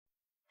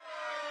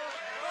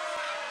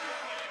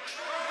Yo,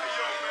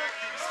 man,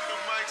 give me some of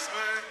the mics,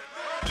 man.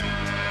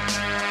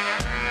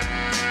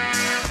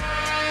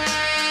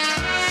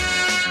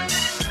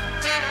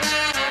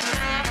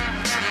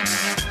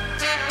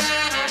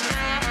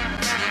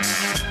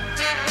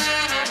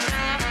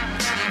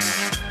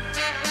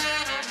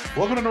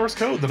 Welcome to Norse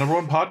Code, the number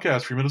one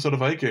podcast for your Minnesota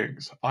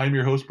Vikings. I'm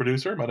your host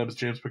producer. My name is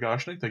James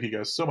Pagoshnik. Thank you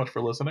guys so much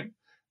for listening.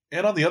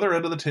 And on the other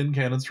end of the tin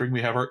cannon string,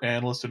 we have our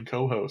analyst and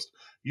co-host.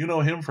 You know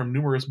him from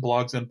numerous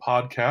blogs and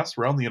podcasts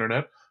around the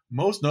internet,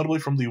 most notably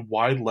from the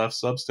Wide Left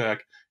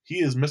Substack. He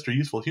is Mr.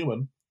 Useful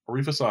Human,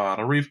 Arif Hassan.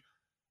 Arif,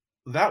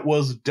 that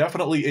was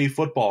definitely a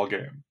football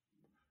game.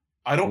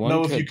 I don't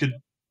know if you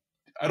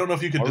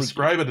could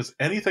describe it as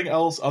anything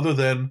else other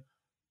than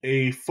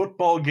a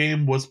football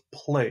game was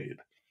played.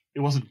 It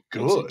wasn't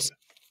good. It's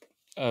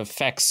a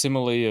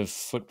facsimile of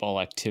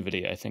football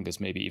activity, I think, is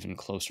maybe even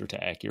closer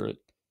to accurate.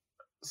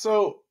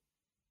 So,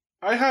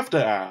 I have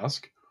to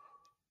ask,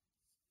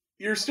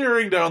 you're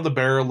staring down the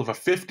barrel of a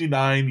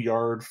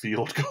 59-yard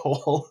field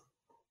goal.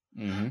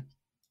 Mm-hmm.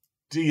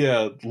 Do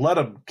you let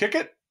him kick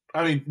it?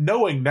 I mean,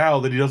 knowing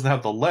now that he doesn't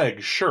have the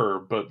leg, sure,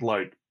 but,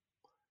 like,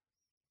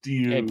 do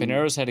you... Yeah,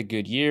 Pinero's had a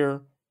good year.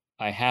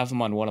 I have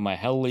him on one of my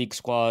Hell League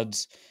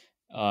squads.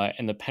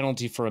 And the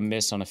penalty for a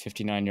miss on a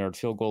 59-yard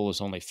field goal is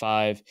only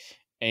 5,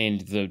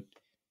 and the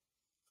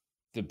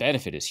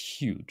benefit is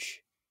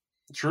huge.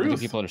 True.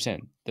 People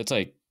understand it's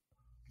like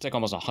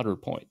almost 100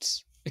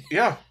 points.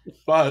 Yeah,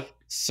 but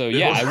so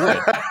yeah,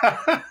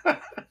 I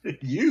would.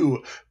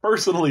 You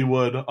personally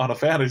would on a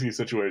fantasy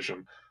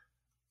situation.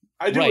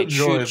 I do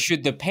enjoy.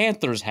 Should the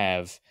Panthers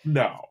have?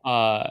 No.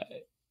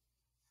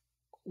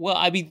 Well,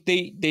 I mean,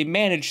 they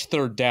managed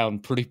third down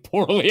pretty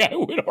poorly, I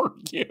would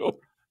argue.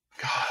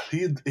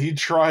 God, he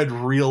tried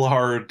real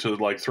hard to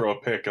like throw a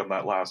pick on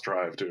that last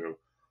drive too.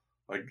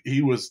 Like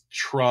he was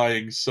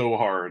trying so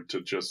hard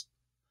to just.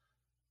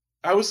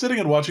 I was sitting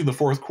and watching the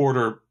fourth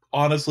quarter,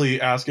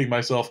 honestly asking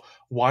myself,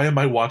 why am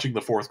I watching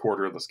the fourth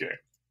quarter of this game?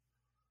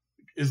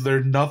 Is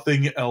there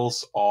nothing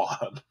else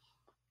on?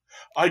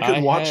 I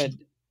could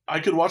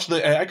watch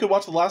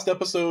the last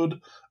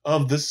episode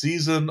of this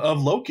season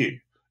of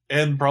Loki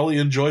and probably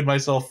enjoyed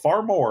myself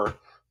far more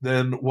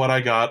than what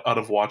I got out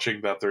of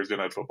watching that Thursday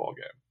night football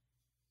game.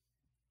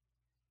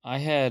 I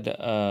had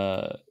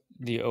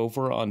the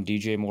over on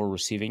DJ Moore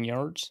receiving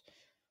yards.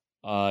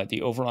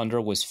 The over-under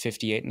was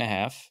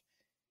 58.5.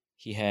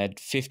 He had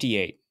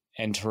 58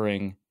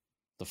 entering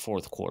the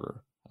fourth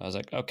quarter. I was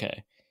like,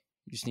 okay,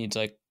 he just needs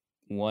like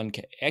one.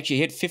 Actually,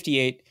 he hit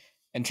 58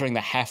 entering the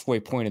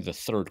halfway point of the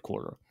third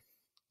quarter.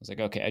 I was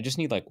like, okay, I just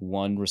need like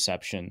one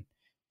reception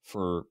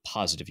for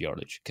positive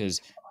yardage,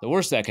 because the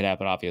worst that could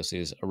happen, obviously,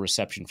 is a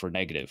reception for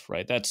negative,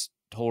 right? That's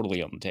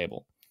totally on the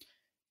table.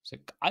 It's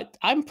like,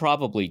 I'm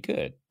probably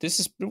good.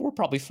 We're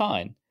probably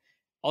fine.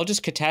 I'll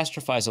just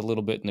catastrophize a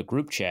little bit in the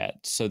group chat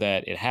so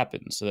that it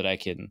happens, so that I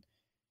can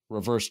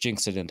reverse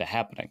jinx it into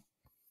happening.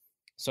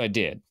 So I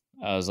did.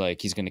 I was like,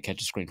 he's going to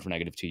catch a screen for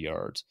negative 2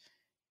 yards.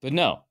 But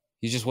no,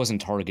 he just wasn't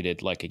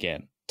targeted like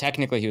again.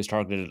 Technically, he was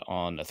targeted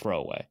on a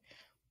throwaway.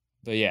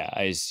 But yeah,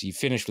 he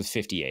finished with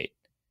 58.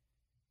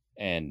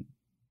 And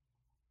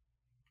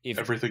if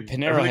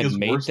Pinero had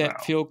made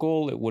that field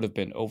goal, it would have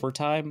been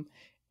overtime.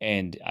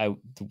 And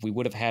we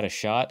would have had a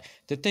shot.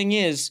 The thing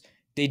is,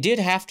 they did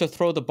have to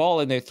throw the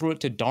ball, and they threw it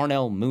to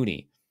Darnell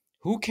Mooney.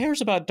 Who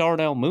cares about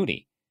Darnell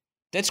Mooney?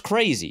 That's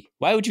crazy.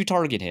 Why would you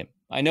target him?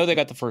 I know they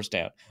got the first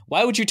down.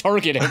 Why would you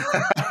target him?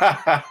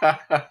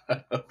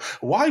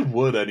 Why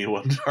would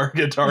anyone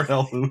target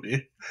Darnell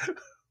Mooney?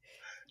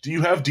 Do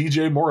you have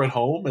DJ Moore at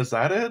home? Is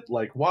that it?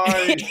 Like,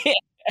 why?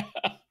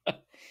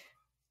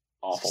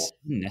 Awful.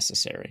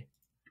 Necessary.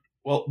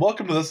 Well,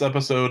 welcome to this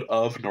episode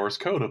of Norse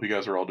Code. Hope you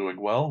guys are all doing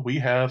well. We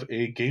have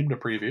a game to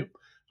preview.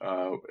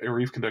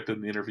 Arif conducted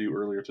an interview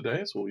earlier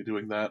today, so we'll be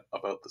doing that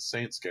about the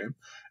Saints game.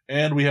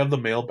 And we have the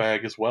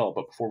mailbag as well.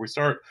 But before we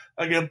start,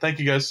 again, thank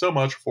you guys so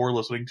much for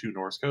listening to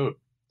Norse Code.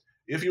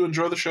 If you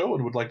enjoy the show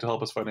and would like to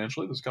help us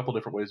financially, there's a couple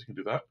different ways you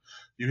can do that.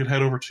 You can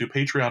head over to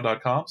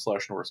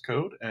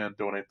patreon.com/NorseCode and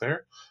donate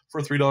there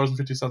for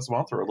 $3.50 a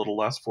month, or a little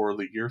less for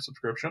the year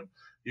subscription.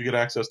 You get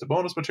access to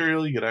bonus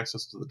material, you get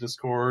access to the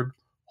Discord,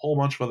 whole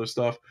bunch of other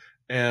stuff,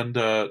 and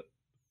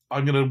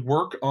I'm going to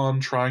work on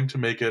trying to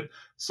make it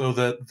so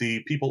that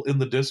the people in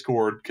the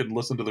Discord can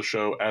listen to the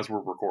show as we're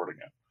recording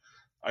it.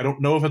 I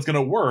don't know if it's going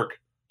to work,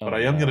 but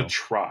I am going to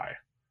try.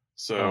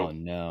 So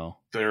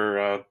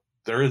there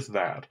is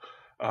that.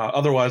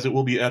 Otherwise, it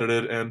will be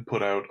edited and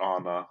put out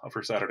on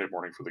for Saturday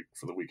morning for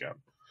the weekend.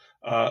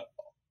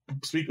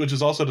 Which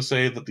is also to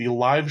say that the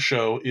live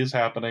show is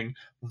happening.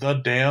 The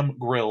Damn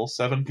Grill,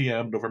 7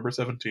 p.m. November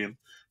 17th.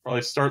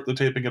 Probably start the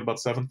taping at about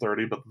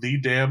 7:30, but The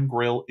Damn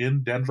Grill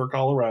in Denver,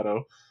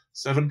 Colorado,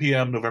 7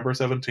 p.m. November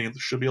 17th.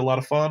 Should be a lot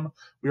of fun.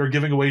 We are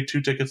giving away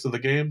 2 tickets to the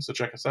game, so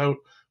check us out.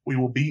 We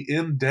will be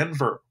in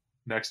Denver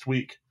next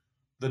week.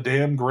 The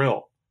Damn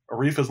Grill.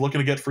 Arif is looking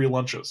to get free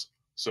lunches,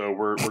 so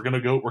we're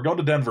going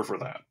to Denver for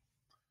that.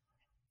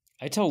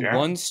 I told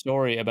one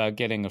story about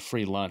getting a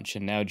free lunch,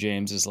 and now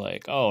James is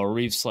like, oh,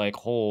 Arif's like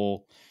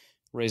whole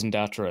raison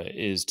d'etre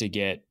is to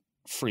get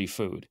free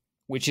food,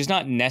 which is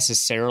not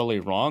necessarily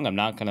wrong. I'm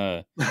not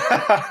gonna,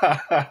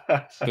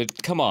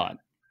 but come on.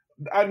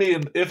 I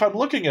mean, if I'm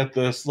looking at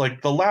this,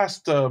 like the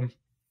last, between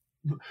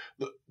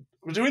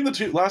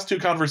the last two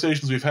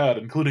conversations we've had,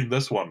 including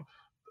this one,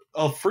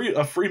 a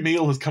free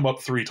meal has come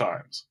up 3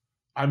 times.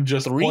 I'm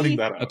just pointing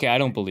that out. Okay, I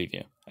don't believe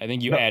you. I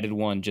think you added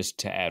one just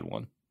to add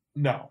one.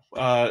 No,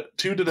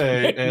 2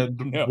 today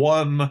and No.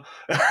 one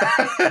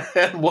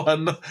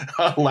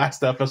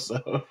last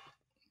episode.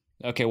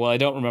 Okay, well, I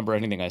don't remember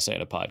anything I say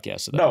in a podcast.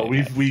 So no,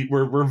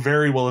 we're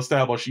very well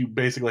established. You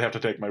basically have to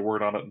take my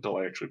word on it until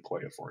I actually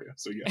play it for you.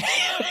 So yeah.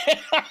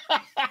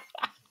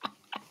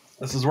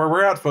 This is where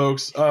we're at,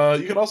 folks.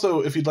 You can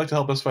also, if you'd like to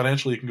help us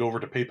financially, you can go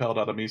over to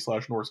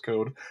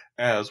paypal.me/NorseCode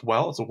as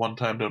well. It's a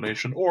one-time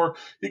donation. Or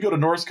you go to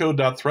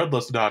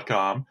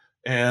norsecode.threadless.com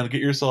and get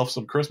yourself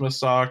some Christmas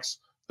socks.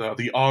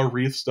 The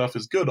Arif stuff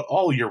is good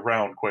all year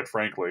round, quite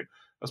frankly.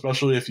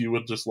 Especially if you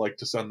would just like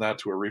to send that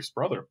to Arif's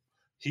brother.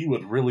 He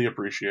would really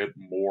appreciate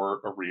more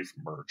Arif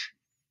merch.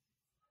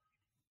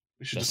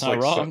 We should That's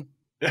not wrong.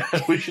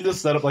 We should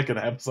just set up like an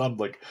Amazon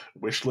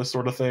wish list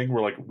sort of thing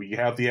where we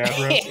have the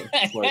address.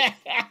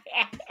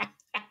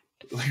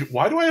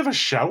 Why do I have a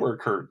shower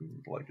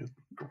curtain? It's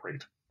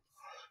great.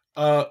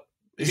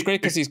 It's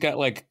great because he's got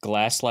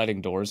glass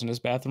sliding doors in his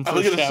bathroom. I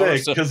was going to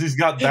say because he's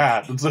got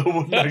that, and so it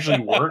wouldn't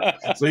actually work.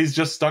 So he's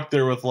just stuck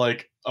there with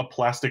a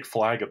plastic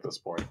flag at this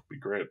point. It'd be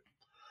great.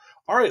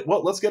 All right,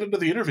 well, let's get into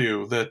the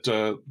interview that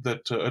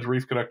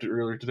Arif conducted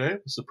earlier today.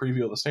 It's a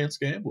preview of the Saints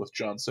game with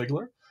John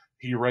Sigler.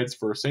 He writes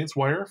for Saints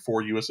Wire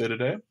for USA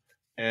Today,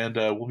 and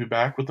we'll be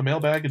back with the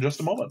mailbag in just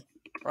a moment.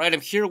 All right,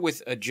 I'm here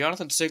with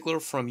Jonathan Sigler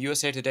from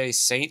USA Today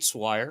Saints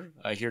Wire,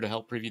 here to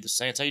help preview the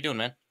Saints. How you doing,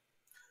 man?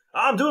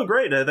 I'm doing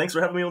great. Thanks for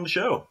having me on the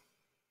show.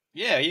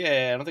 Yeah.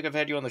 I don't think I've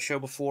had you on the show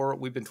before.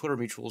 We've been Twitter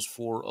mutuals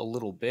for a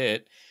little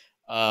bit.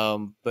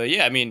 But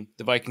yeah, I mean,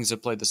 the Vikings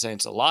have played the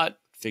Saints a lot.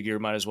 Figure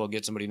might as well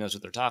get somebody who knows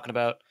what they're talking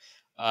about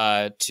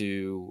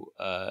to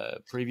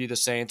preview the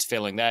Saints.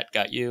 Failing that,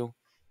 got you.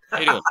 How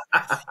you doing?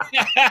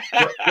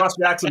 Ross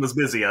Jackson was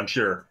busy, I'm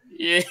sure.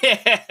 Yeah.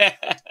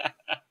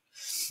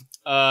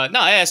 No,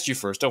 I asked you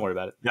first. Don't worry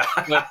about it.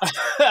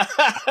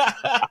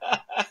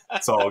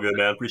 It's all good,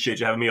 man. Appreciate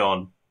you having me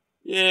on.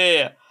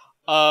 Yeah.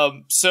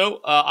 So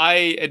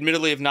I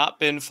admittedly have not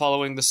been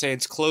following the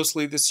Saints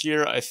closely this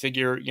year. I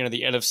figure,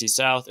 the NFC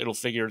South, it'll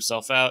figure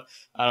itself out.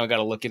 I don't got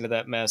to look into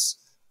that mess.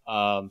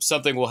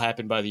 Something will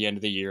happen by the end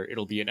of the year.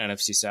 It'll be an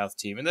NFC South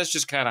team. And that's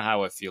just kind of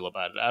how I feel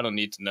about it. I don't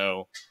need to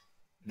know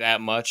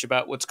that much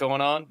about what's going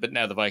on, but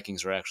now the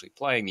Vikings are actually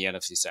playing the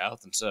NFC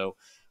South. And so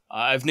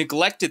I've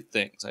neglected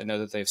things. I know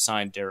that they've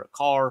signed Derek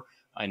Carr.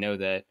 I know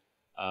that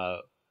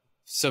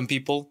some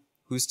people,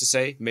 who's to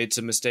say, made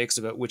some mistakes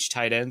about which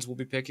tight ends we'll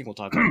be picking. We'll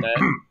talk about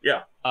that.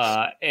 Yeah.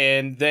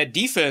 And that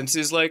defense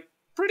is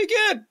pretty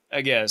good,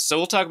 I guess. So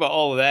we'll talk about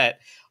all of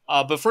that.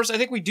 But first, I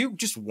think we do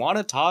just want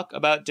to talk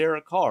about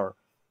Derek Carr.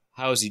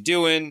 How is he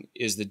doing?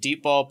 Is the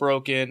deep ball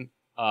broken?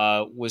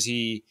 Was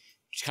he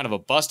just kind of a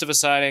bust of a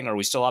signing? Are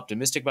we still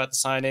optimistic about the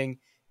signing?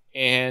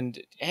 And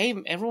hey,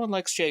 everyone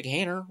likes Jake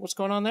Haener. What's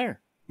going on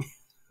there?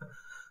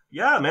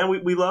 Yeah, man,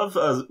 we love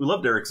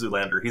Derek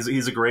Zoolander.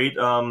 He's a great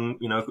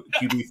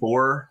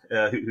QB4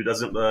 who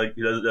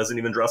doesn't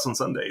even dress on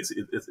Sundays.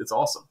 It's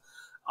awesome.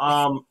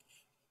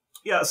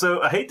 Yeah, so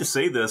I hate to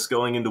say this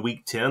going into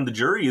Week 10, the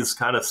jury is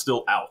kind of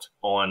still out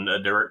on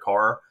Derek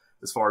Carr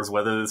as far as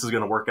whether this is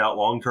going to work out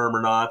long term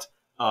or not.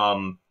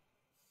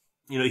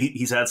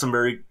 He's had some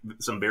very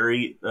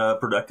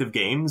productive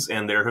games,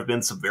 and there have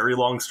been some very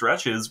long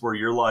stretches where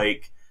you're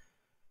like,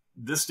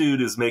 this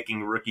dude is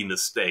making rookie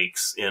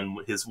mistakes in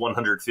his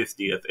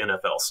 150th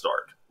NFL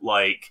start.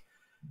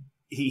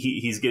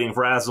 He's getting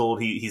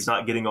frazzled. He's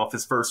not getting off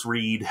his first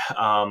read.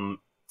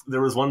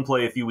 There was one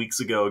play a few weeks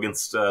ago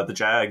against the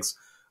Jags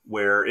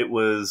where it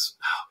was,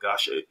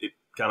 it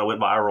kind of went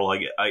viral,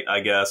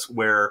 I guess,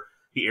 where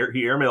he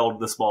airmailed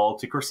this ball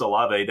to Chris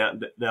Olave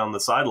down the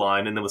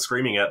sideline and then was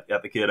screaming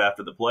at the kid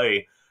after the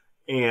play.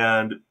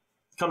 And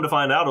come to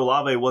find out,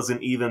 Olave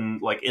wasn't even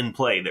in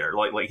play there.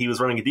 Like he was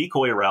running a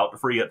decoy route to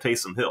free up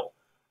Taysom Hill,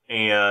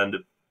 and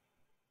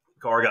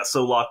Carr got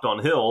so locked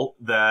on Hill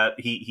that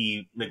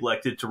he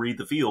neglected to read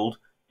the field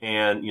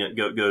and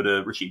go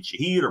to Rashid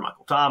Shaheed or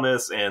Michael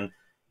Thomas, and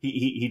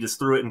he just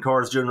threw it in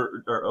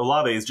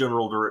Olave's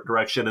general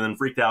direction, and then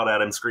freaked out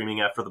at him, screaming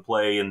after the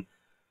play. And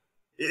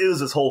it was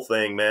this whole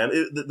thing, man.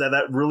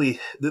 That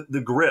really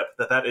the grip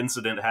that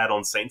incident had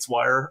on Saints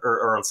Wire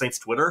or on Saints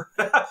Twitter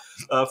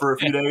for a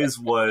few days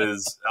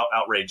was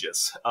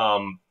outrageous.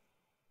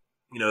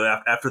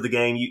 After the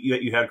game,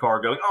 you had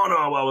Carr going, "Oh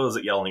no, what was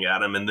it?" yelling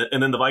at him, and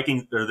then the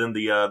Vikings or then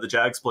the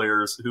Jags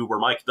players who were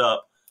mic'd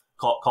up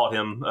caught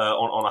him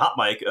on a hot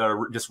mic,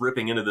 just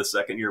ripping into the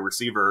second-year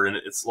receiver, and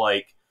it's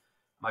like,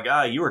 my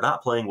guy, you are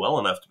not playing well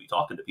enough to be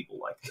talking to people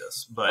like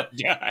this. But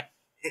yeah.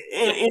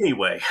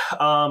 Anyway.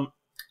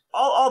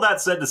 All that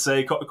said to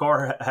say,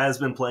 Carr has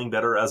been playing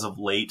better as of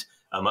late,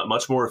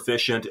 much more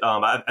efficient.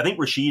 I think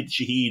Rashid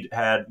Shaheed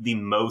had the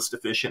most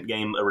efficient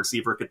game a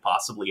receiver could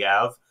possibly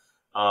have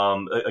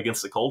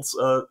against the Colts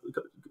a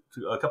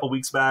a couple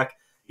weeks back.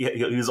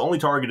 He was only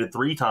targeted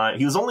 3 times.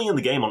 He was only in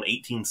the game on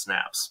 18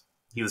 snaps.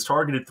 He was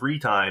targeted 3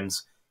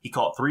 times. He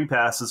caught 3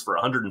 passes for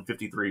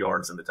 153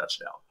 yards and a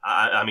touchdown.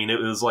 I mean, it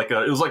was like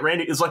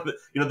Randy. It's like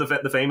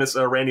the famous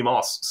Randy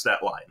Moss stat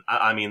line.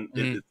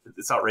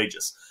 It's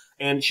outrageous.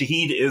 And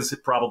Shaheed is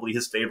probably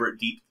his favorite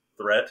deep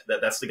threat.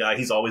 That's the guy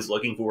he's always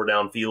looking for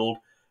downfield.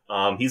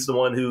 He's the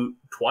one who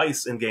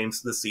twice in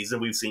games this season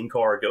we've seen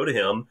Carr go to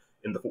him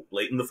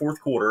late in the fourth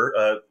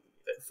quarter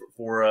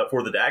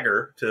for the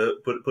dagger to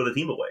put a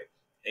team away.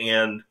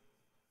 And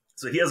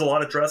so he has a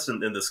lot of trust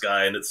in this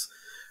guy, and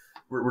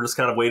we're just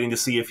kind of waiting to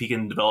see if he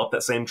can develop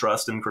that same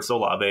trust in Chris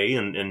Olave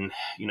and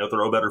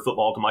throw a better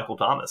football to Michael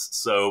Thomas.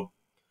 So,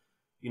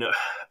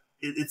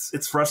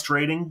 it's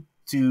frustrating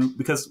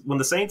because when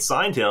the Saints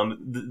signed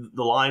him,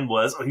 the line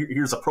was,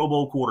 here's a Pro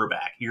Bowl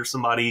quarterback. Here's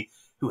somebody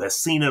who has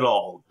seen it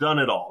all, done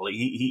it all.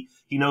 He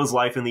knows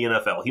life in the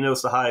NFL. He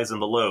knows the highs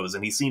and the lows,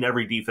 and he's seen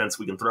every defense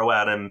we can throw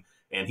at him,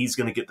 and he's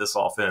going to get this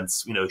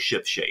offense,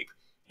 ship shape.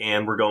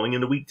 And we're going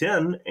into week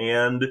 10,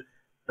 and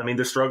I mean,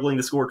 they're struggling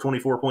to score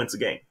 24 points a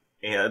game.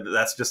 And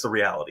that's just the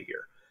reality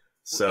here.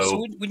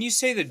 So when you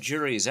say the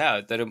jury is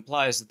out, that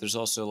implies that there's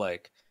also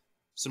like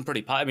some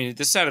pretty,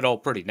 this sounded all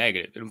pretty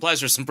negative. It implies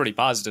there's some pretty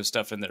positive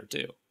stuff in there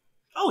too.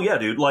 Oh yeah,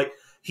 dude. Like,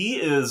 he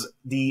is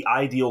the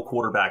ideal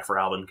quarterback for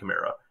Alvin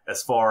Kamara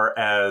as far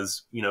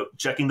as,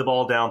 checking the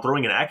ball down,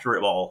 throwing an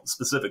accurate ball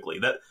specifically,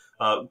 that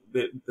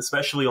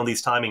especially on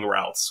these timing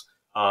routes.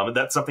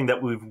 That's something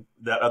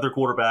that other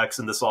quarterbacks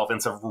in this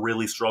offense have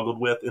really struggled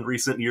with in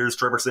recent years.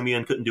 Trevor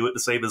Siemian couldn't do it to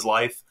save his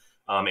life.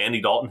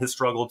 Andy Dalton has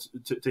struggled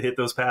to hit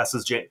those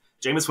passes.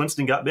 Jameis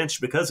Winston got benched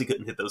because he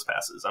couldn't hit those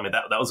passes. I mean,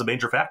 that was a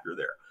major factor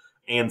there.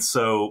 And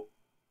so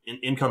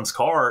in comes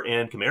Carr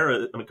and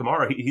Kamara.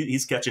 Kamara,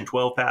 he's catching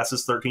 12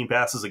 passes, 13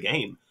 passes a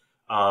game.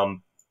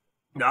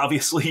 Now,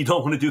 obviously, you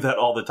don't want to do that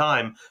all the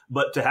time,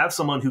 but to have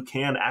someone who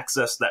can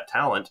access that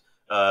talent,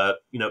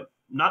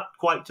 not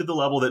quite to the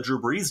level that Drew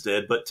Brees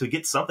did, but to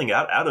get something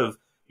out of,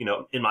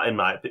 in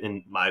my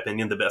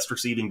opinion, the best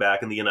receiving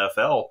back in the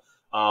NFL,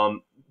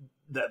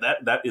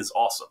 that is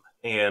awesome.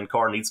 And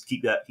Carr needs to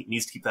keep that. He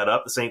needs to keep that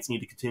up. The Saints need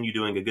to continue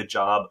doing a good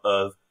job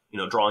of,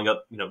 drawing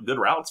up, good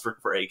routes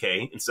for AK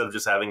instead of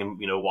just having him,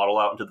 waddle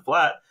out into the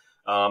flat.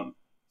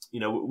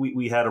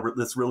 We had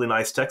this really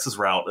nice Texas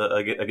route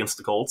against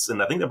the Colts,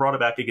 and I think they brought it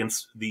back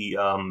against the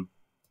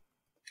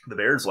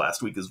Bears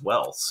last week as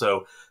well.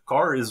 So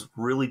Carr is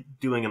really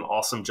doing an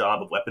awesome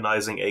job of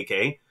weaponizing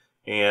AK,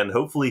 and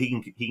hopefully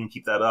he can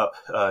keep that up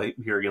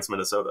here against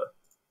Minnesota.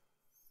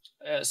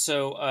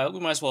 So we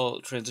might as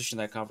well transition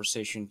that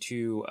conversation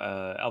to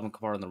Alvin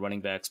Kamara and the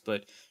running backs,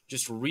 but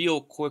just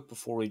real quick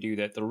before we do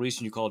that, the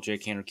reason you call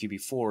Jake Hanner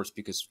QB4 is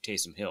because of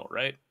Taysom Hill,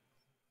 right?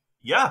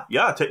 Yeah.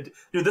 Dude,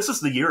 this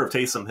is the year of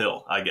Taysom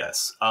Hill, I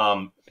guess.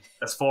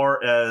 As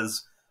far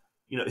as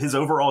his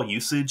overall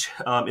usage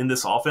in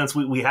this offense,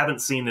 we haven't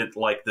seen it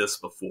like this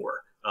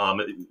before.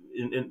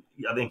 And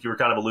I think you were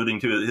kind of alluding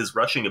to his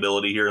rushing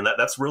ability here, and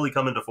that's really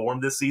come into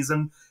form this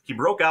season. He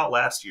broke out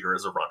last year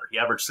as a runner. He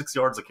averaged 6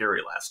 yards a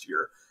carry last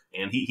year,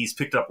 and he's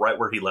picked up right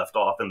where he left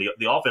off, and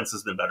the offense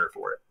has been better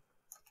for it.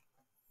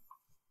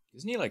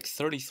 Isn't he like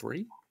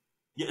 33?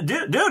 Yeah,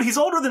 dude, he's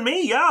older than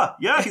me. Yeah,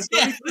 he's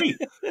 33.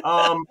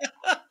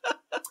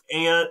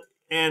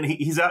 And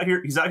he's out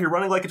here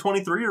running like a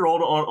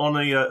 23-year-old on a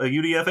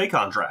UDFA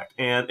contract,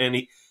 and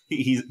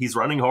he's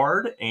running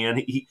hard,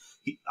 and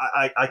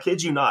I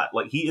kid you not,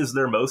 like, he is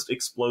their most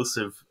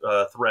explosive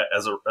threat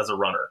as a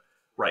runner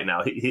right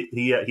now.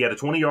 He had a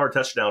 20-yard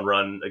touchdown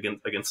run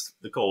against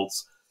the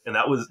Colts, and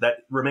that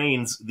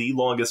remains the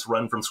longest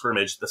run from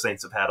scrimmage the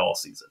Saints have had all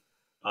season.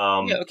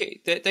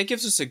 Okay, that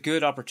gives us a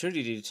good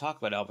opportunity to talk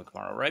about Alvin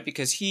Kamara, right?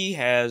 Because he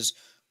has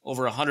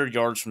over 100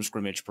 yards from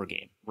scrimmage per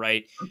game,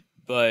 right?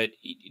 But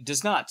it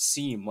does not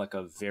seem like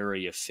a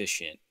very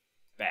efficient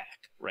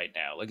back right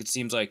now. Like, it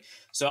seems like,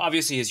 so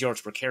obviously his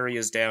yards per carry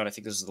is down. I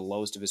think this is the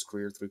lowest of his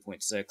career,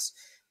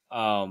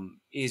 3.6.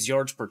 His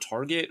yards per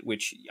target,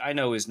 which I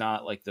know is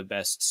not like the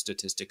best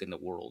statistic in the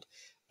world,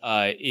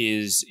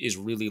 is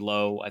really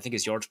low. I think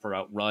his yards per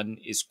out run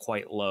is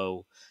quite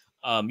low.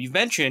 You've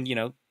mentioned,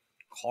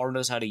 Carr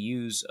knows how to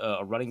use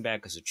a running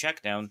back as a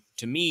check down.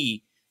 To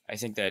me, I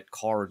think that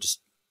Carr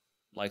just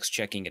likes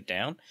checking it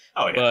down.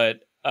 Oh yeah.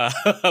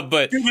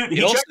 But he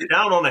checked it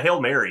down on a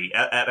Hail Mary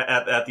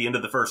at the end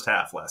of the first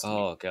half last week.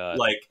 Oh god!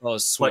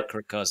 Sweat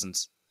Kirk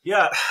Cousins.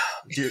 Yeah,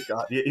 dear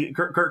God,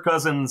 Kirk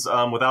Cousins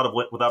without a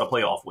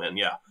playoff win.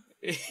 Yeah.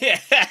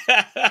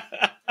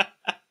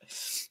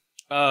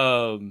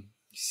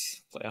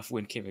 Playoff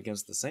win came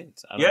against the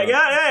Saints. Yeah.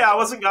 I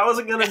wasn't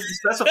going to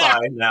specify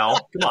now.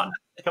 Come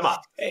on.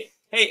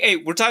 Hey,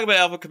 we're talking about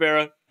Alvin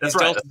Kamara. That's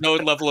He's right. dealt no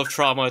level of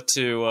trauma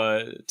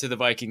to the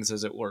Vikings,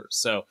 as it were.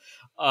 So,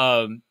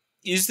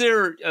 is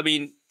there? I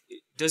mean,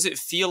 does it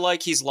feel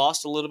like he's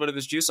lost a little bit of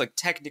his juice? Like,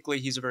 technically,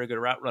 he's a very good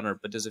route runner,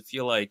 but does it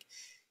feel like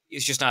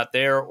it's just not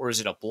there, or is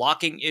it a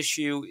blocking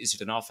issue? Is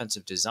it an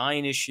offensive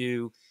design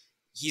issue?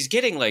 He's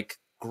getting like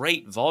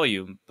great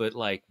volume, but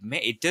like,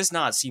 man, it does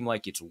not seem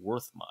like it's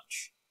worth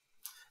much.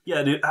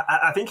 Yeah, dude,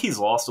 I think he's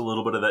lost a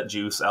little bit of that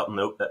juice out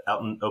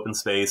in open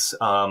space.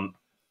 I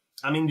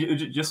mean,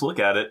 just look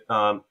at it.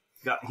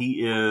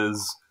 He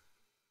is,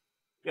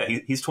 yeah,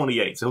 he's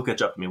 28, so he'll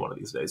catch up to me one of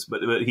these days.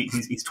 But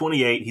he's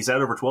 28. He's had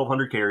over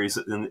 1,200 carries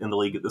in the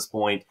league at this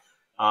point.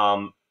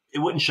 It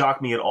wouldn't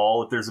shock me at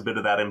all if there's a bit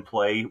of that in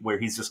play where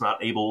he's just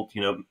not able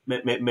to,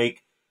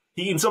 make.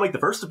 He can still make the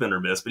first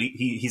defender miss, but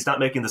he's not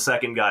making the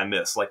second guy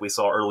miss like we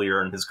saw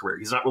earlier in his career.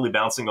 He's not really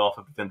bouncing off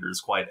of defenders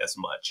quite as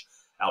much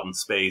out in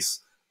space.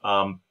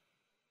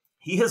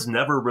 He has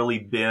never really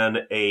been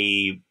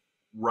a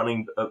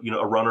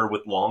runner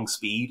with long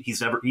speed.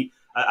 He's never.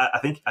 I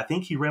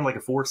think he ran like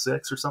a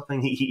 4.6 or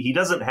something. He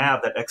doesn't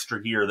have that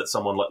extra gear that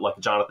someone like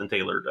Jonathan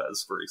Taylor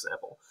does, for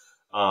example.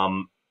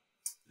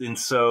 And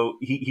so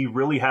he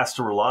really has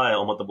to rely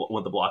on what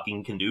the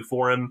blocking can do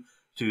for him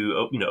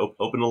to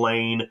open a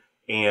lane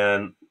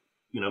and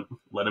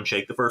let him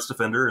shake the first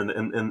defender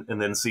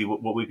and then see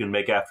what we can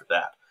make after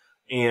that.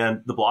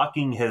 And the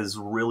blocking has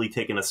really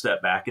taken a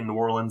step back in New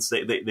Orleans.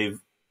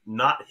 They've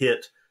not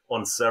hit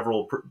on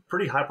several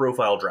pretty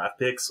high-profile draft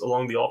picks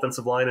along the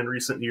offensive line in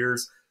recent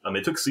years.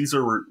 It took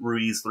Cesar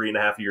Ruiz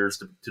 3.5 years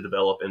to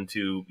develop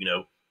into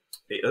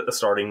a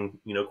starting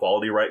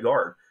quality right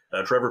guard.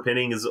 Trevor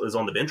Penning is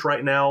on the bench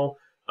right now,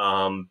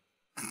 and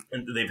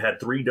they've had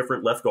 3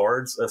 different left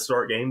guards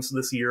start games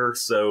this year.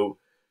 So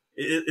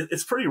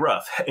it's pretty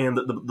rough, and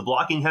the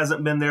blocking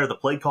hasn't been there. The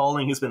play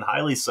calling has been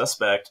highly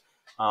suspect.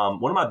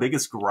 One of my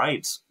biggest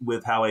gripes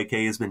with how AK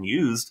has been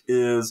used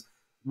is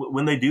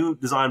when they do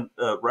design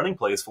running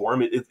plays for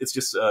him, it's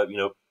just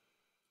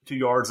 2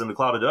 yards in the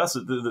cloud of dust.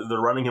 They're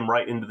running him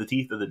right into the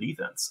teeth of the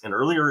defense. And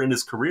earlier in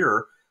his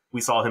career, we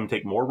saw him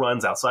take more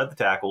runs outside the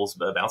tackles,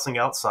 bouncing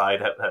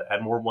outside,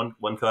 had more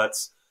one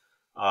cuts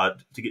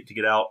to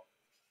get out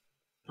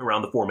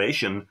around the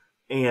formation.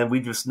 And we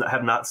just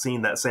have not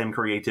seen that same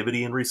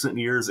creativity in recent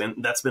years, and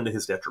that's been to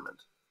his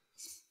detriment.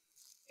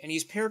 And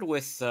he's paired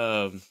with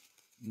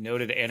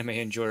noted anime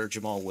enjoyer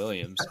Jamal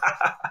Williams.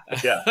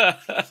 Yeah.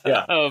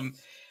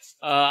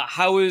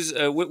 How is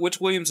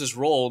what's Williams'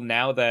 role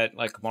now that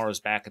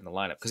Kamara's back in the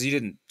lineup? Because he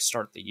didn't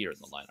start the year in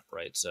the lineup,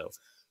 right? So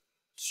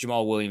it's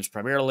Jamal Williams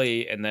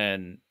primarily, and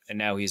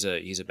now he's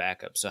a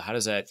backup. So how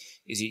does that?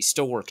 Is he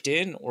still worked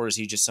in, or is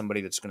he just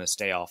somebody that's going to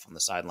stay off on the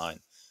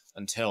sideline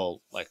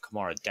until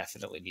Kamara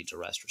definitely needs a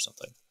rest or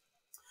something?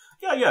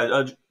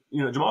 Yeah.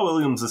 Jamal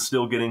Williams is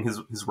still getting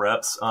his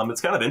reps.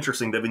 It's kind of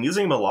interesting. They've been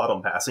using him a lot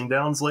on passing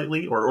downs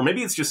lately, or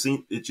maybe it just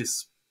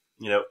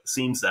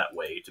seems that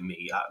way to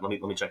me. Let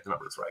me check the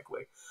numbers right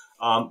quick.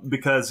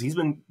 Because he's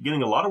been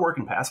getting a lot of work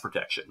in pass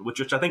protection,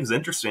 which I think is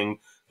interesting.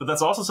 But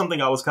that's also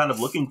something I was kind of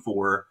looking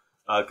for.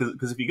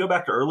 Because if you go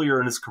back to earlier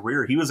in his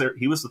career, he was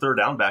the third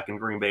down back in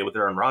Green Bay with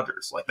Aaron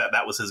Rodgers.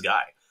 That was his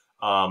guy.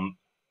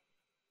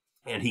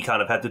 And he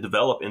kind of had to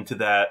develop into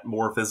that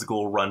more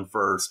physical run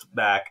first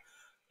back.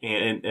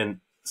 And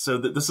so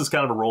this is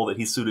kind of a role that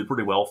he's suited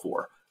pretty well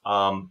for.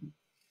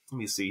 Let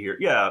me see here.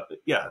 Yeah.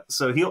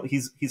 So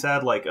he's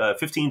had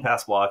 15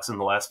 pass blocks in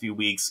the last few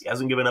weeks. He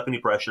hasn't given up any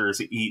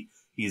pressures.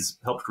 He's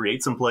helped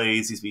create some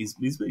plays.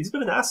 He's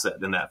been an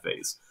asset in that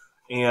phase.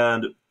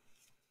 And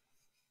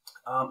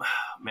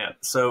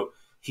so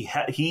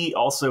he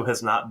also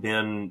has not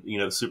been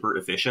super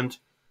efficient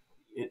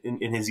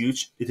in his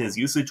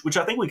usage, which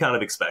I think we kind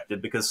of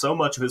expected, because so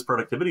much of his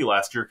productivity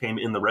last year came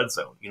in the red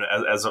zone.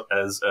 As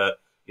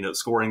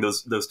scoring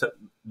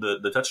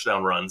the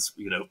touchdown runs,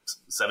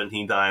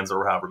 17 times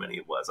or however many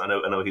it was. I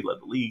know he led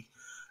the league,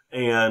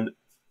 and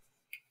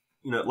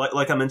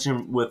like I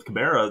mentioned with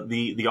Kamara,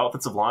 the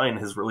offensive line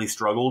has really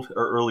struggled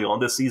early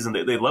on this season.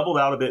 They leveled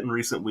out a bit in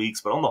recent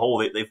weeks, but on the whole,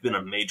 they've been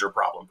a major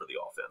problem for the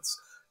offense,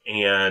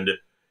 and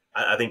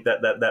I think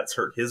that's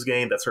hurt his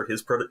game. That's hurt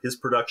his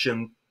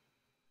production.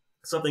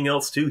 Something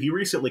else too. He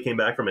recently came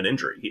back from an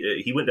injury.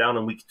 He went down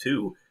in week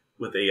 2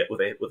 with a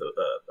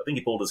I think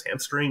he pulled his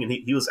hamstring, and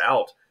he was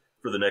out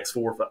for the next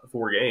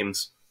four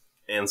games.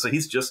 And so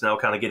he's just now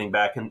kind of getting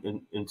back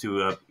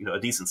into a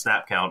decent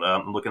snap count.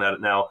 I'm looking at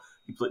it now.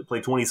 He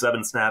played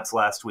 27 snaps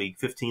last week,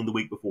 15 the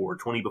week before,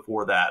 20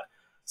 before that.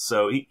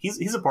 So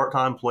he's a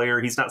part-time player.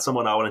 He's not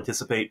someone I would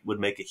anticipate would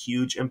make a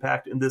huge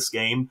impact in this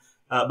game,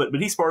 but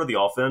he's part of the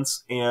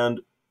offense.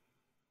 And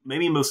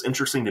maybe most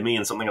interesting to me,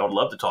 and something I would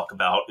love to talk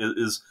about,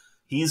 is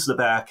he's the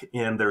back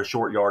in their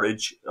short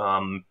yardage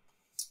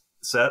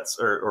sets,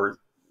 their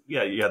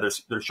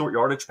short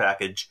yardage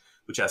package,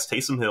 which has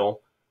Taysom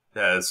Hill,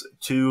 has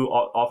 2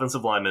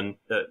 offensive linemen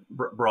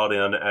brought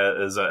in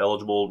as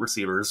eligible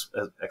receivers,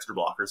 as extra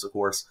blockers, of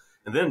course.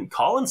 And then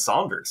Colin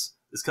Saunders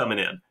is coming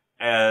in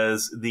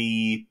as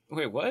the...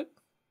 Wait, what?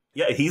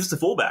 Yeah, he's the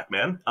fullback,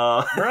 man.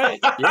 Right.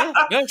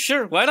 Yeah,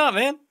 sure. Why not,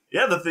 man?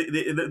 Yeah, I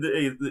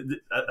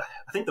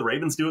think the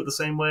Ravens do it the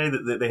same way.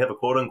 They have a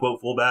quote-unquote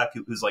fullback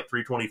who's like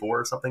 324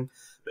 or something.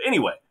 But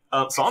anyway,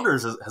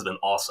 Saunders has been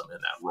awesome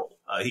in that role,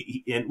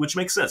 which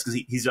makes sense because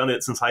he's done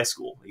it since high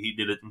school. He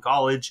did it in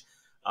college.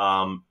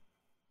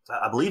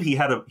 I believe he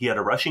had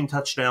a rushing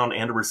touchdown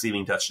and a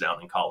receiving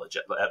touchdown in college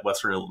at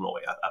Western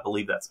Illinois. I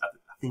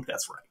think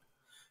that's right.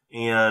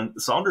 And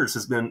Saunders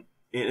has been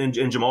And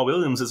Jamal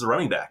Williams is a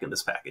running back in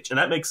this package. And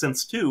that makes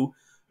sense, too,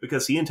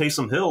 because he and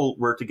Taysom Hill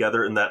were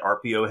together in that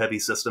RPO-heavy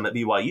system at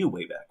BYU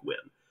way back when.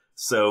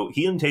 So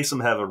he and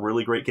Taysom have a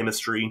really great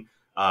chemistry.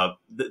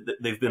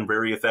 They've been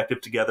very effective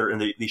together in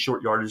the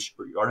short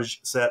yardage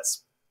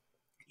sets.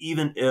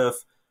 Even if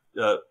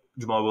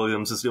Jamal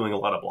Williams is doing a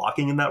lot of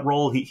blocking in that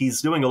role,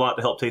 he's doing a lot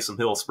to help Taysom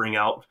Hill spring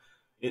out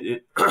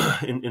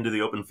into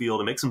the open field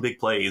and make some big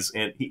plays.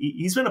 And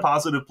he's been a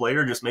positive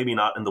player, just maybe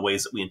not in the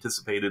ways that we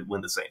anticipated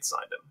when the Saints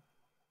signed him.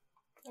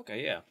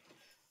 Okay, yeah.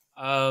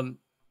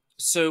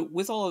 So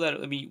with all of that,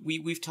 I mean,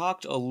 we've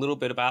talked a little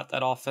bit about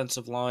that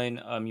offensive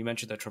line. You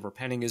mentioned that Trevor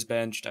Penning is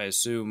benched. I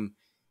assume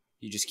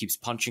he just keeps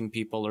punching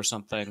people or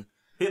something.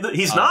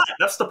 He's not.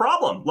 That's the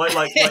problem.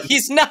 Like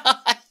he's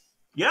not.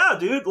 Yeah,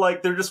 dude.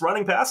 Like they're just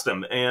running past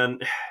him,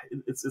 and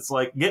it's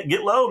like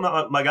get low,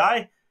 my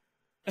guy.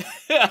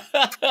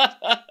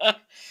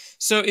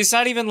 So it's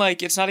not even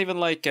like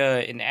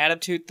an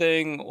attitude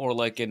thing or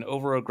like an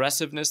over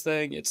aggressiveness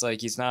thing. It's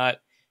like he's not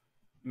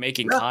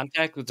making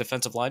contact with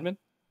defensive linemen.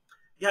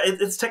 Yeah,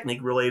 it's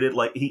technique related.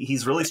 Like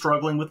he's really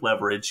struggling with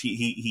leverage.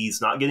 He's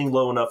not getting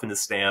low enough in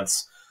his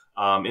stance,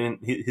 and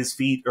his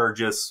feet are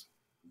just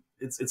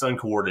it's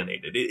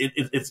uncoordinated.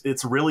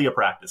 It's really a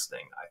practice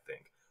thing, I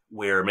think.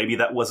 Where maybe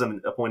that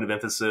wasn't a point of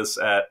emphasis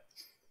at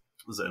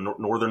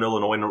Northern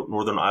Illinois,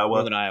 Northern Iowa.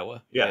 Northern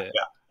Iowa, yeah.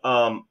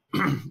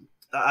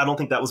 I don't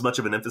think that was much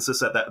of an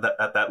emphasis at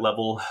that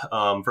level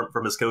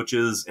from his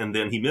coaches, and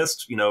then he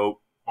missed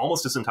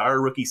almost his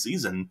entire rookie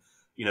season.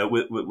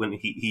 When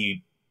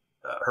he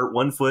hurt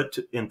one foot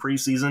in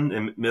preseason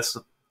and missed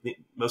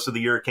most of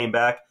the year, came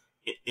back,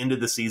 ended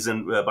the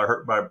season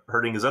by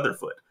hurting his other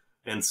foot.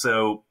 And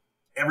so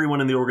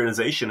everyone in the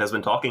organization has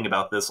been talking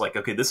about this, like,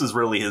 okay, this is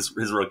really his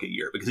rookie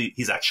year because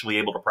he's actually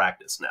able to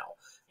practice now.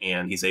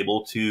 And he's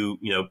able to,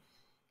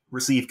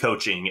 receive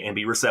coaching and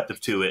be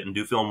receptive to it and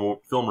do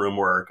film room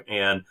work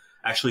and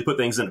actually put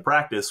things into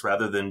practice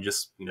rather than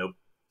just,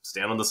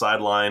 stand on the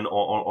sideline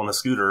on a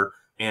scooter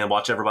and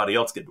watch everybody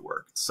else get to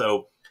work.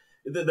 So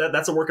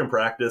that's a work in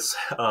practice,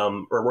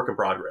 or a work in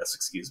progress,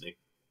 excuse me.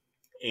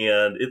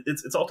 And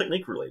it's all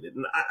technique related.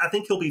 And I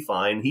think he'll be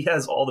fine. He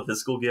has all the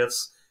physical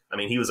gifts. I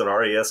mean, he was an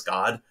RAS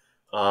god.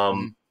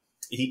 And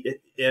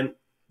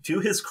to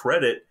his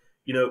credit,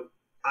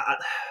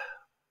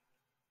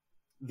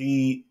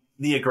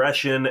 the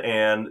aggression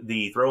and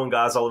the throwing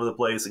guys all over the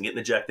place and getting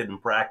ejected in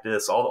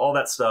practice, all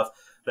that stuff,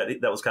 that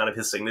was kind of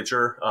his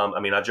signature. I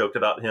mean, I joked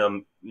about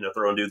him,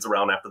 throwing dudes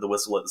around after the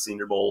whistle at the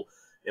Senior Bowl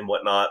and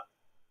whatnot.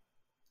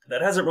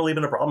 That hasn't really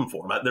been a problem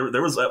for him.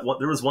 There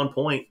was one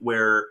point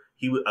where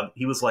he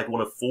was like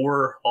one of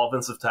 4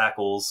 offensive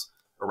tackles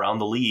around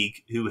the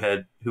league who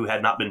had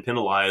not been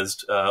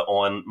penalized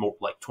on more,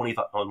 like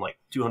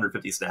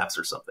 250 snaps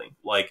or something.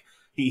 Like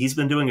he's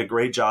been doing a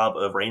great job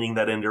of reining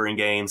that in during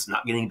games,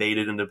 not getting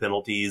baited into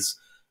penalties,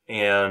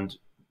 and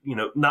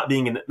not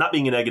being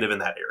a negative in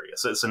that area.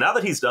 So now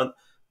that he's done,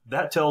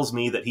 that tells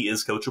me that he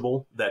is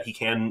coachable, that he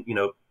can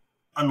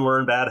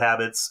unlearn bad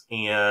habits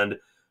and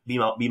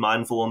be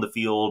mindful on the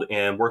field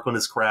and work on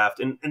his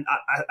craft. And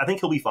I think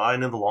he'll be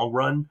fine in the long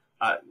run.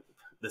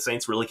 The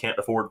Saints really can't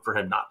afford for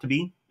him not to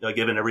be,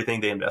 given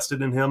everything they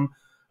invested in him.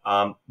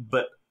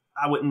 But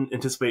I wouldn't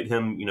anticipate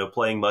him,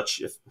 playing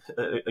much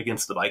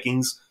against the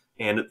Vikings.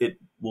 And it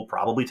will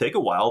probably take a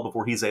while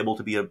before he's able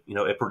to be a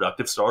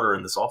productive starter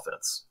in this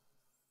offense.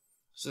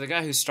 So the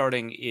guy who's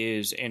starting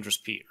is Andrus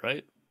Peat,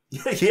 right?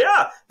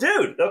 Yeah,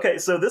 dude. Okay,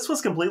 so this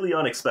was completely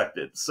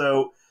unexpected.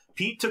 So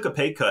Pete took a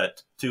pay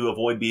cut to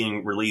avoid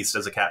being released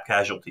as a cap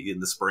casualty in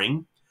the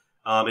spring.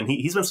 And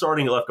he's been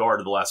starting at left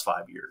guard the last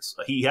 5 years.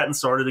 He hadn't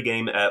started a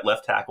game at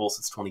left tackle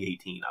since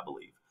 2018, I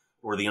believe,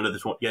 or the end of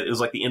it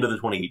was like the end of the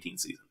 2018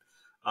 season.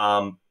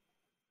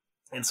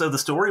 And so the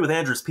story with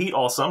Andrus Peat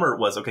all summer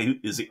was, okay,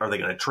 are they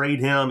going to trade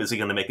him? Is he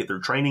going to make it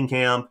through training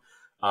camp?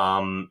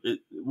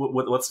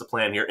 What's the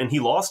plan here? And he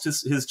lost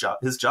his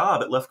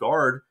job at left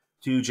guard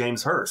to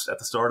James Hurst at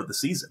the start of the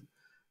season.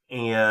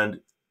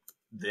 And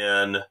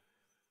then,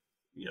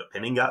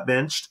 Penning got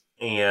benched,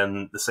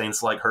 and the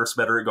Saints like Hurst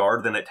better at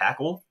guard than at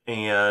tackle.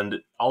 And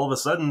all of a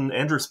sudden,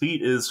 Andrus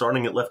Peat is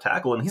starting at left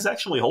tackle, and he's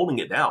actually holding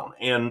it down.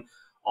 And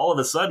all of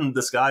a sudden,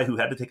 this guy who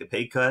had to take a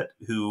pay cut,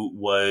 who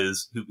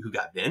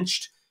got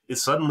benched,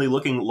 is suddenly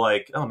looking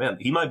like, oh man,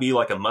 he might be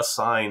like a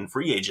must-sign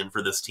free agent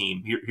for this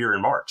team here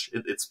in March.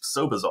 It's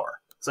so bizarre.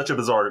 Such a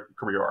bizarre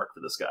career arc for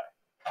this guy.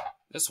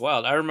 That's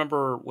wild. I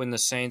remember when the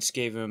Saints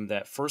gave him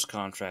that first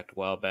contract a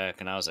while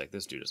back, and I was like,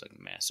 this dude is like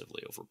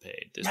massively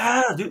overpaid. This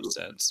makes no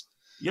sense.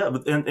 Yeah,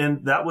 but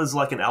and that was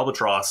like an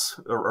albatross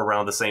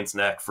around the Saints'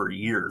 neck for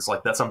years.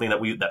 Like that's something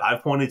that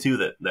I've pointed to,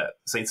 that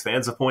Saints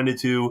fans have pointed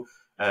to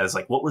as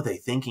like, what were they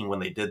thinking when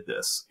they did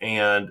this?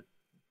 And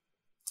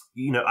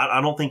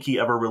I don't think he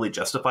ever really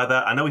justified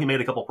that. I know he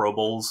made a couple Pro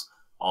Bowls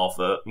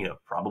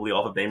probably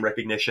off of name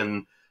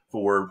recognition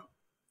for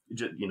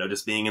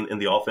just being in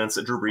the offense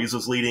that Drew Brees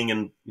was leading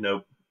and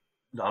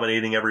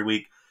dominating every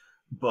week.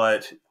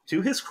 But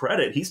to his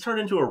credit, he's turned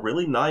into a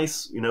really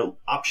nice,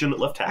 option at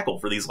left tackle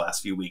for these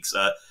last few weeks.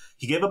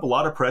 He gave up a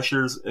lot of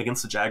pressures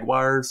against the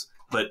Jaguars,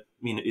 but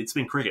I mean, it's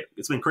been cricket.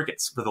 It's been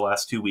crickets for the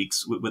last 2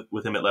 weeks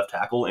with him at left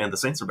tackle, and the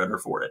Saints are better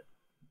for it.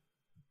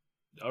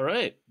 All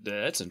right,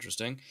 that's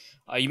interesting.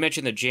 You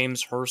mentioned that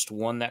James Hurst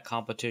won that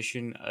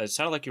competition. It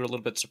sounded like you were a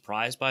little bit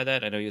surprised by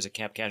that. I know he was a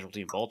cap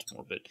casualty in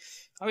Baltimore, but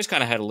I always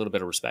kind of had a little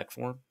bit of respect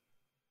for him.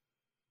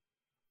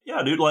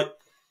 Yeah, dude.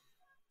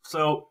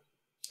 So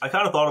I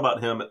kind of thought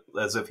about him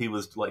as if he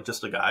was like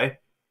just a guy,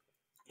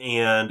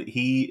 and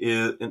he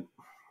is. Let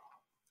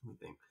me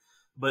think.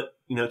 But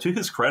to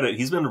his credit,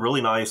 he's been a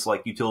really nice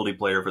utility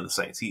player for the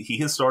Saints. He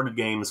has started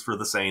games for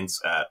the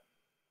Saints at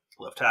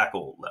left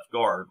tackle, left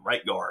guard,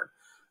 right guard.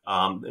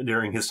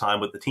 During his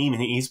time with the team,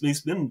 and he's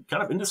been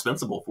kind of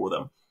indispensable for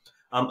them.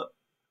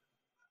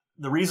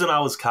 The reason I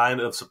was kind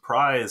of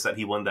surprised that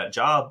he won that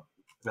job,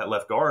 that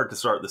left guard, to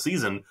start the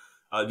season,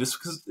 just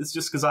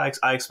because I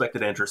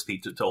expected Andrus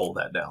Peat to hold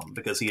that down,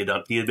 because he had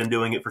been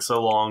doing it for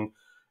so long,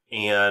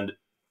 and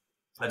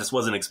I just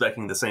wasn't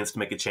expecting the Saints to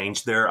make a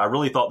change there. I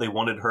really thought they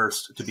wanted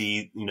Hurst to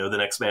be the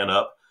next man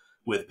up,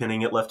 with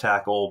Penning at left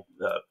tackle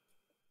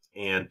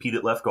and Peat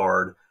at left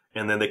guard.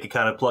 And then they could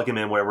kind of plug him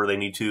in wherever they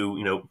need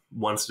to,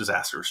 once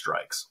disaster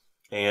strikes.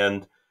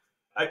 And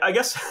I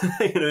guess,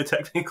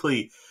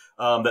 technically,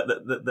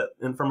 that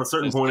and from a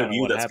certain point of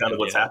view, that's kind of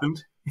what's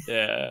happened.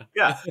 Yeah.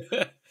 Yeah.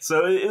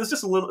 So it was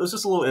just a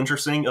little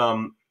interesting.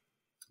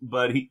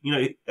 But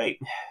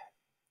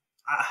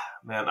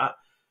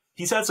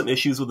he's had some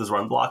issues with his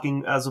run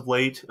blocking as of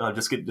late.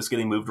 Just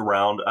getting moved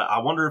around. I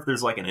wonder if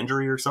there's an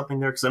injury or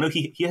something there, because I know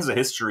he has a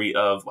history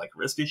of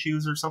wrist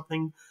issues or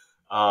something.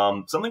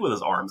 Something with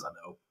his arms, I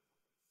know.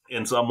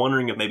 And so I'm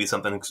wondering if maybe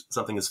something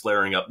is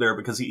flaring up there,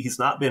 because he's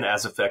not been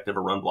as effective a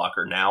run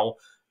blocker now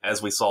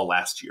as we saw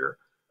last year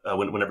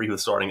whenever he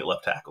was starting at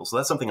left tackle. So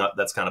that's something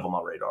that's kind of on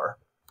my radar.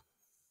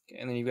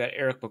 And then you've got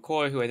Eric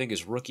McCoy, who I think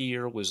his rookie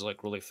year was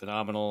really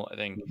phenomenal. I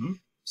think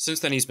since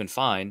then he's been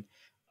fine,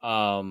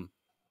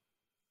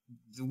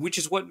 which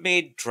is what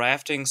made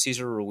drafting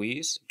Cesar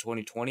Ruiz in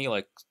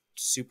 2020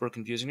 super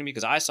confusing to me,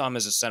 because I saw him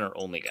as a center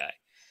only guy.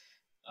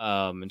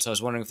 And so I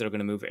was wondering if they're going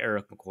to move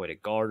Eric McCoy to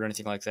guard or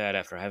anything like that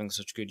after having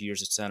such good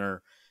years at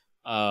center.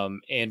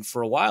 And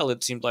for a while,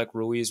 it seemed like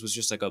Ruiz was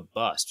just a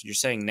bust. You're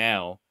saying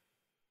now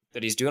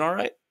that he's doing all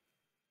right?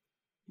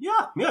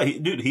 Yeah.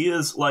 He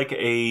is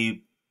a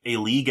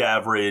league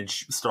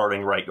average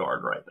starting right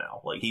guard right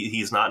now.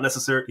 He's not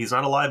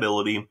a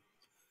liability.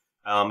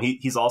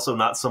 He's also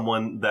not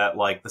someone that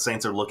the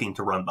Saints are looking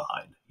to run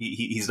behind.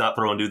 He's not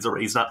throwing dudes over.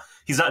 He's not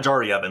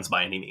Jari Evans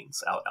by any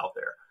means out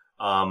there.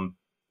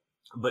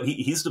 But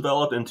he's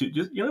developed into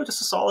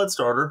just a solid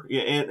starter.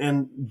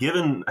 And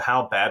given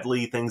how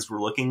badly things were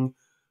looking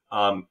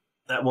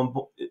at one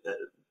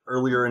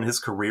earlier in his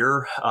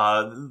career,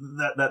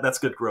 that's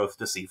good growth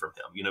to see from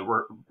him.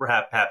 We're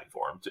happy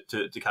for him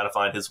to kind of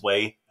find his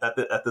way at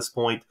this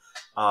point.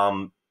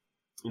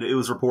 It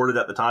was reported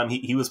at the time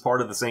he was part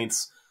of the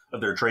Saints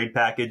of their trade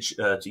package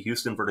to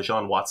Houston for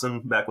Deshaun Watson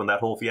back when that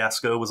whole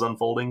fiasco was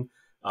unfolding.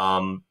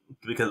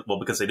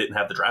 Because they didn't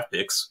have the draft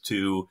picks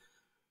to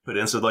put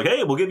in. So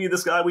hey, we'll give you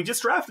this guy we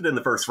just drafted in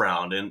the first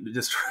round, and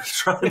just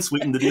try and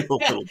sweeten the deal a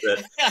little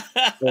bit.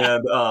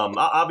 And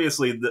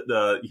obviously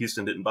the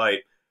Houston didn't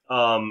bite.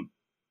 But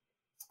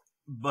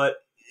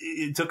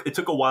it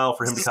took a while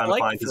for him to kind of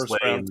find his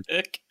way.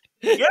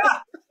 Yeah.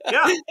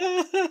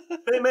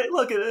 Hey, man,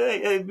 look,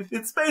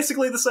 it's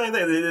basically the same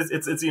thing.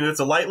 It's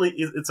a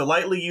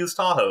lightly used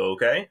Tahoe.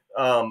 Okay.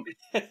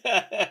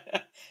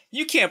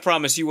 You can't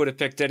promise you would have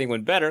picked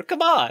anyone better.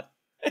 Come on.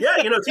 Yeah,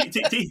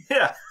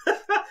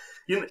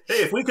 yeah.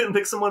 Hey, if we couldn't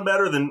pick someone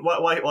better, then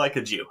why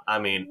could you? I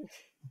mean,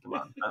 come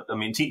on. I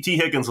mean, T.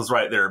 Higgins was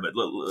right there, but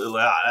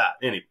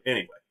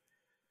anyway.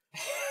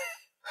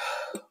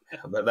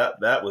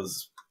 that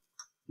was,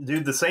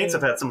 dude. The Saints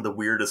have had some of the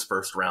weirdest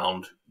first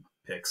round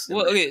picks.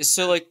 Well, okay,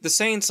 so the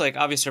Saints,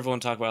 obviously everyone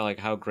talked about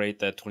how great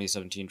that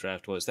 2017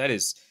 draft was. That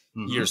is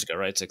years ago,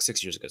 right? It's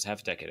 6 years ago. It's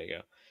half a decade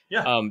ago.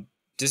 Yeah.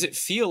 Does it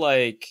feel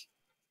like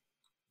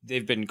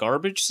they've been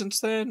garbage since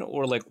then,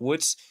 or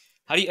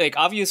how do you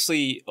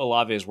obviously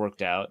Olave has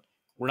worked out.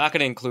 We're not going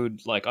to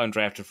include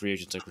undrafted free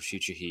agents like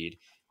Rashid Shaheed.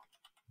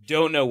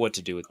 Don't know what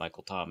to do with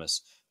Michael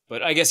Thomas,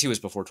 but I guess he was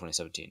before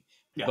 2017.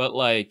 Yeah. But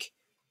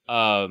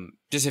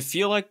does it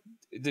feel like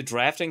the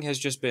drafting has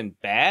just been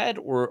bad,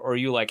 or are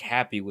you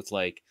happy with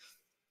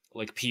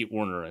Pete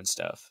Werner and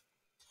stuff?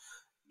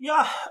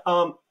 Yeah.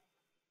 Let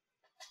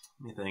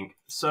me think.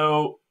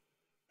 So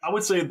I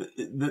would say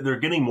they're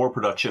getting more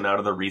production out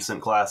of the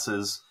recent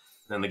classes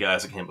than the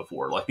guys that came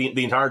before.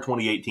 The entire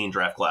 2018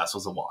 draft class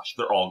was a wash.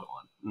 They're all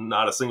gone.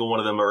 Not a single one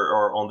of them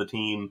are on the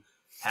team.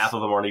 Half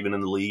of them aren't even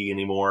in the league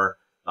anymore.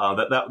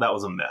 That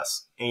was a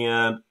mess.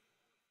 And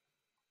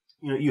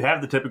you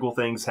have the typical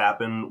things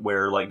happen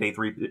where day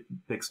 3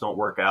 picks don't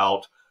work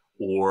out,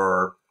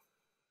 or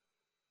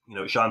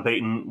Sean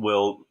Payton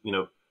will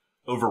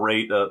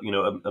overrate a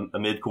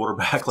mid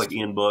quarterback like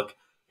Ian Book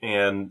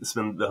and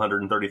spend the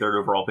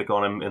 133rd overall pick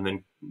on him, and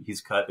then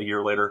he's cut a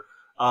year later.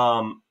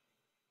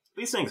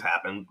 these things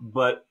happen,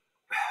 but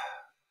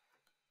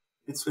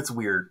it's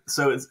weird.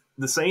 So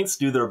the Saints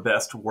do their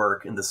best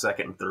work in the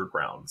second and third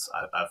rounds.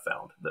 I've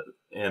found that,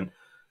 and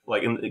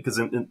like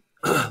because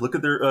look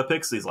at their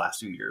picks these last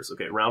 2 years.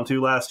 Okay, round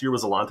 2 last year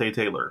was Alontae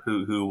Taylor,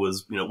 who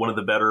was one of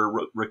the better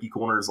rookie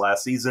corners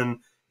last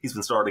season. He's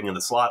been starting in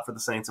the slot for the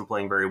Saints and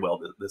playing very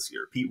well this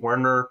year. Pete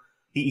Werner,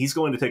 he's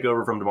going to take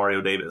over from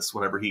Demario Davis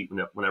whenever he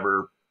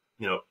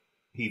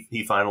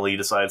finally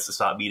decides to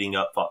stop beating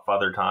up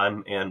Father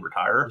Time and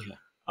retire. Yeah.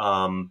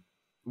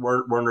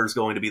 Werner's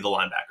going to be the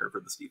linebacker for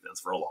this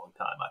defense for a long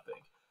time, I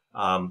think.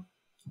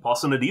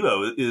 Paulson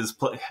Adebo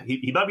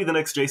he might be the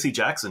next J.C.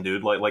 Jackson,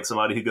 dude, like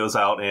somebody who goes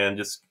out and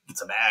just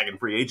gets a bag in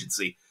free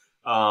agency.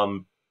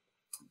 And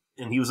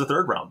he was a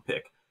third-round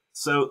pick.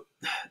 So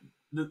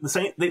the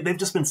Saints, they've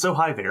just been so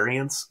high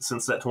variance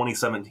since that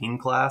 2017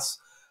 class.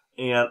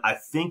 And I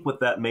think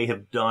what that may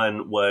have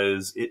done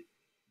was it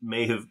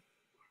may have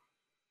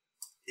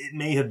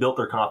built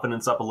their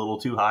confidence up a little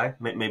too high.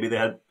 Maybe they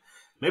had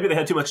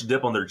too much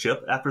dip on their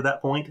chip after that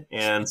point,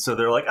 and so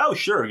they're like, "Oh,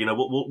 sure,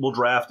 we'll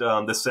draft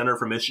this center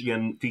from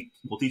Michigan.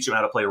 We'll teach him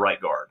how to play right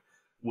guard.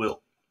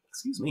 We'll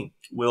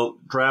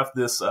draft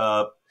this.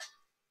 Okay,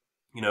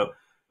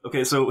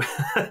 so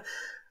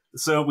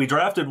so we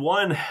drafted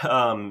one,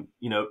 one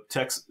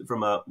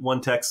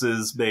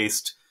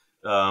Texas-based,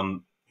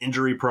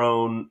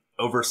 injury-prone,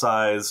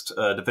 oversized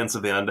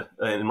defensive end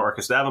in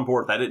Marcus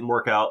Davenport. That didn't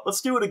work out. Let's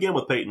do it again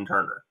with Peyton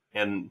Turner,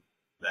 and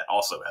that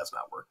also has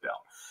not worked out."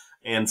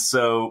 And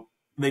so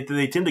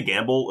they tend to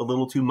gamble a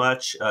little too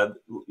much.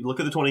 Look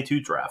at the 22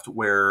 draft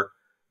where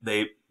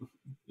Howie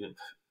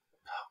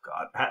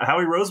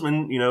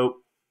Roseman,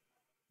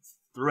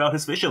 threw out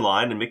his fishing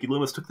line and Mickey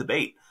Loomis took the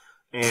bait.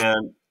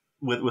 And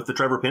with the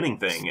Trevor Penning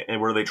thing,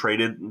 and where they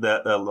traded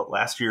that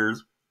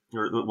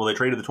they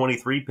traded the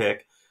 23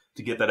 pick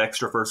to get that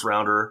extra first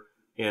rounder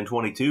in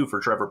 22 for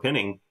Trevor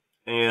Penning.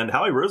 And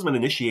Howie Roseman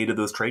initiated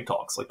those trade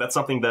talks. Like, that's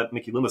something that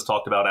Mickey Loomis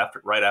talked about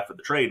right after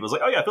the trade. Was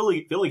like, oh yeah,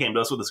 Philly came to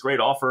us with this great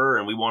offer,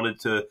 and we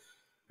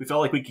felt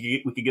like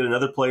we could get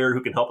another player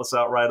who can help us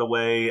out right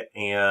away,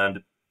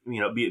 and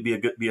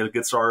be a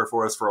good starter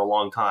for us for a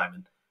long time.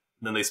 And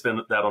then they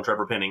spend that on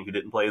Trevor Penning, who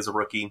didn't play as a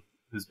rookie,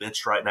 who's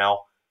benched right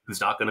now,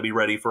 who's not going to be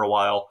ready for a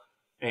while,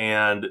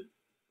 and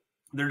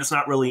they're just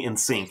not really in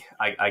sync,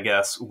 I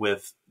guess,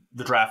 with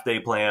the draft day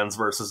plans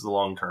versus the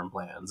long term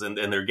plans, and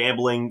they're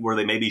gambling where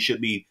they maybe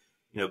should be.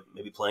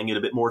 Maybe playing it a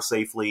bit more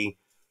safely.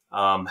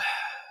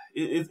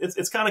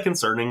 It's kind of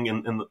concerning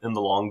in the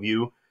long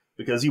view,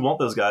 because you want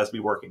those guys to be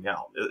working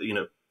out.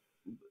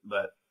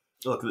 But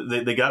look,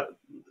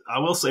 I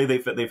will say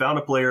they found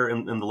a player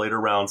in the later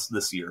rounds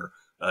this year,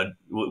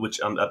 which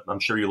I'm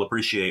sure you'll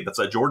appreciate. That's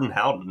Jordan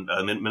Howden,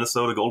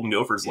 Minnesota Golden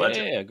Gophers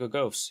legend. Yeah, go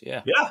Gophs.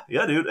 Yeah,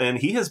 dude, and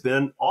he has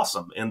been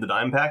awesome in the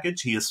dime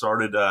package. He has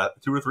started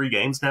 2 or 3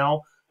 games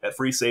now at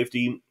free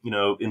safety,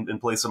 in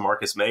place of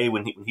Marcus May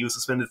when he was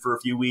suspended for a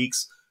few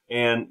weeks.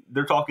 And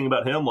they're talking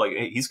about him like,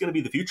 hey, he's going to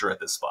be the future at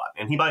this spot.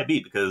 And he might be,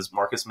 because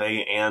Marcus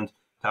May and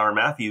Tyrann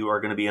Mathieu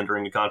are going to be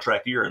entering a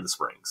contract year in the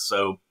spring.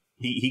 So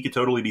he could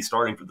totally be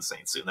starting for the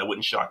Saints soon. That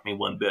wouldn't shock me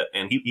one bit.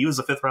 And he was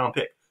a 5th-round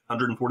pick,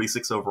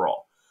 146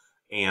 overall.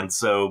 And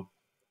so,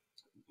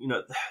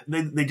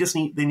 they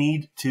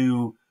need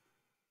to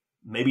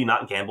maybe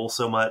not gamble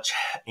so much,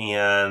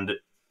 and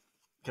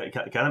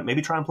kind of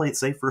maybe try and play it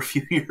safe for a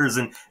few years,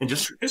 and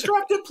just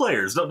draft good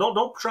players.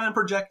 Don't try and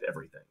project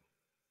everything.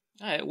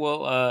 All right.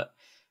 Well,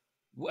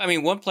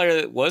 one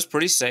player that was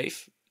pretty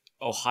safe,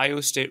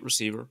 Ohio State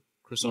receiver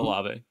Chris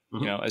Olave.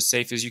 Mm-hmm. As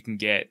safe as you can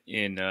get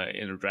in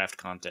a draft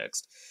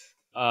context,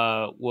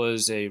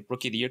 was a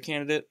Rookie of the Year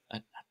candidate.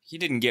 He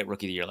didn't get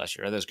Rookie of the Year last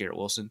year. That was Garrett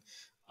Wilson.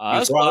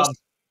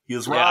 He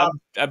was robbed.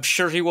 I'm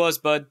sure he was,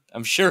 bud.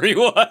 I'm sure he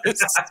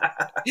was.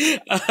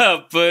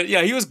 But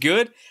yeah, he was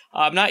good.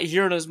 I'm not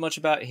hearing as much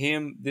about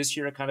him this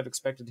year. I kind of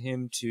expected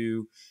him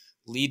to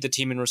lead the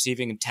team in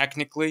receiving, and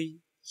technically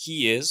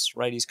he is,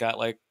 right? He's got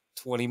like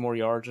 20 more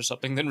yards or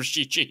something than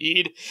Rashid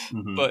Shaheed.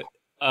 Mm-hmm. But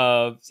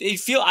I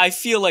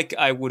feel like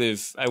I would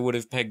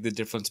have pegged the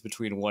difference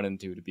between 1 and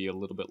 2 to be a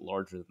little bit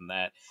larger than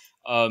that.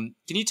 Can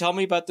you tell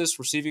me about this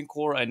receiving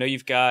core? I know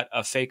you've got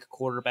a fake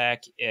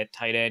quarterback at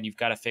tight end. You've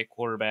got a fake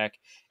quarterback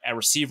at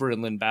receiver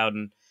in Lynn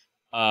Bowden.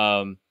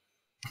 I'm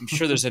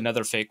sure there's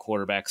another fake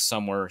quarterback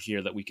somewhere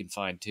here that we can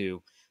find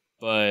too.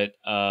 But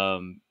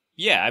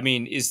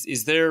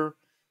is there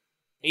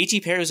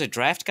A.T. Perry's a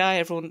draft guy?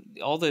 Everyone,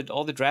 all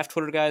the draft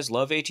Twitter guys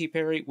love A.T.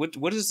 Perry.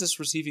 What does this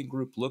receiving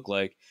group look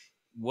like?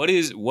 What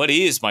is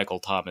Michael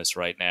Thomas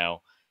right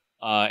now?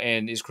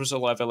 And is Chris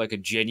Olave like a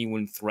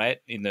genuine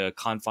threat in the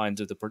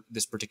confines of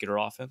this particular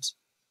offense?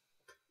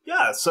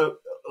 Yeah, so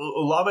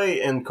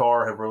Olave and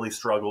Carr have really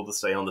struggled to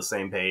stay on the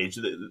same page.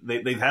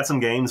 They've had some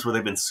games where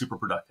they've been super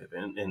productive,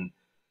 and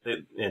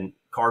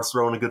Carr's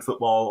throwing a good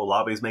football,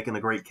 Olave's making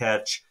a great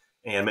catch,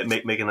 and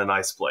making a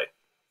nice play.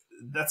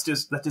 That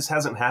just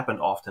hasn't happened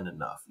often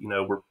enough.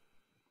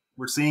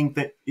 We're seeing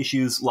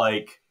issues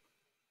like,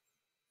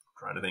 I'm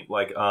trying to think,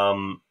 like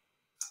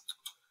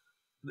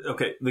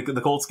Okay,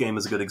 the Colts game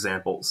is a good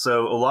example.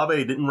 So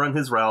Olave didn't run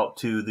his route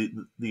to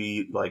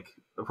the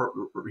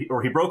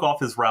or he broke off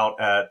his route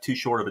at too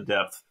short of a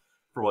depth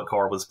for what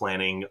Carr was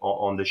planning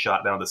on the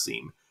shot down the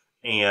seam,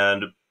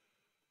 and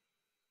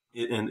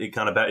it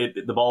kind of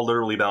the ball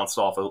literally bounced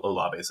off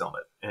Olave's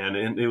helmet, and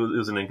it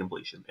was an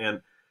incompletion,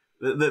 and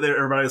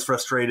everybody was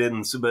frustrated,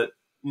 and so but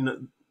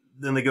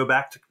then they go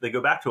back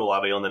to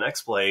Olave on the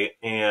next play,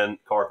 and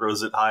Carr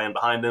throws it high and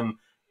behind him,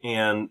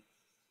 and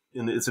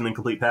it's an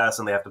incomplete pass,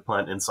 and they have to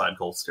punt inside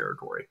Colts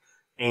territory.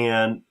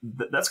 And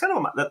that's kind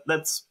of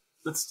that's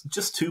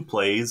just 2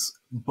 plays,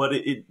 but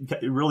it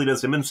really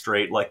does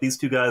demonstrate like these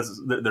 2 guys,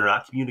 they're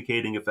not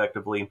communicating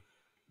effectively,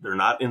 they're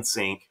not in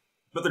sync,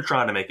 but they're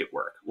trying to make it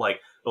work.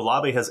 Like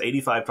Olave has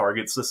 85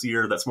 targets this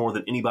year. That's more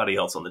than anybody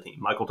else on the team.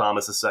 Michael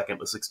Thomas is second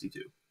with 62.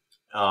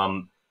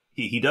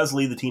 He does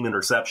lead the team in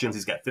receptions.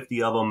 He's got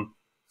 50 of them.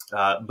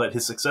 But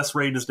his success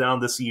rate is down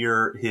this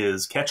year.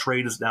 His catch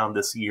rate is down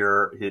this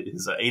year.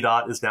 His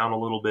ADOT is down a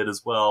little bit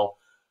as well.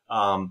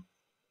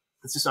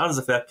 It's just not as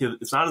effective.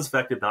 It's not as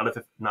effective,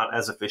 not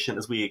as efficient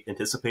as we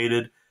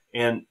anticipated.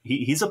 And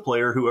he's a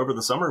player who over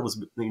the summer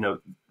was, the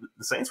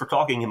Saints were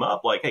talking him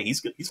up like, hey,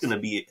 he's going to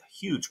be a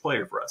huge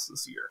player for us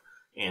this year.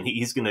 And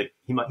he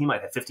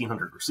might have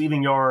 1,500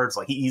 receiving yards.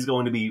 Like he's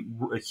going to be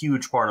a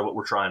huge part of what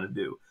we're trying to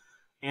do.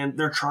 And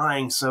they're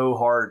trying so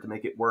hard to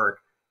make it work.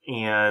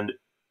 And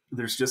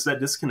there's just that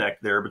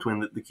disconnect there between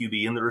the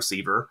QB and the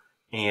receiver,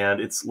 and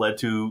it's led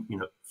to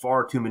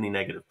far too many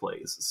negative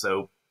plays.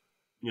 So,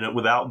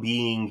 without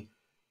being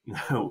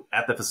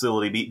at the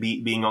facility,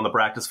 being on the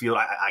practice field,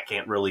 I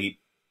can't really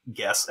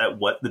guess at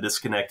what the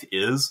disconnect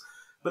is,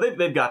 but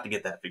they've got to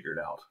get that figured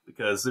out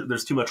because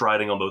there's too much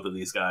riding on both of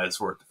these guys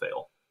for it to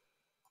fail.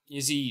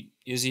 Is he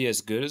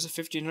as good as a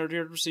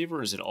 1,500-yard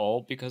receiver? Is it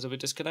all because of a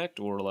disconnect,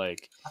 or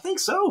like? I think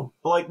so.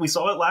 Like we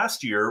saw it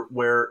last year,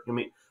 where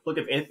look,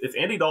 if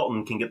Andy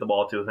Dalton can get the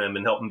ball to him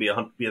and help him be a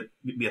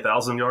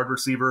 1,000-yard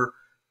receiver,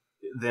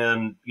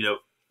 then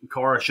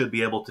Carr should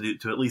be able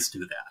to at least do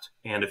that.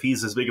 And if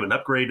he's as big of an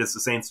upgrade as the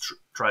Saints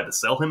tried to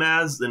sell him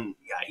as, then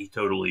yeah, he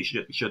totally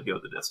should go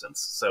the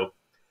distance. So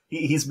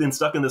he's been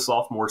stuck in the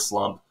sophomore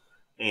slump,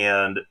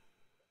 and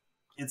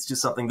it's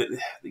just something that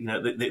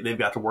they've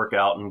got to work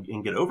out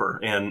and get over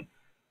and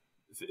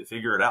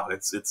figure it out.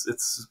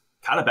 It's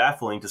kind of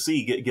baffling to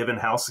see, given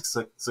how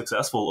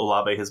successful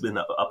Olave has been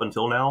up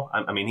until now.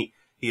 I mean,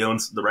 he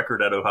owns the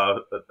record at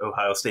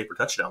Ohio State for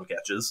touchdown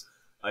catches,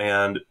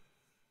 and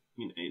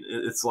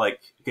it's like,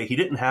 okay, he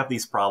didn't have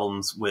these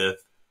problems with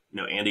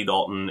Andy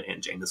Dalton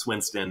and Jameis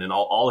Winston and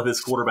all of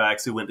his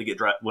quarterbacks who went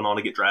on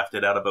to get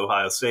drafted out of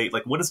Ohio State.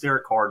 Like, what is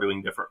Derek Carr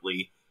doing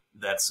differently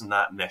that's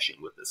not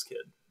meshing with this kid?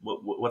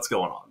 What's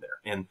going on there?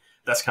 And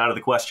that's kind of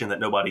the question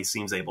that nobody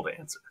seems able to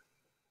answer.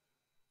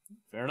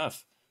 Fair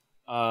enough.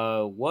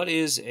 What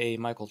is a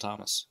Michael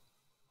Thomas?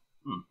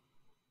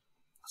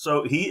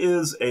 So he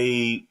is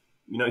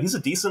he's a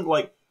decent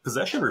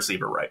possession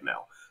receiver right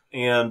now,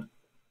 and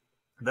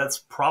that's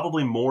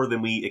probably more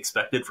than we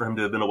expected for him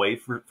to have been away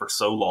for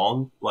so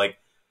long. Like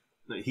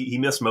he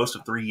missed most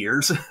of 3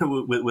 years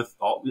with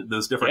all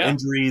those different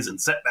injuries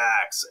and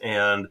setbacks,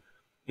 and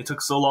it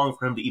took so long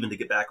for him to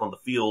get back on the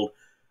field.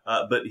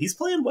 But he's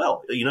playing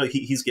well.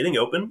 He's getting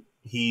open.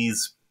 He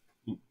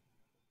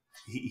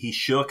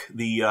shook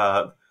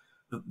the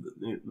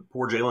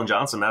poor Jalen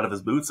Johnson out of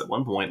his boots at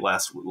one point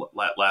last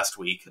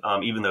week,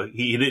 even though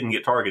he didn't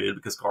get targeted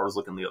because Carr was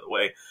looking the other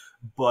way.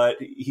 But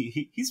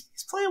he's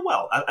playing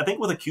well. I think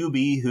with a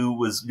QB who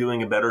was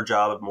doing a better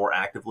job of more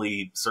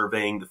actively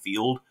surveying the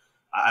field,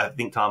 I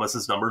think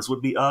Thomas's numbers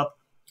would be up.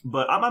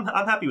 But I'm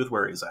happy with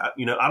where he's at.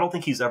 I don't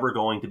think he's ever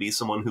going to be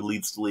someone who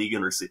leads the league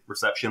in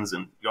receptions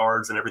and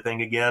yards and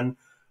everything again.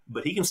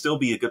 But he can still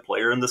be a good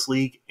player in this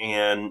league.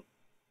 And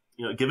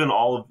given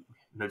all of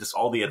just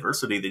all the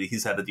adversity that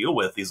he's had to deal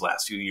with these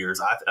last few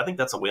years, I think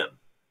that's a win.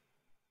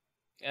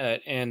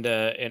 And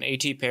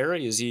A.T.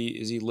 Perry, is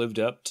he lived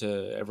up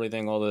to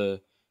everything all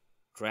the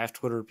draft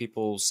Twitter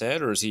people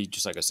said, or is he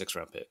just like a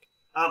 6th-round pick?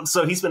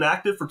 So he's been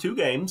active for 2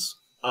 games.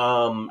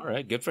 All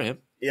right, good for him.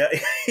 Yeah,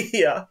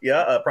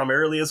 yeah.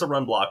 Primarily as a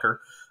run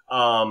blocker.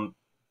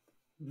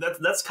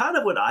 That's kind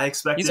of what I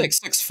expected. He's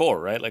like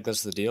 6'4", right? Like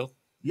that's the deal.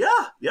 Yeah.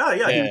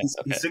 He's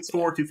 6'4",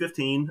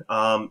 215.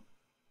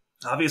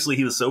 Obviously,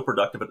 he was so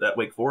productive at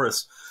Wake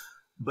Forest.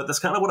 But that's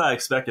kind of what I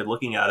expected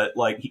looking at it.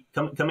 Like,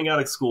 coming out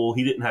of school,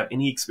 he didn't have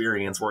any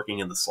experience working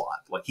in the slot.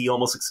 Like, he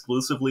almost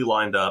exclusively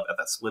lined up at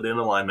that split-end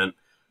alignment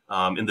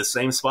in the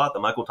same spot that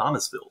Michael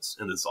Thomas fills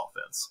in this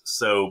offense.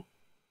 So,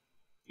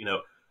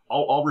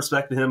 all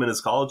respect to him and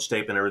his college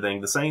tape and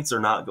everything, the Saints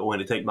are not going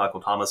to take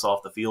Michael Thomas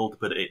off the field to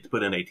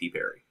put in A.T.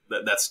 Perry.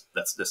 That's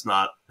just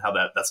not how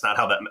that. That's not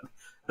how that.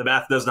 The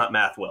math does not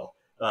math well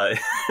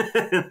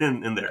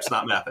in there. It's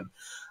not mathing.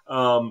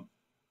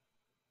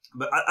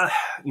 But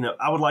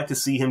I would like to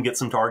see him get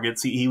some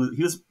targets. He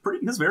was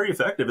very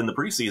effective in the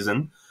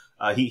preseason.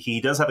 He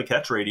does have a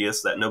catch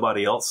radius that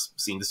nobody else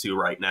seems to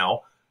right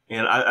now,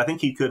 and I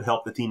think he could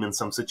help the team in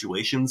some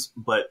situations.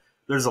 But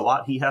there's a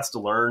lot he has to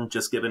learn,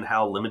 just given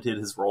how limited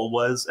his role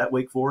was at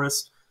Wake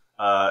Forest.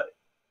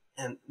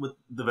 And with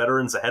the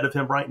veterans ahead of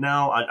him right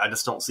now, I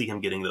just don't see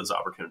him getting those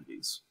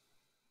opportunities.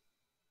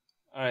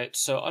 All right,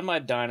 so on my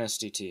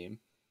dynasty team,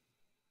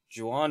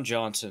 Juwan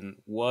Johnson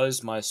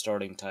was my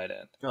starting tight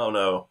end. Oh,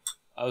 no.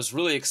 I was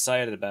really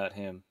excited about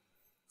him.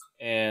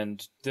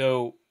 And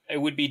though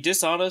it would be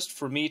dishonest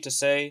for me to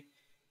say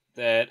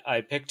that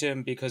I picked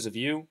him because of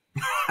you,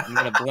 I'm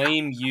going to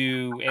blame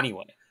you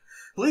anyway.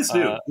 Please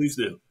do. Please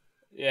do.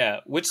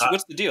 Yeah. What's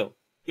the deal?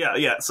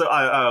 Yeah. So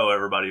I owe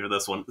everybody for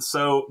this one.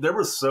 So there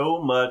was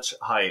so much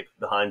hype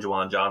behind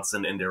Juwan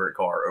Johnson and Derek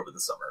Carr over the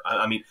summer.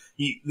 I mean,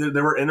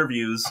 there were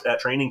interviews at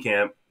training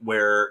camp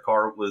where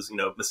Carr was,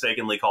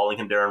 mistakenly calling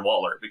him Darren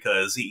Waller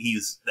because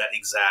he's that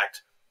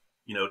exact,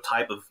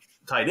 type of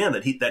tight end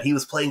that he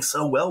was playing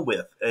so well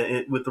with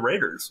the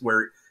Raiders,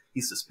 where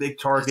he's this big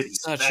target.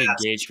 He's such fast.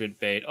 engagement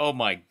bait. Oh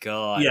my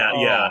god. Yeah.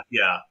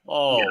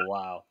 Oh yeah.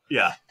 wow.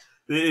 Yeah.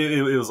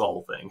 It was a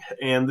whole thing,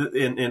 and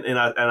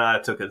I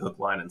took it hook,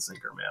 line, and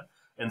sinker, man.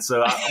 And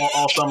so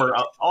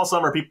all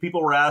summer,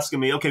 people were asking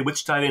me, okay,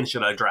 which tight end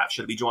should I draft?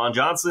 Should it be Juwan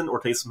Johnson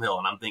or Taysom Hill?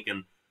 And I'm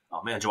thinking,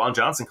 oh man, Juwan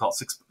Johnson caught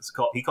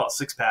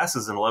six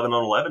passes and 11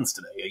 on 11s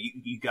today.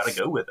 You got to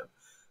go with him,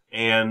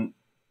 and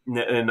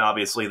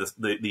obviously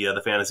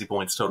the fantasy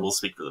points total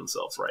speak for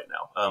themselves right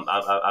now.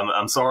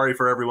 I'm sorry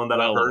for everyone that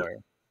I've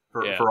heard,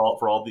 for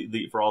all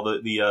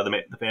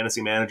the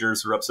fantasy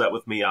managers who are upset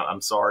with me.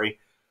 I'm sorry.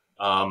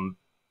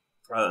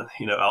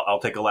 I'll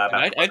take a lap.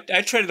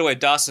 I traded away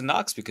Dawson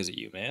Knox because of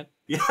you, man.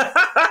 Yeah.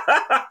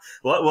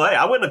 well, hey,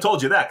 I wouldn't have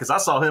told you that because I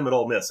saw him at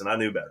Ole Miss and I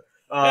knew better.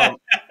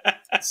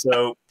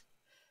 So,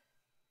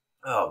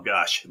 oh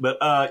gosh, but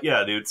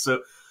yeah, dude.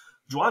 So,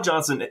 Juwan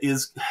Johnson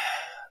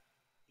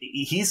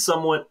he's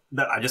someone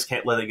that I just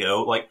can't let it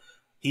go. Like,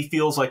 he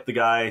feels like the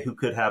guy who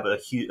could have a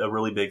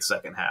really big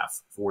second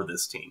half for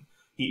this team.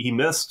 He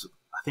missed,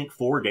 I think,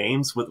 4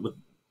 games with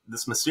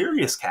this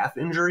mysterious calf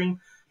injury.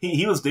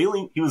 He was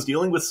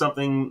dealing with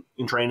something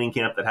in training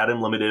camp that had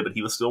him limited, but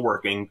he was still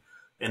working.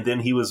 And then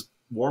he was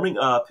warming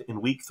up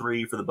in week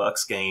 3 for the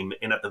Bucs game,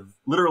 and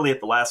literally at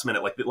the last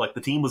minute, like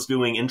the team was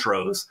doing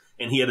intros,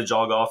 and he had to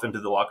jog off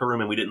into the locker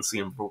room, and we didn't see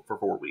him for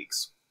 4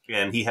 weeks.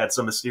 And he had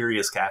some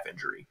mysterious calf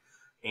injury,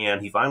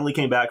 and he finally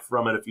came back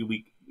from it a few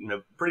weeks,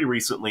 pretty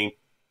recently.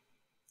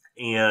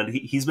 And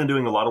he's been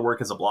doing a lot of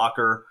work as a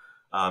blocker.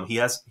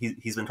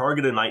 He's been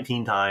targeted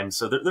 19 times,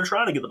 so they're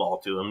trying to get the ball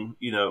to him,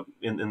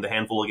 in the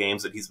handful of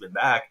games that he's been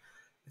back.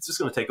 It's just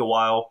going to take a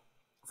while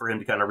for him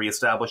to kind of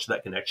reestablish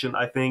that connection,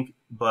 I think.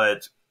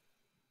 But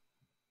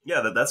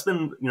yeah, that's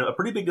been, a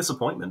pretty big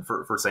disappointment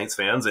for Saints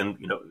fans and,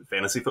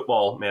 fantasy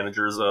football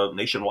managers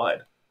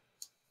nationwide.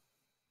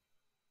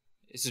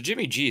 So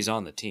Jimmy G is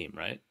on the team,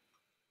 right?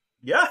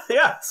 Yeah.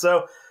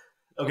 So,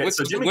 okay.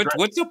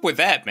 What's up with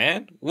that,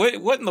 man?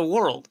 What in the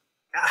world?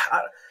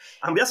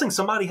 I'm guessing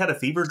somebody had a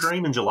fever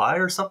dream in July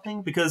or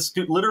something, because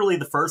dude, literally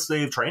the first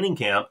day of training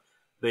camp,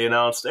 they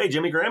announced, "Hey,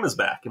 Jimmy Graham is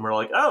back," and we're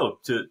like, "Oh,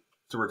 to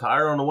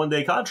retire on a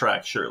 1-day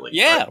contract, surely."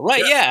 Yeah,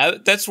 right. Yeah,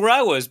 that's where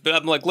I was. But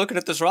I'm like looking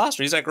at this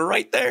roster. He's like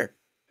right there.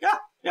 Yeah.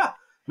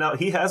 Now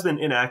he has been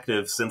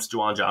inactive since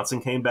Juwan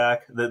Johnson came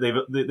back. They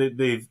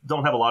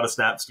don't have a lot of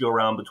snaps to go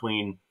around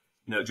between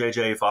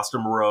JJ, Foster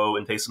Moreau,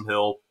 and Taysom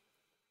Hill,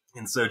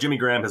 and so Jimmy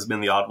Graham has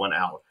been the odd one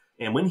out.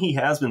 And when he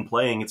has been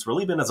playing, it's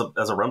really been as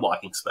a run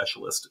blocking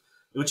specialist,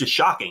 which is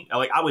shocking.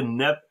 I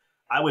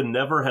would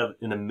never have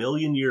in a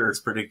million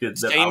years predicted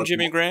that. Same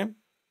Jimmy Graham?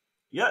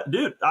 Yeah,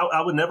 dude,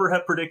 I would never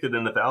have predicted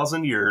in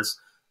 1,000 years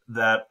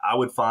that I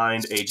would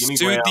find a Jimmy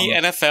Graham. Sued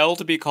the NFL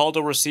to be called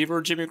a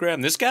receiver, Jimmy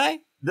Graham. This guy,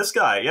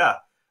 yeah.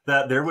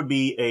 That there would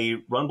be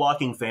a run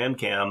blocking fan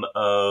cam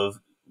of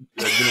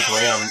Jimmy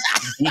Graham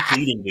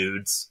defeating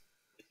dudes.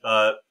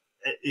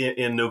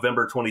 In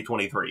November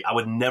 2023. I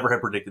would never have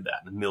predicted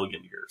that in a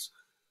million years.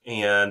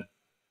 And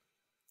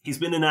he's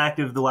been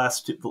inactive the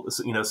last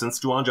since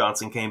Juwan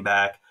Johnson came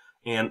back.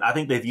 And I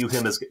think they view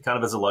him as kind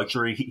of as a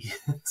luxury.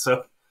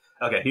 So,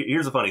 okay,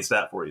 here's a funny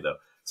stat for you, though.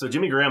 So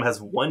Jimmy Graham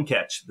has 1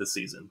 catch this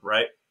season,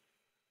 right?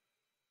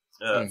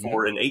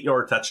 For an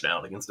 8-yard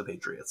touchdown against the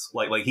Patriots.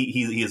 Like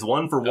he is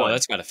 1 for 1. Oh,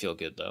 that's got to feel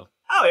good, though.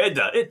 Oh, it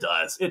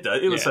does.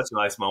 It was such a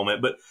nice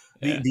moment. But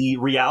the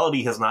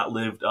reality has not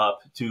lived up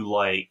to,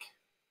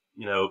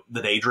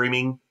 the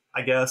daydreaming,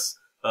 I guess,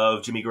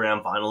 of Jimmy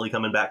Graham finally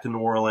coming back to New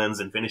Orleans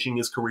and finishing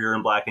his career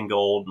in black and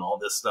gold and all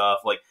this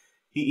stuff. Like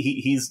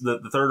he's the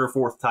 3rd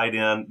or 4th tight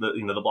end,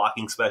 the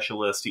blocking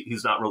specialist.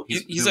 He's not really.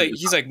 He's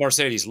like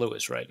Mercedes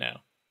Lewis right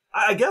now.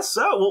 I guess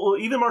so. Well,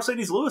 even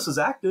Mercedes Lewis is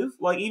active.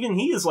 Like, even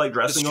he is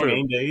dressing on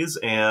game days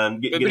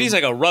and. But he's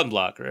like a run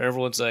blocker.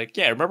 Everyone's like,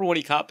 yeah, remember when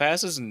he caught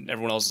passes, and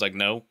everyone else is like,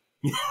 no.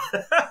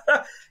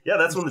 Yeah,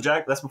 that's when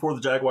that's before the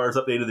Jaguars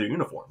updated their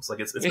uniforms. Like,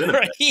 it's been a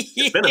minute.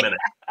 It's been a minute.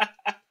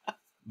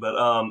 But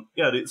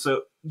yeah, dude,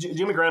 so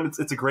Jimmy Graham,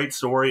 it's a great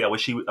story. I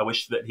wish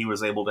that he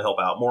was able to help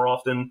out more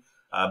often,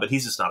 but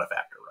he's just not a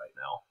factor right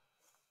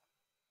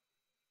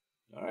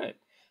now. All right.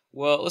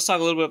 Well, let's talk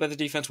a little bit about the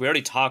defense. We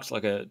already talked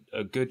like a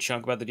good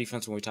chunk about the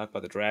defense when we talked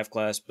about the draft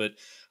class, but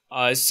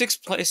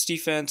 6th place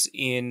defense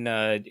in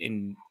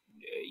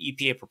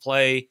EPA per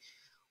play.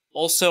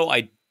 Also,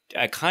 I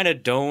kind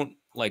of don't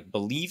like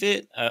believe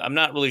it. I'm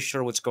not really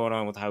sure what's going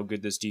on with how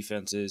good this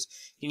defense is.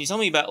 Can you tell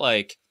me about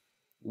like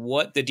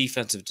what the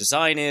defensive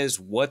design is?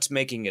 What's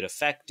making it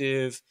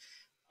effective?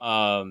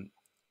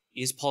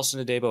 Is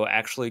Paulson Adebo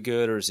actually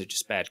good, or is it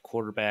just bad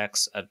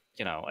quarterbacks?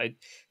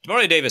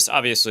 Demario Davis,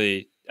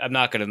 obviously, I'm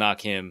not going to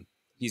knock him.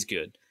 He's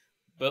good.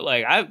 But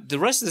like the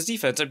rest of this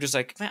defense, I'm just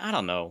like, man, I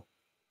don't know.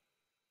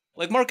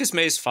 Like Marcus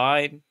May's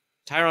fine.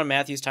 Tyrann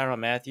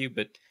Mathieu,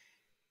 but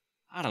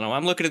I don't know.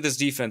 I'm looking at this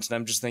defense and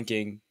I'm just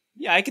thinking,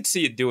 yeah, I could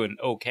see it doing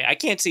okay. I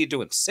can't see it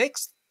doing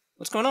sixth.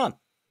 What's going on?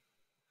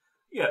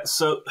 Yeah,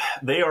 so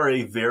they are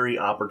a very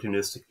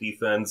opportunistic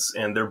defense,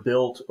 and they're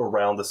built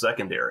around the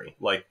secondary.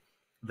 Like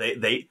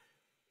they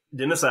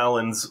Dennis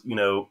Allen's,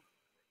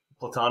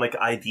 platonic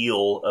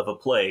ideal of a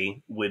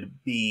play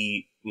would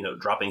be,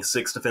 dropping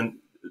 6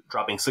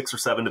 or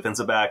 7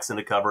 defensive backs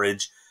into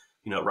coverage,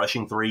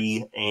 rushing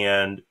 3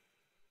 and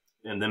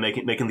then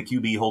making the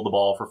QB hold the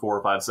ball for 4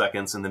 or 5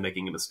 seconds and then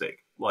making a mistake.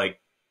 Like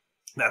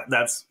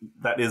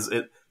that is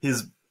it,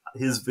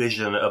 his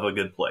vision of a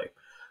good play.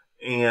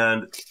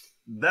 And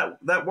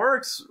that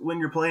works when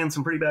you're playing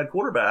some pretty bad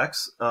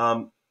quarterbacks.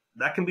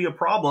 That can be a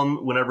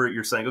problem whenever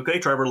you're saying, okay,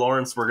 Trevor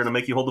Lawrence, we're going to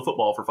make you hold the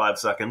football for 5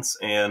 seconds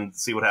and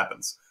see what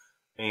happens.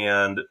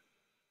 And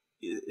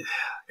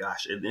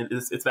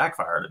it's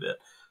backfired a bit.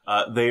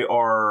 They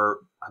are,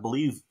 I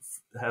believe,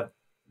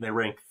 they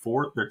rank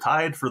 4th. They're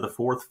tied for the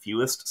 4th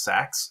fewest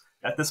sacks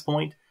at this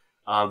point.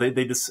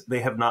 They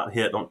have not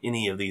hit on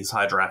any of these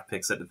high draft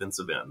picks at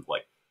defensive end,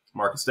 like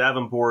Marcus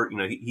Davenport.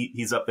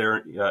 He's up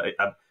there.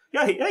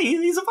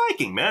 He's a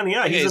Viking, man.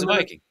 Yeah, he's a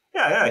Viking.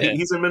 Yeah.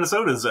 He's in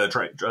Minnesota's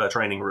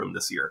training room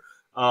this year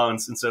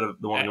instead of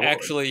the one in New Orleans.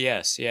 Actually,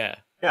 yes, yeah.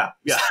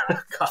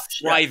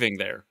 Gosh, thriving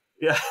there.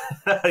 Yeah,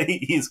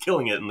 he's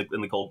killing it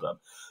in the cold tub.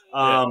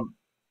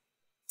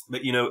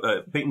 But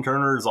Peyton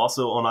Turner is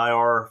also on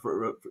IR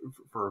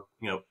for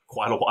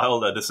quite a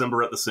while.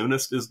 December at the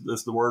soonest is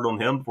the word on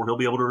him before he'll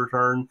be able to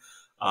return.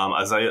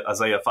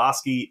 Isaiah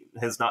Foskey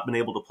has not been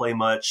able to play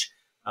much,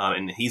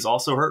 and he's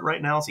also hurt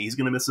right now, so he's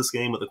going to miss this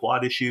game with a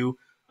quad issue.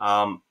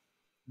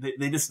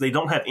 They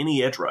don't have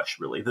any edge rush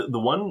really. The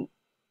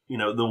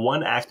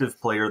one active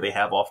player they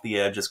have off the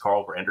edge is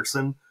Carl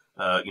Granderson.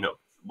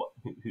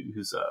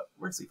 Who's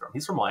where's he from?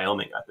 He's from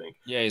Wyoming, I think.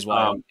 Yeah, he's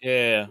Wyoming.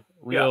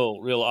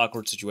 Real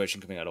awkward situation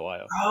coming out of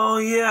Wyoming. Oh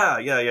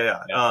yeah.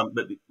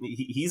 But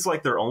he's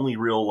like their only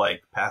real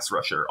like pass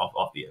rusher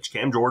off the edge.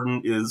 Cam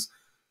Jordan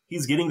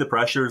he's getting the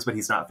pressures, but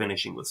he's not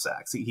finishing with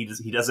sacks.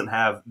 He doesn't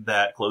have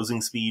that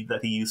closing speed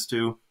that he used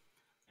to,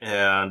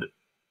 and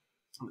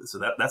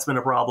so that's been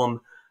a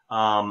problem.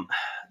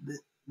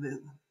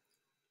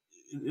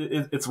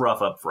 It's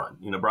rough up front.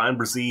 Brian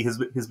Brzee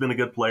has been a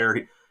good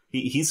player.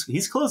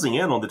 He's closing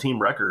in on the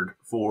team record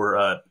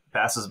for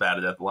passes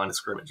batted at the line of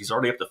scrimmage. He's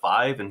already up to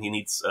 5, and he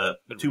needs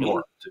 2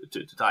 more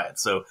to tie it.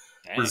 So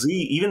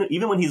Brzee,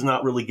 even when he's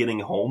not really getting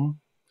home,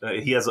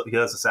 he has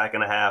a sack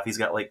and a half. He's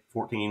got like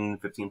 14,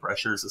 15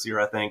 pressures this year,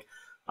 I think.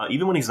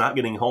 Even when he's not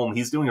getting home,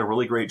 he's doing a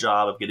really great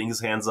job of getting his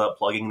hands up,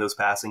 plugging those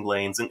passing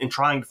lanes, and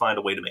trying to find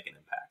a way to make an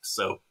impact.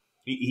 So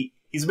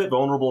he's a bit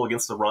vulnerable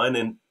against the run,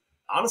 and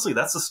honestly,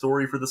 that's the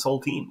story for this whole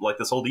team, like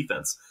this whole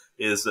defense,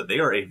 is that they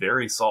are a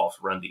very soft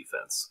run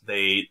defense.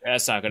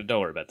 That's not going to,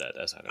 don't worry about that.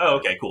 That's not gonna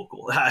okay, cool.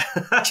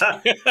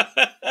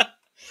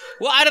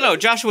 Well, I don't know.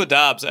 Joshua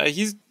Dobbs,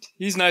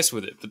 he's nice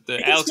with it, but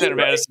Alexander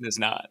Madison is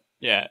not.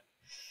 Yeah.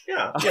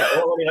 Well,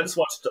 I mean, I just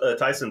watched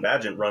Tyson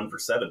Bagent run for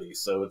 70,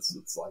 so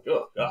it's like,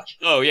 oh gosh.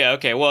 Oh yeah,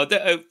 okay. Well,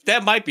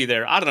 that might be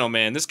there. I don't know,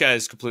 man. This guy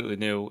is completely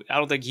new. I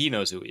don't think he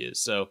knows who he is.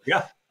 So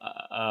yeah.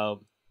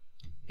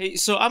 Hey,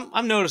 so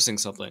I'm noticing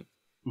something.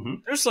 Mm-hmm.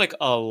 There's like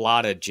a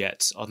lot of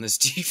Jets on this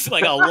team,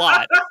 like a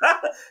lot.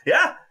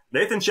 Yeah,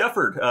 Nathan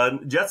Shepard,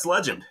 Jets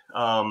legend.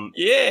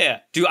 Yeah,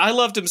 dude, I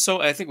loved him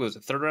so. I think it was a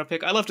 3rd round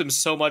pick. I loved him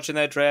so much in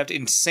that draft.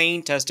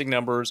 Insane testing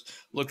numbers.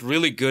 Looked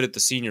really good at the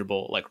Senior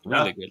Bowl, like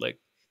really good. Like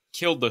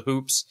killed the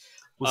hoops.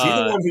 Was he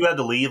the one who had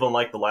to leave on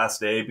like the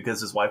last day because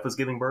his wife was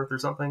giving birth or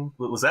something?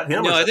 Was that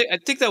him? No, I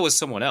think that was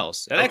someone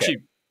else. That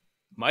actually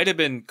might have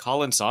been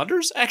Colin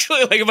Saunders.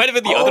 Actually, like it might have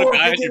been the other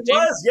guy. I think it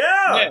was.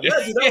 Yeah,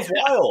 that was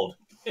wild.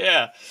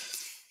 Yeah.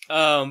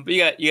 But you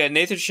got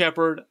Nathan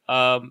Shepard,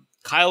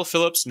 Kyle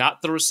Phillips,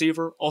 not the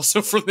receiver,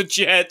 also from the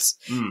Jets.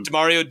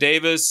 Demario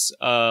Davis,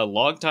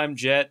 longtime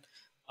Jet.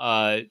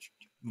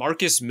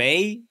 Marcus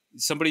May,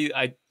 somebody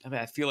I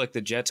feel like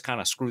the Jets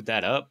kind of screwed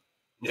that up.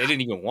 They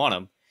didn't even want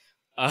him.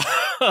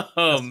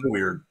 That's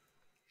weird.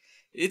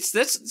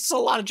 It's a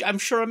lot of. I'm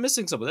sure I'm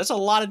missing something. That's a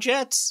lot of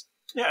Jets.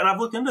 Yeah, and I've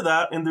looked into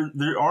that, and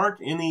there aren't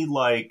any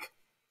like.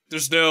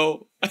 There's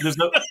no.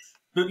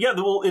 Yeah,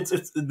 well,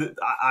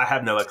 I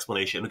have no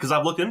explanation because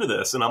I've looked into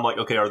this and I'm like,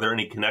 okay, are there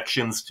any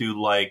connections to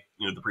like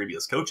the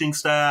previous coaching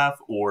staff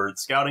or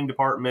scouting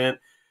department?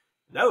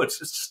 No, it's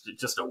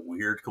just a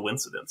weird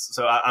coincidence.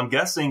 So I'm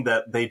guessing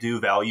that they do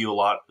value a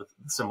lot of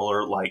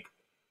similar like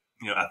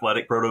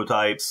athletic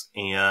prototypes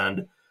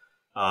and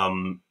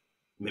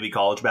maybe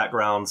college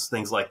backgrounds,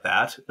 things like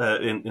that.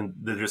 And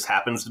there just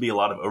happens to be a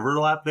lot of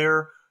overlap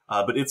there.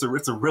 But it's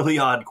a really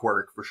odd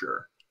quirk for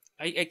sure.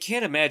 I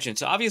can't imagine.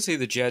 So obviously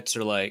the Jets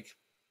are like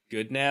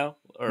good now,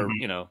 or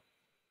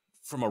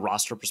from a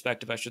roster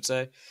perspective, I should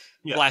say,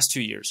 the last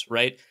 2 years,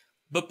 right?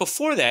 But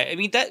before that, I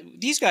mean, that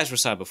these guys were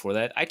signed before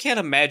that. I can't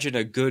imagine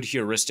a good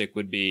heuristic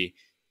would be,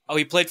 oh,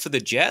 he played for the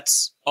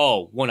Jets?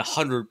 Oh,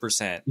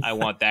 100%. I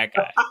want that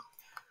guy.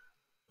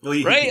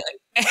 Well, right?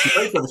 He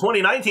played for the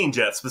 2019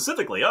 Jets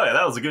specifically. Oh, yeah,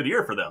 that was a good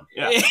year for them.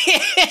 Yeah.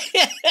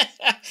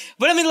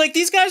 But I mean, like,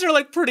 these guys are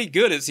like pretty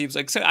good, it seems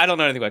like. So, I don't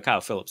know anything about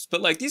Kyle Phillips,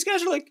 but like these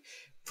guys are like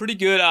pretty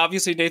good.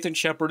 Obviously, Nathan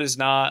Shepard is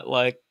not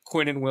like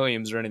Quinnen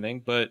Williams or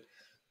anything, but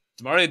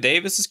Demario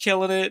Davis is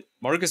killing it.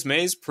 Marcus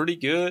May's pretty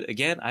good.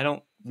 Again, I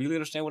don't really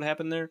understand what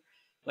happened there.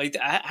 Like,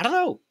 I don't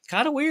know.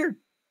 Kind of weird.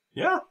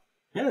 Yeah.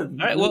 Yeah. All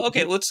right. Well,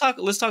 okay. Let's talk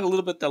a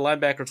little bit the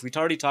linebackers. We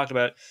already talked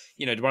about,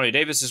 Demario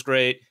Davis is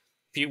great.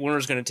 Pete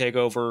Werner's going to take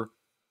over.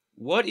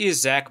 What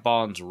is Zach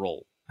Bond's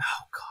role?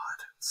 Oh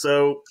God.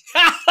 So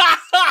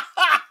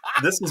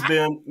this has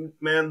been,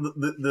 man,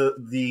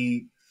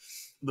 the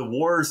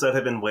wars that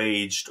have been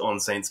waged on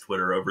Saints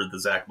Twitter over the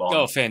Zach Bond.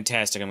 Oh,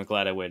 fantastic. I'm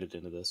glad I waded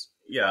into this.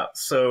 Yeah.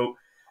 So,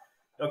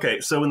 okay.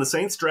 So when the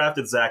Saints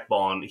drafted Zach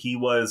Bond, he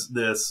was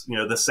this,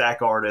 the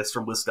sack artist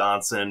from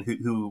Wisconsin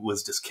who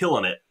was just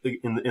killing it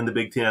in the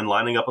Big Ten,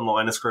 lining up on the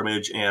line of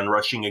scrimmage and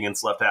rushing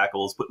against left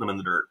tackles, putting them in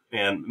the dirt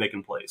and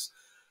making plays.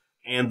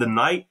 And the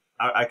night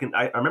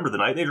I remember the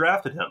night they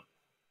drafted him,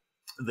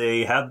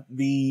 they had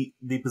the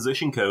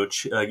position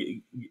coach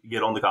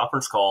get on the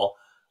conference call,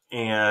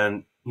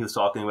 and he was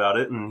talking about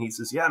it, and he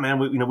says, "Yeah, man,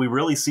 we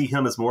really see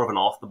him as more of an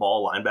off the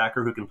ball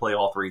linebacker who can play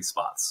all three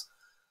spots."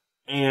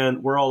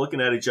 And we're all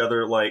looking at each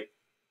other like,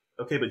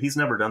 "Okay, but he's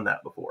never done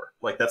that before.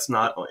 Like that's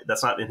not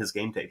in his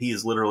game tape. He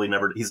is literally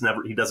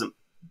he doesn't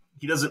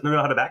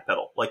know how to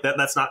backpedal. Like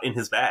that's not in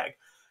his bag."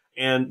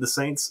 And the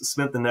Saints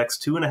spent the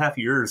next 2.5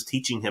 years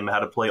teaching him how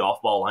to play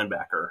off-ball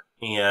linebacker.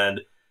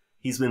 And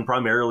he's been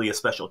primarily a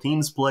special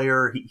teams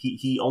player.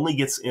 He only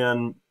gets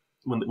in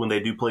when they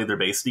do play their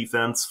base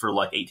defense for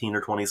like 18 or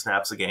 20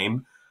 snaps a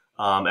game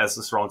as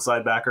the strong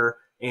side backer.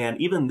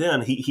 And even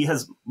then, he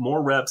has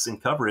more reps in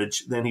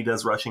coverage than he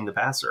does rushing the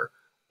passer.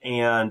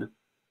 And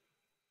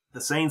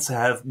the Saints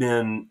have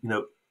been,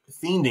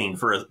 fiending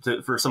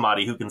for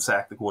somebody who can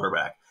sack the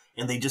quarterback.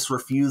 And they just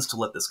refuse to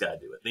let this guy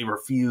do it. They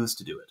refuse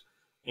to do it.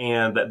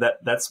 And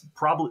that's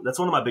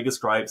one of my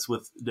biggest gripes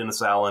with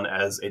Dennis Allen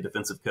as a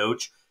defensive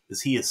coach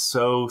is he is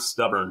so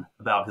stubborn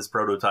about his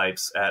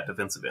prototypes at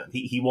defensive end.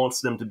 He wants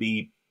them to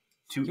be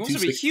he wants to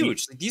be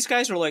huge. Like, these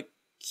guys are like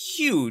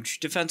huge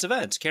defensive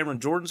ends.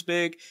 Cameron Jordan's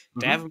big,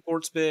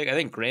 Davenport's big. I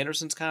think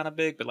Granderson's kind of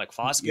big, but like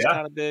Foskey's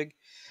kind of big.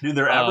 Dude,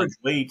 their average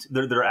weight,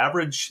 their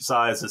average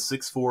size is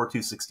 6'4",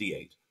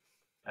 268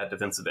 at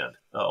defensive end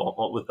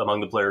among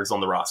the players on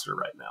the roster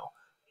right now.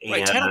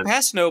 Right, Tanner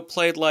Passano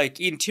played like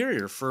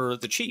interior for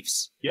the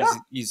Chiefs. Yeah,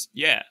 he's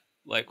I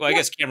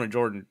guess Cameron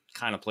Jordan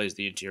kind of plays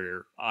the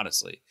interior,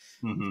 honestly.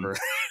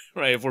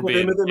 Right, if we're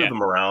being they move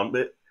him around,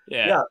 but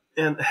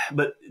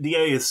but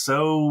DA is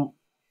so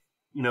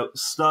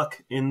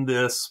stuck in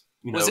this.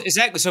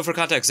 Exactly. So for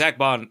context, Zach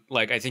Bond,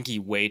 like I think he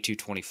weighed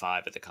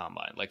 225 at the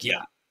combine. Like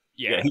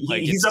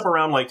he's up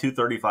around like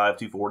 235,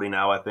 240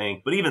 now, I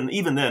think. But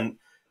even then.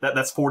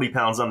 That's 40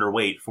 pounds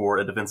underweight for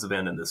a defensive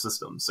end in this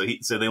system. So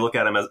they look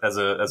at him as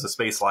a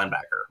space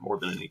linebacker more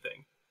than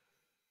anything.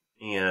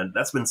 And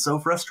that's been so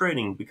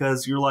frustrating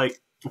because you're like,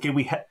 okay,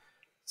 we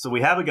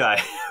have a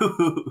guy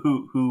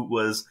who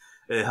was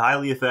a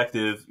highly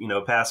effective,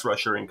 pass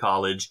rusher in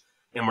college,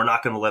 and we're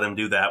not going to let him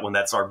do that when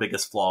that's our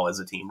biggest flaw as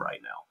a team right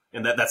now.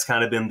 And that's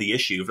kind of been the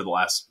issue for the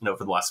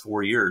last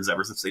 4 years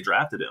ever since they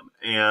drafted him.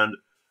 And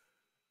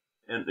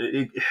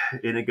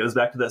it goes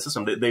back to that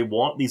system. They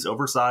want these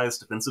oversized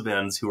defensive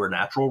ends who are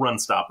natural run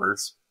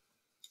stoppers.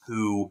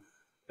 Who,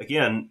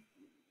 again,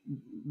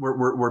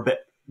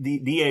 the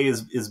DA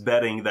is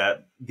betting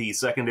that the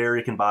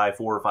secondary can buy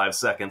 4 or 5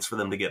 seconds for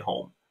them to get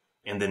home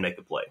and then make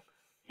a play.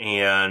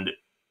 And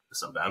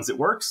sometimes it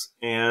works,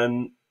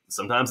 and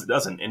sometimes it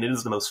doesn't. And it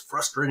is the most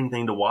frustrating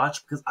thing to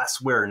watch because I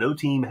swear no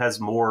team has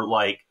more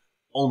like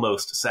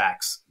almost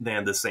sacks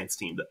than the Saints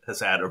team that has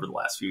had over the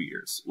last few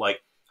years. Like,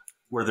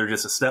 where they're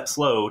just a step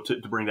slow to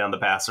bring down the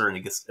passer and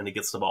he gets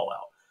the ball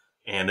out.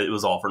 And it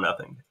was all for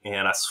nothing.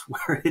 And I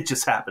swear it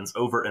just happens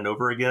over and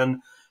over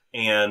again.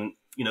 And,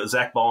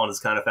 Zach Bond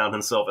has kind of found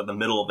himself in the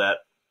middle of that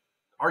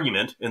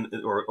argument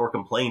or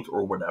complaint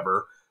or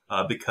whatever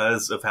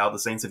because of how the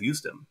Saints have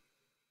used him.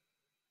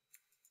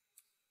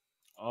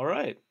 All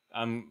right.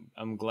 I'm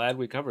glad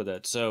we covered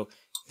that. So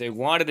they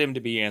wanted him to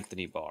be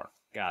Anthony Barr.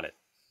 Got it.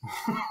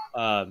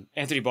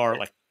 Anthony Barr,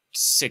 like,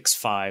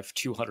 6'5",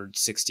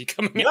 260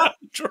 coming out.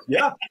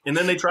 Yeah, and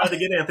then they tried to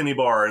get Anthony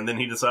Barr, and then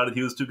he decided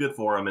he was too good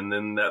for him, and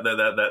then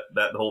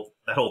that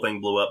whole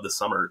thing blew up this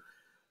summer.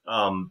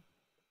 They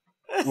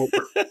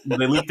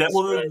leaked that.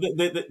 Well,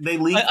 they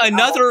leaked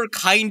another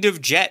kind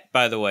of jet,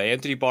 by the way.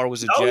 Anthony Barr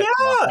was a jet.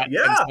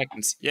 Yeah.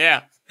 Seconds.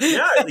 Yeah. He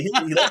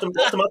left him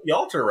at the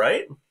altar,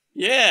 right?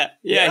 Yeah.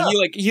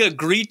 He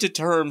agreed to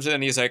terms,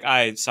 and he's like,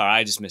 I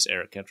just miss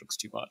Eric Kendricks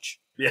too much.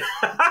 Yeah,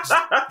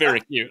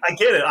 Very cute. I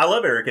get it. I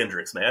love Eric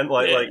Hendricks, man.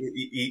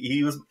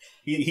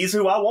 He's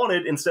who I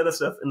wanted instead of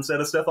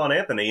Stephon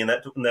Anthony, and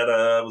that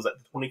was that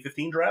the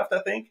 2015 draft,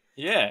 I think.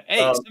 Yeah. Hey,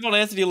 Stephon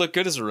Anthony looked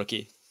good as a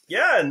rookie.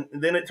 Yeah, and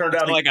then it turned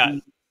out I got.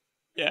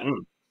 Yeah.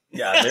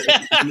 Yeah.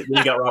 Then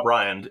he got Rob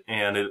Ryan,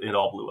 and it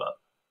all blew up.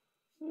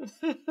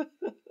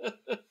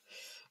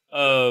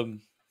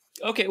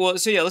 Okay. Well,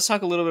 so yeah, let's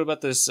talk a little bit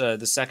about this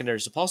the secondary.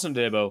 So Paulson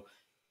Debo,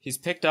 he's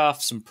picked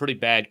off some pretty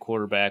bad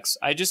quarterbacks.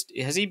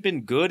 Has he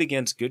been good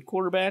against good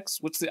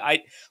quarterbacks?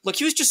 Look,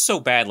 he was just so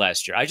bad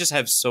last year. I just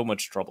have so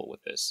much trouble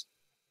with this.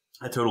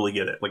 I totally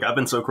get it. Like, I've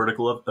been so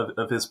critical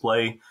of his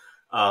play.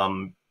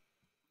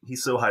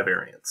 He's so high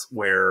variance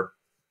where,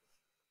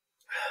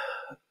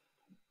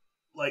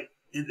 like,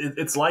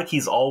 it's like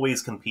he's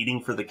always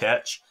competing for the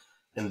catch,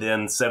 and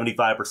then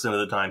 75% of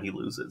the time he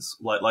loses.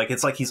 Like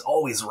it's like he's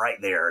always right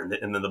there, and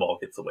then the ball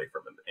gets away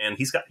from him. And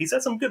he's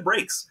had some good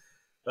breaks.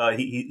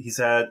 He's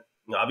had,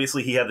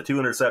 obviously he had the 2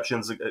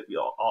 interceptions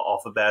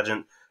off of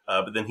Badgett,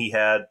 but then he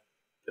had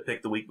a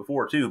pick the week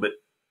before too. But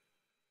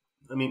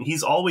I mean,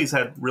 he's always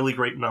had really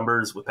great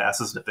numbers with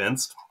passes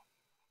defensed.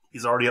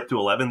 He's already up to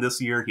 11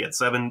 this year. He had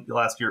 7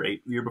 last year,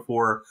 8 the year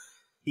before.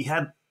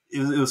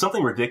 It was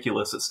something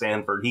ridiculous at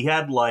Stanford. He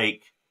had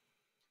like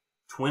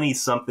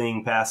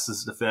 20-something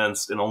passes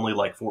defensed in only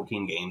like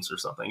 14 games or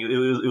something.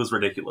 It was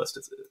ridiculous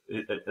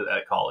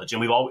at college, and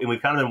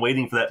we've kind of been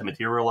waiting for that to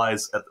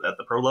materialize at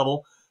the pro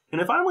level,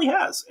 and it finally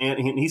has.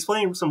 And he's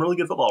playing some really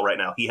good football right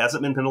now. He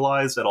hasn't been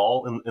penalized at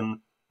all in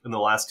the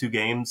last 2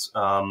 games.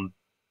 After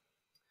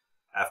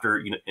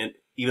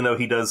even though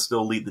he does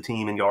still lead the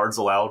team in yards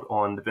allowed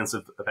on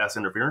defensive pass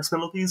interference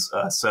penalties,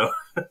 so.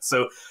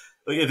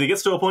 If it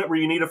gets to a point where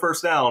you need a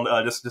first down,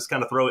 just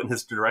kind of throw it in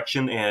his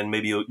direction, and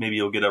maybe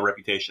you'll get a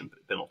reputation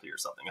penalty or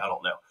something. I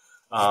don't know.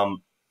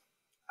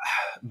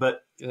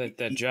 But like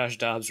that Josh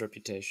Dobbs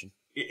reputation.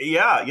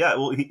 Yeah.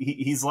 Well,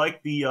 he's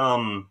like the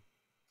I'm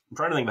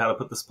trying to think of how to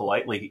put this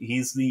politely.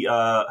 He's the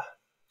what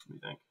do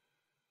you think?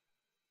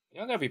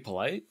 You don't gotta be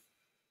polite.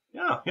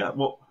 Yeah.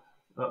 Well,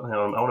 hang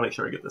on, I want to make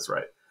sure I get this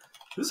right.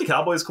 Who's the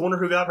Cowboys corner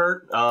who got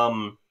hurt?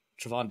 Trevon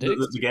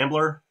Diggs, the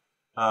gambler.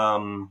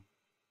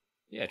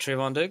 Yeah,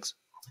 Trevon Diggs.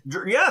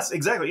 Yes,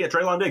 exactly. Yeah,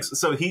 Trevon Diggs.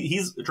 So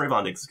he's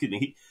Trevon Diggs. Excuse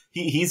me.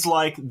 He's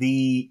like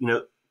the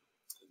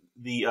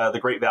the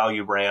great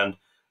value brand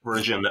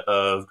version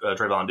of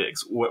Trevon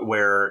Diggs,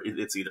 where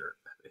it's either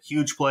a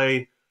huge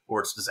play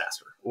or it's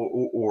disaster,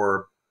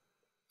 or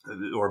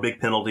a big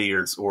penalty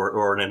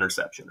or an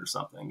interception or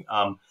something.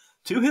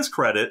 To his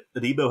credit,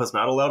 Debo has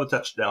not allowed a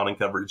touchdown in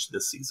coverage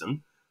this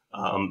season.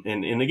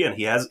 And again,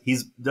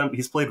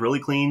 he's played really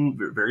clean,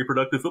 very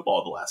productive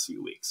football the last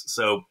few weeks.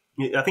 So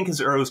I think his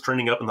arrow is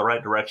trending up in the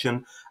right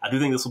direction. I do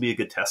think this will be a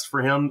good test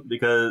for him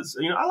because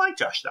I like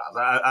Josh Dobbs.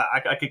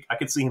 I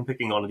could see him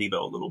picking on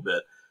Debo a little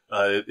bit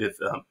if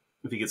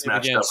he gets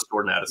matched up with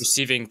Jordan Addison.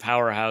 Receiving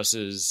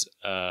powerhouses,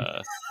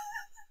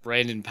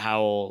 Brandon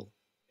Powell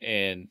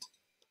and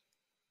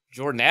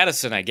Jordan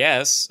Addison, I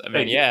guess. I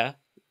mean, yeah.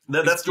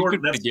 That's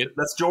Jordan.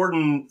 That's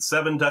Jordan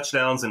 7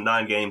 touchdowns in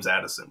 9 games.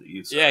 Addison to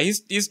you. Yeah,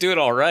 he's doing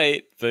all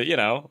right, but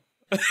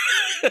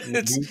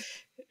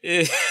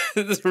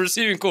the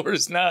receiving core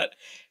is not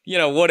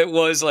what it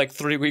was like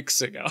 3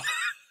 weeks ago.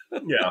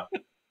 Yeah.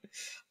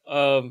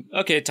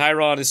 Okay,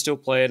 Tyron is still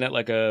playing at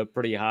like a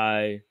pretty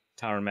high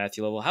Tyrann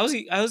Mathieu level. How's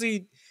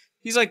he?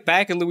 He's like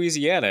back in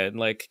Louisiana, and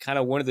like kind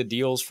of one of the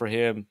deals for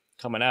him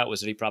coming out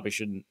was that he probably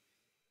shouldn't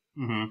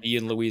be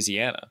in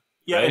Louisiana.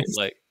 Yeah,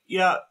 right?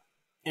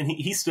 And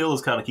he still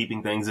is kind of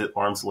keeping things at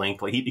arm's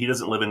length. Like he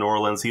doesn't live in New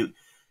Orleans. He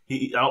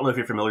I don't know if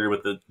you're familiar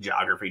with the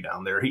geography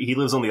down there. He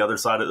lives on the other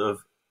side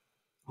of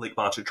Lake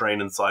Pontchartrain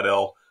and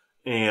Slidell,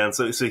 and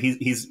so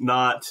he's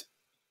not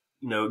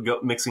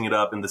mixing it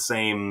up in the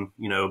same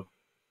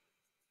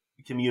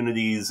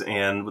communities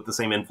and with the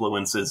same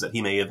influences that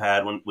he may have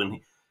had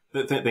when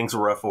things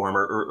were rough for him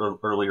or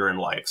earlier in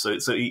life. So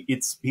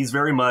he's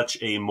very much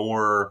a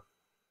more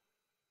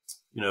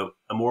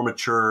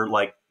mature,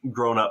 like,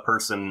 grown up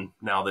person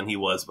now than he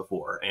was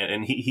before,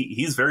 and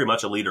he's very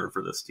much a leader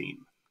for this team.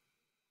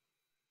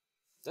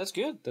 That's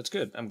good.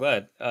 I'm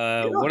glad.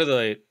 One of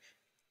the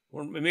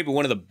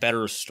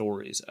better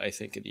stories I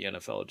think in the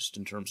NFL, just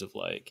in terms of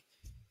like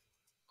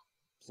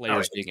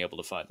players being able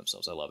to find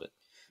themselves. I love it.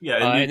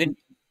 Yeah, and then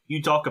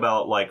you talk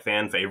about like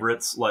fan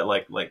favorites,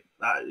 like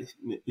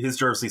his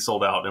jersey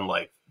sold out in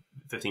like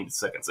 15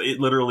 seconds. It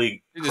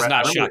literally does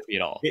not shock me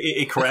at all.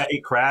 It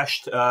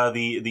crashed the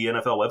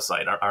NFL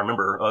website. I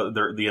remember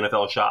the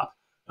NFL shop.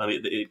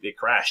 It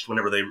crashed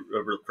whenever they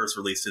first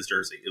released his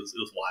jersey. It was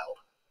wild.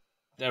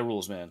 That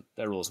rules, man.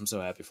 That rules. I'm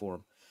so happy for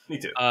him. Me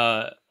too.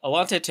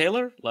 Alontae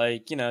Taylor,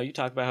 you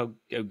talk about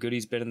how good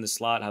he's been in the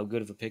slot, how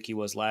good of a pick he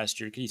was last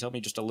year. Can you tell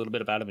me just a little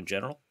bit about him in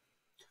general?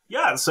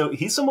 Yeah, so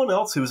he's someone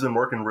else who's been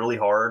working really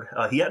hard.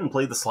 He hadn't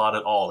played the slot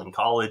at all in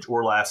college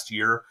or last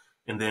year,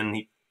 and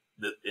then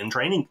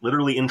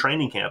literally in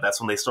training camp,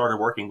 that's when they started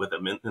working with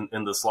him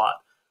in the slot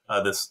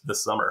this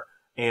summer.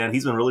 and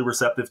he's been really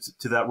receptive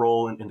to that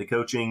role and to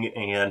coaching,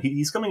 and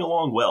he's coming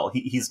along well.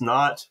 He's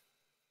not,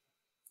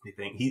 I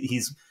think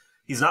he's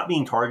not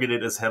being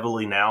targeted as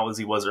heavily now as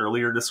he was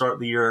earlier to start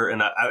the year,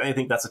 and I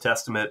think that's a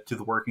testament to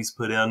the work he's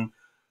put in.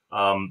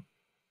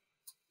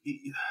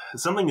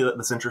 Something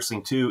that's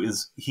interesting too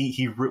is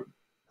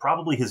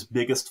probably his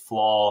biggest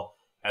flaw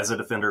as a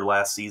defender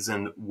last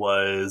season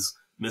was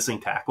missing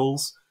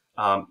tackles.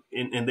 And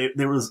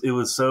it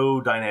was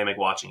so dynamic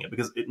watching it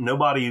because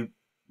nobody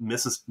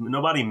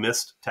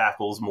missed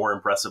tackles more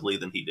impressively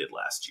than he did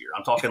last year.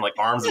 I'm talking like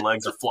arms and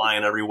legs are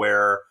flying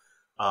everywhere.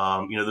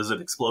 There's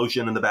an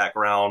explosion in the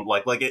background.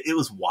 It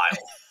was wild.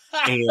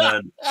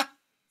 And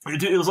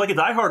it was like a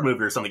Die Hard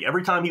movie or something.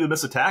 Every time he would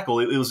miss a tackle,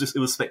 it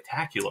was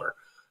spectacular.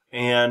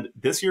 And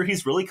this year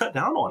he's really cut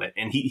down on it.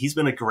 And he's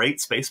been a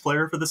great space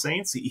player for the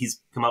Saints. He's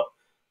come up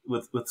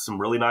with some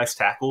really nice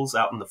tackles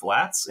out in the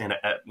flats and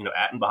at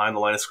and behind the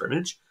line of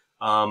scrimmage.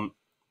 Let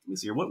me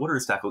see here. What are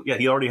his tackles? Yeah,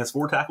 he already has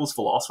 4 tackles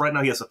for loss right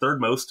now. He has the 3rd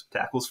most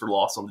tackles for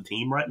loss on the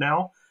team right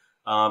now.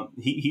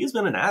 He has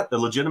been a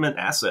legitimate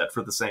asset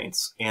for the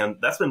Saints, and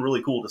that's been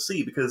really cool to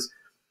see because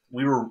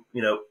we were,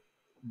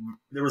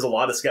 there was a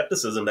lot of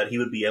skepticism that he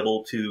would be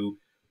able to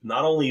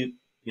not only,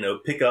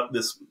 pick up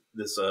this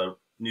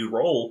new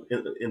role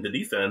in the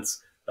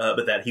defense,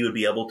 but that he would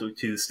be able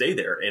to stay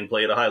there and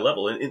play at a high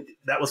level. And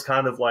that was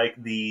kind of like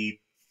the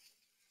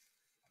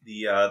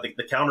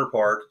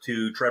counterpart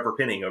to Trevor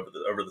Penning over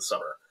the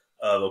summer.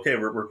 Okay,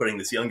 we're putting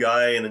this young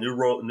guy in a new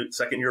role,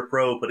 second-year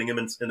pro, putting him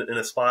in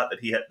a spot that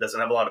he doesn't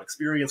have a lot of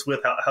experience with.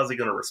 How's he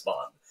going to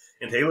respond?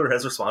 And Taylor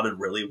has responded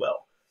really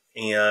well,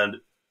 and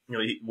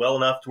well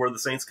enough to where the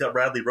Saints cut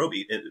Bradley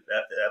Roby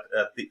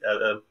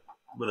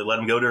when they let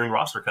him go during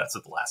roster cuts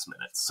at the last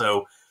minute.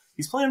 So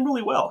he's playing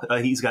really well.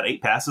 He's got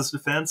 8 passes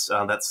defense.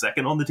 That's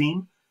second on the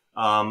team.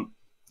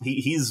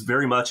 He's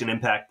very much an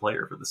impact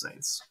player for the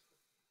Saints.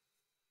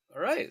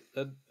 All right,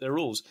 that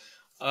rules.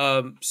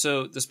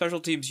 So the special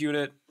teams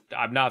unit,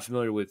 I'm not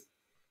familiar with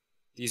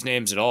these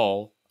names at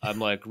all.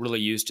 I'm really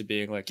used to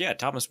being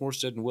Thomas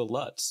Morstead and Will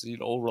Lutz,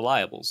 old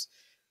reliables.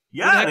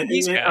 Yeah,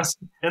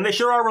 and they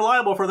sure are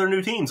reliable for their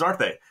new teams, aren't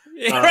they?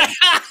 I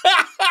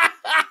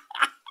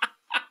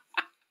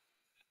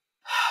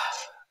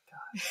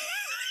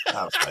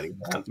was fighting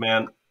that,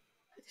 man.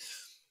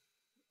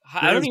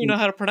 I don't even know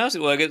how to pronounce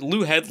it. Well, I guess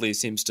Lou Headley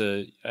seems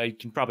to. I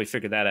can probably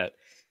figure that out.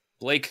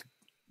 Blake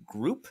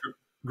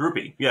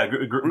Groupie, yeah.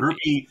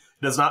 Groupie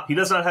does not. He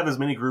does not have as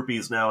many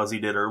groupies now as he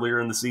did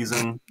earlier in the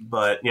season.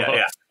 But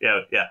yeah.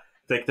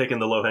 Taking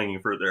the low hanging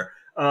fruit there.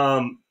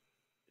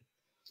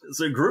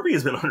 So Groupie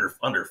has been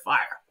under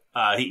fire.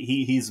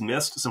 He's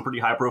missed some pretty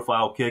high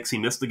profile kicks. He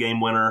missed the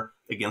game winner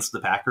against the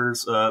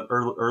Packers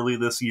early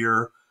this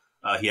year.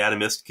 He had a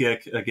missed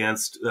kick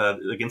against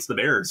the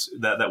Bears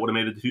that would have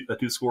made it a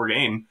 2-score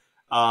game.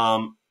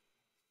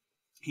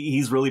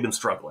 He's really been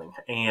struggling,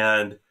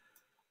 and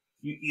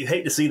you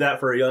hate to see that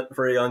for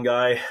a young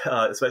guy,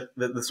 especially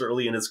this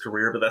early in his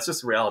career. But that's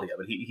just the reality of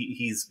it.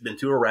 He's been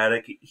too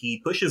erratic.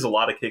 He pushes a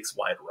lot of kicks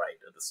wide right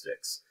of the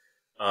sticks.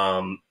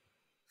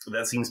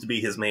 That seems to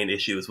be his main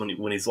issue is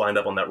when he's lined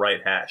up on that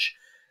right hash,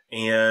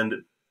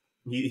 and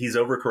he's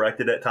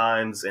overcorrected at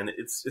times, and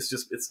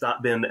it's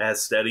not been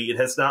as steady. It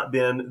has not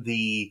been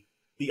the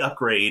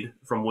upgrade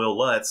from Will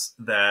Lutz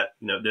that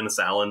Dennis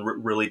Allen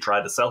really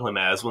tried to sell him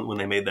as when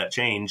they made that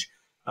change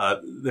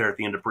there at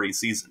the end of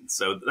preseason.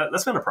 So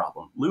that's been a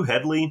problem. Lou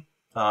Headley,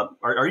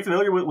 are you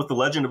familiar with the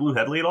legend of Lou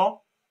Headley at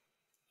all?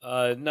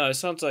 No, it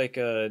sounds like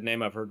a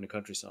name I've heard in a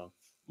country song.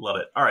 Love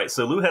it. All right,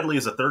 so Lou Headley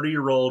is a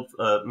 30-year-old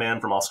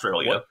man from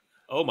Australia. What?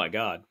 Oh my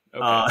God.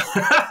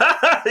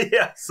 Okay.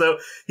 Yeah, so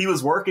he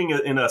was working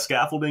in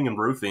scaffolding and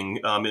roofing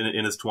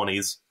in his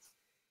 20s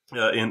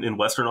in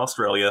Western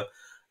Australia.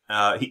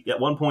 At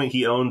one point,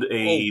 he owned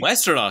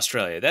Western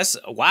Australia. That's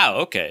wow.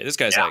 Okay, this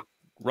guy's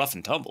rough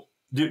and tumble.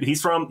 Dude,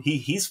 he's from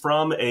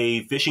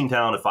a fishing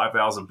town of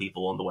 5,000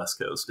 people on the West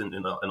Coast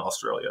in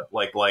Australia.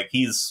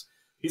 He's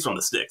from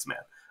the sticks, man.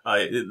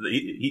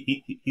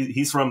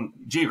 He's from,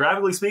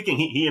 geographically speaking,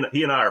 he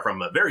and I are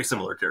from a very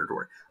similar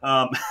territory.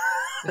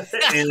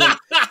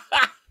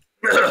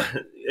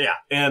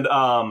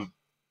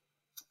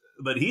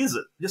 But he's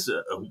just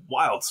a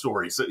wild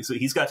story. So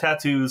he's got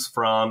tattoos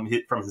from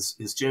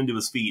his chin to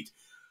his feet.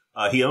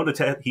 He owned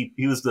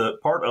he was the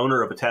part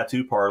owner of a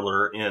tattoo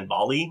parlor in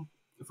Bali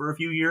for a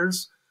few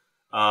years.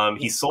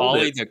 He sold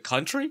Bali, it. The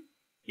country?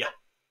 Yeah.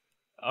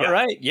 All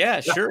right. Yeah,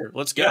 sure.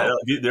 Let's go.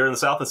 Yeah, they're in the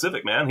South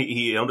Pacific, man.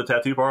 He owned a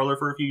tattoo parlor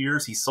for a few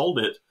years. He sold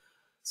it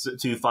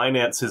to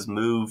finance his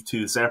move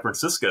to San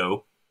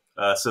Francisco,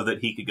 so that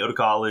he could go to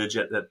college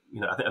at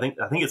I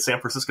think it's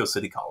San Francisco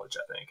City College,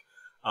 I think.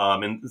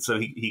 And so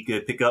he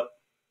could pick up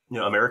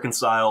American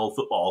style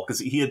football because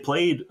he had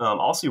played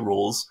Aussie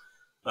rules,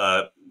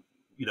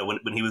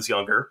 when he was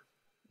younger.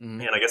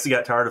 Mm-hmm. And I guess he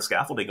got tired of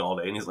scaffolding all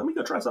day, and he's let me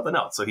go try something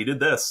else. So he did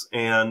this,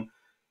 and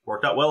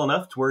worked out well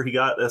enough to where he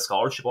got a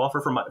scholarship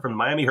offer from the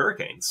Miami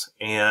Hurricanes,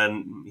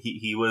 and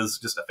he was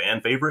just a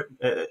fan favorite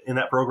in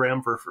that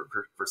program for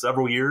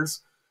several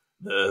years.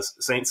 The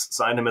Saints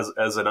signed him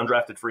as an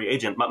undrafted free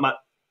agent.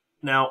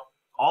 Now,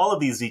 all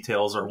of these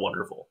details are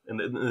wonderful, and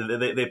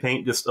they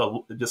paint just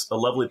a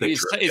lovely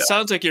picture. It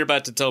sounds like you're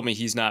about to tell me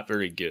he's not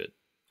very good.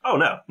 Oh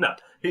no,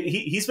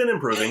 he's been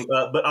improving.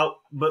 But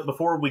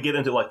before we get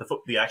into like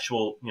the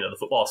actual the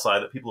football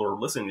side that people are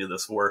listening to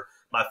this for,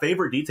 my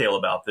favorite detail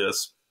about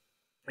this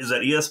is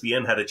that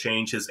ESPN had to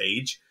change his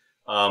age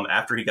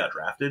after he got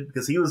drafted,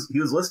 because he was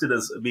listed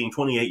as being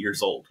 28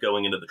 years old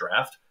going into the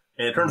draft,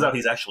 and it turns out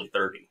he's actually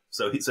 30.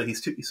 So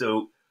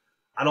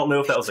I don't know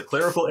if that was a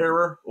clerical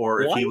error,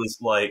 or if he was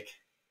like,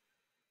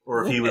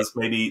 or if he was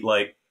maybe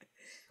like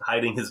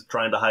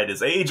trying to hide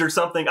his age or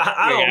something.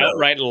 I don't know.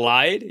 Right,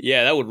 lied?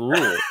 Yeah, that would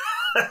rule.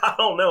 I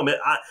don't know, man.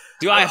 I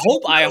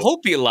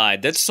hope he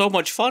lied. That's so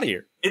much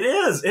funnier. It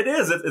is.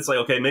 It's like,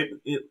 okay,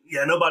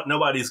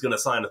 nobody's going to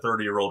sign a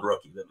 30-year-old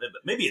rookie, but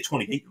maybe a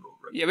 28-year-old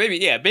rookie.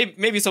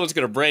 Maybe someone's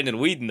going to Brandon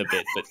Whedon a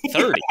bit, but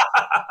 30.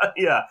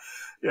 yeah,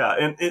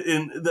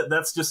 and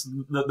that's just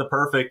the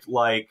perfect,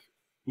 like,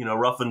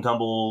 rough and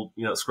tumble,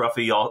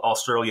 scruffy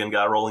Australian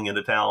guy rolling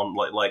into town,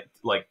 like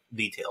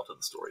detail to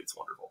the story. It's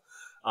wonderful.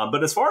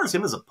 But as far as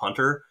him as a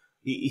punter,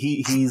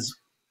 he's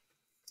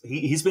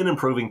been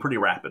improving pretty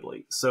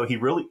rapidly. So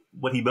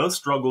what he most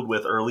struggled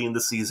with early in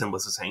the season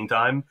was his hang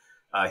time.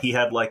 He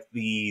had like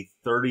the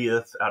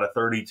 30th out of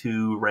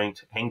 32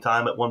 ranked hang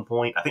time at one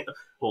point, I think,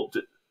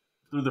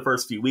 through the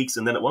first few weeks.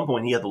 And then at one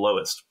point he had the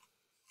lowest.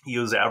 He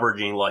was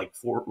averaging like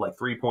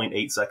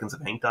 3.8 seconds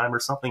of hang time or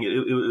something.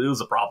 It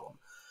was a problem.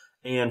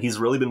 And he's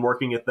really been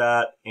working at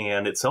that,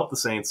 and it's helped the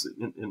Saints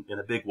in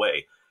a big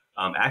way.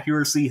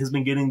 Accuracy has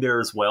been getting there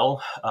as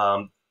well.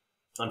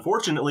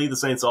 Unfortunately, the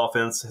Saints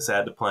offense has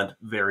had to punt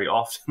very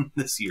often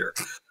this year.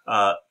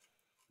 The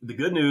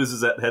good news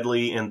is that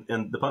Headley and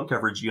the punt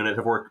coverage unit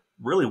have worked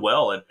really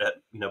well at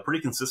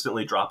pretty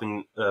consistently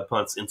dropping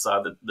punts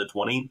inside the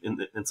 20,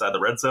 inside the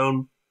red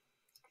zone.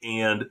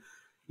 And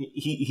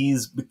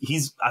he's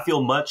I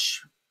feel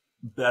much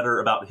better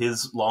about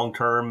his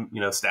long-term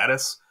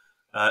status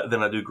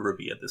than I do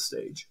Groupie at this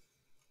stage.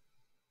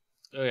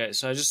 Okay,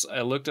 so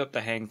I looked up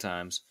the hang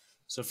times.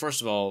 So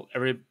first of all,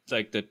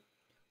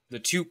 the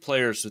two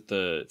players with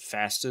the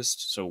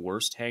fastest, so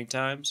worst hang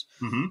times,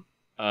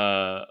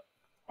 are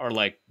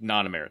like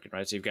non-American,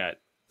 right? So you've got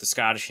the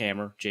Scottish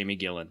Hammer, Jamie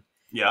Gillan.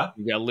 Yeah.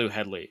 You got Lou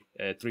Headley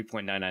at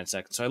 3.99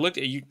 seconds. So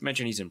you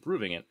mentioned he's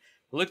improving it.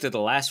 I looked at the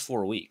last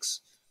 4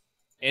 weeks,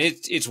 and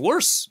it's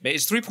worse.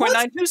 It's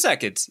 3.92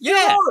 seconds.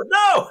 Yeah.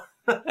 No.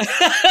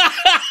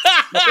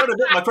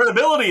 My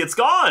credibility, it's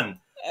gone.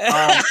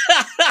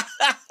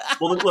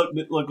 Well, look.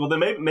 Well,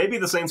 then maybe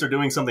the Saints are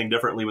doing something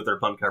differently with their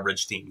punt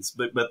coverage teams,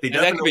 but they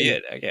definitely,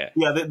 that could be it.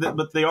 Yeah,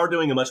 but they are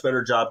doing a much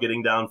better job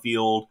getting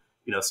downfield,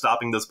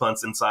 stopping those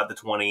punts inside the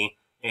 20,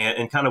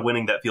 and kind of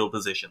winning that field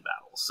position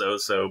battle.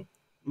 So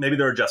maybe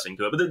they're adjusting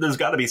to it, but there's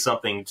got to be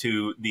something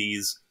to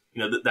these,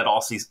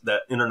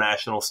 that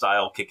international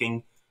style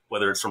kicking,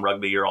 whether it's from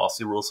rugby or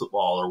Aussie rules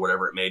football or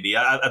whatever it may be.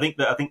 I think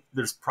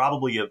there's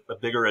probably a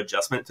bigger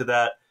adjustment to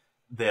that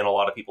than a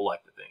lot of people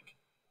like to think.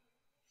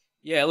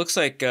 Yeah, it looks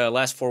like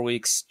last 4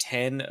 weeks,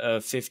 10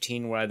 of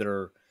 15 were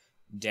either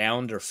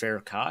downed or fair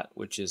caught,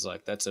 which is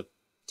like, that's a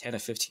 10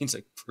 of 15 is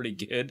like pretty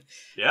good.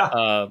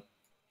 Yeah.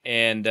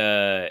 And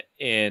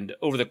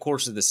over the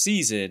course of the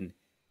season,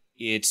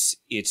 it's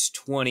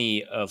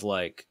 20 of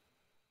like,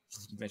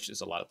 you mentioned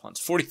there's a lot of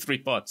punts, 43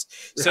 punts.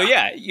 So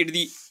yeah,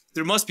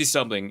 there must be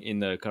something in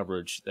the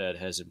coverage that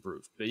has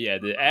improved. But yeah,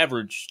 the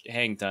average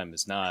hang time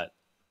is not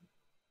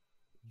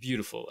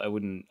beautiful. I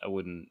wouldn't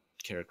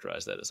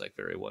characterize that as like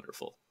very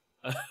wonderful.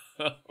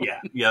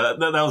 Yeah.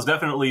 That was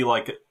definitely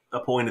like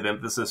a point of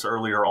emphasis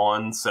earlier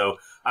on. So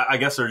I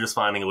guess they're just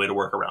finding a way to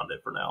work around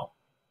it for now.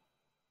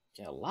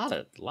 Yeah, a lot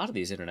of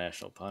these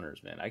international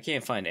punters, man. I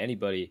can't find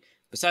anybody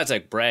besides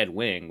like Brad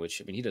Wing,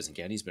 which, I mean, he doesn't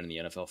count. He's been in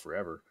the NFL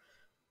forever.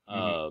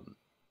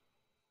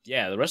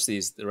 Yeah, the rest of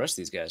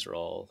these guys are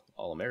all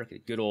American,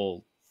 good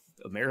old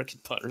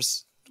American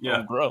punters.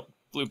 Yeah, bro,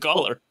 blue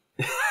collar.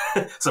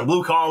 Some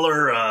blue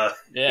collar.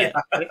 Yeah.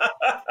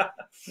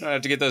 I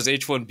have to get those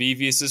H-1B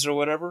visas or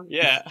whatever.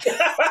 Yeah.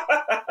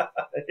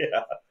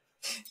 Yeah.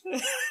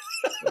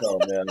 Oh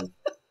man.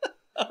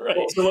 All right.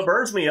 Well, so what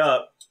burns me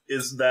up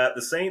is that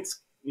the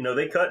Saints,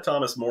 they cut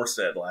Thomas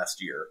Morstead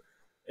last year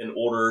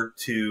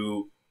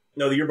the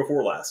year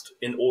before last,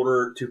 in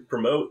order to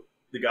promote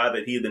the guy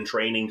that he had been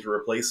training to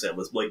replace him,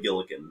 was Blake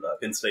Gillikin,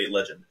 Penn State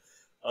legend.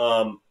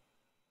 And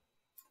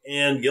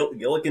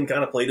Gillikin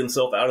kind of played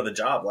himself out of the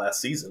job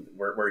last season,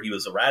 where he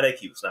was erratic.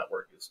 He was not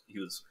working.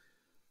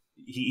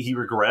 He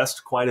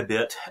regressed quite a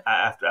bit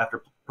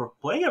after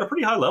playing at a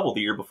pretty high level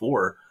the year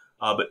before.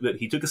 But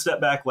he took a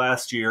step back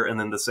last year, and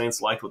then the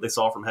Saints liked what they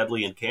saw from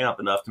Headley in camp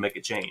enough to make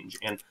a change.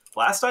 And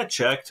last I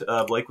checked,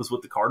 Blake was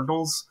with the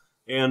Cardinals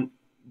and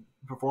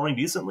performing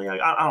decently. I don't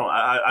know.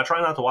 I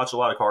try not to watch a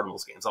lot of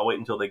Cardinals games. I'll wait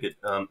until they get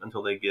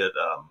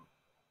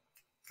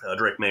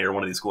Drake May or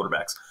one of these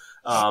quarterbacks.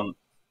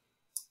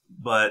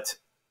 But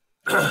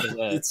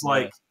it's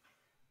like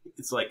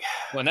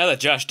well, now that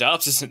Josh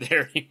Dobbs isn't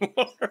there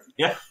anymore.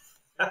 Yeah.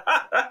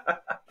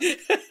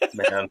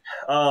 Man.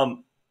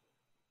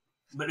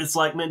 But it's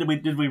like, man,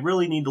 did we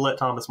really need to let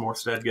Thomas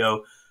Morstead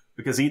go?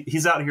 Because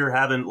he's out here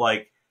having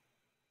like,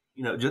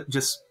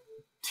 just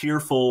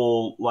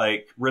tearful,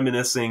 like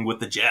reminiscing with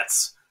the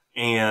Jets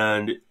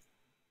and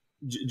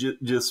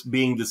just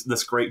being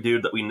this great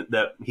dude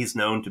that he's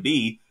known to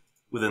be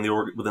within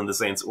the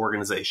Saints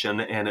organization.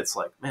 And it's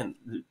like, man,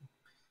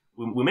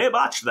 we may have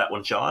botched that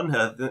one, Sean.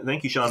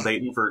 Thank you, Sean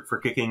Payton, for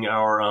kicking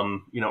our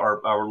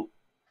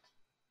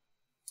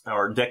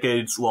our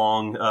decades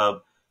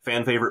long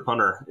fan favorite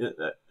punter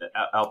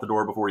out the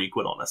door before you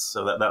quit on us.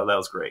 So that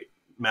was great.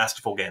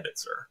 Masterful gambit,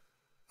 sir.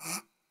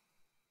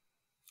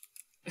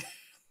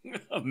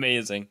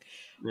 Amazing.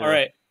 Yeah. All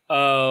right.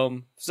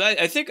 So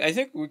I think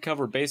we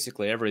covered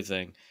basically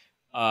everything.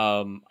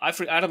 I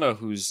don't know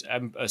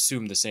I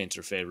assume the Saints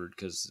are favored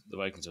because the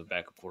Vikings have a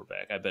backup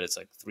quarterback. I bet it's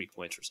like 3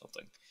 points or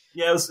something.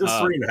 Yeah, it was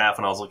 3.5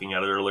 when I was looking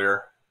at it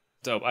earlier.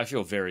 So I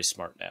feel very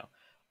smart now.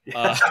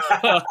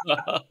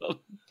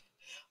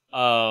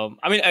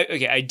 I mean,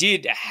 I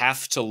did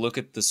have to look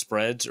at the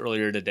spreads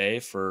earlier today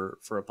for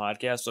a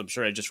podcast, so I'm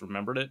sure I just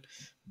remembered it.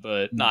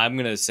 But no, I'm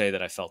going to say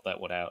that I felt that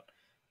one out.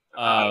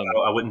 I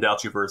wouldn't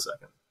doubt you for a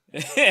second.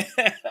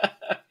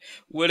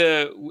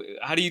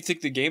 How do you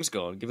think the game's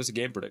going? Give us a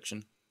game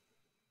prediction.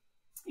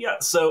 Yeah,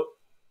 so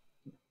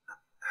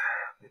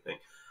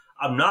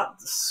I'm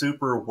not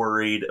super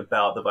worried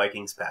about the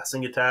Vikings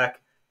passing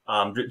attack,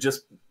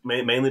 just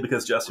mainly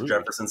because Justin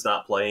Jefferson's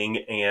not playing,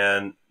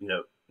 and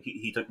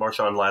he took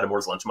Marshawn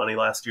Lattimore's lunch money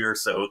last year,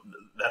 so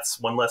that's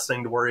one less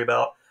thing to worry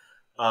about.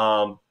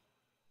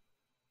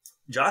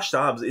 Josh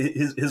Dobbs,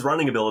 his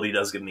running ability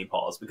does give me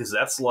pause because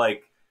that's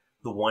like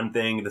the one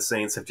thing the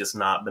Saints have just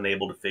not been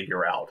able to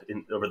figure out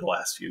over the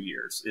last few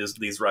years is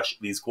these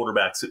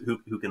quarterbacks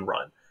who can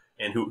run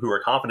and who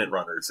are confident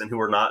runners and who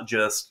are not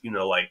just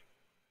like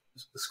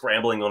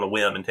scrambling on a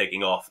whim and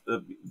taking off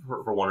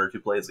for 1 or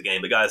 2 plays a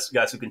game, but guys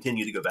who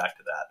continue to go back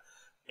to that.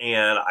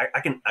 And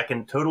I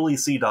can totally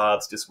see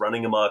Dobbs just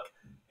running amok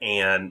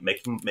and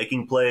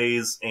making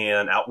plays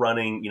and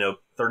outrunning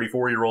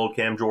 34-year-old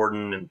Cam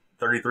Jordan and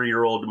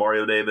 33-year-old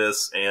Demario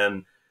Davis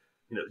and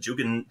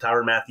juking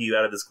Tyrann Mathieu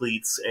out of his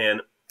cleats,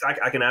 and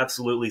I can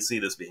absolutely see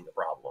this being a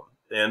problem.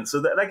 And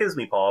so that gives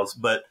me pause.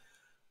 But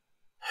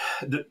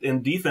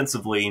and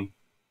defensively,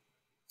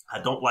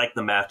 I don't like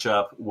the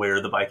matchup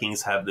where the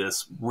Vikings have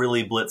this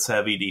really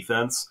blitz-heavy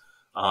defense,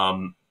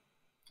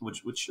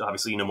 which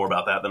obviously you know more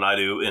about that than I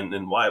do,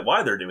 and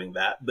why they're doing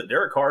that. But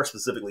Derek Carr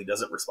specifically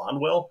doesn't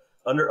respond well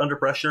under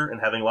pressure and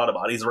having a lot of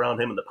bodies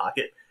around him in the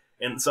pocket.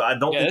 And so I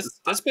don't think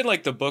that's been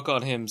like the book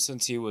on him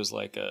since he was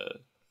like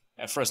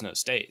at Fresno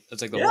State.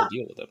 That's like the whole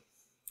deal with him.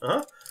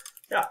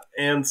 Yeah,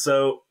 and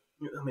so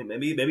I mean,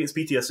 maybe it's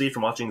PTSD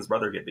from watching his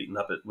brother get beaten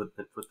up with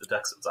the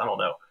Texans. I don't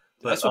know.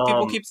 But, that's what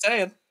people keep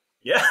saying.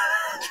 Yeah,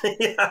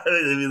 yeah. I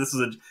mean, this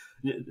is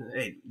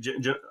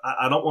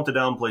I don't want to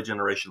downplay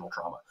generational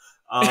trauma.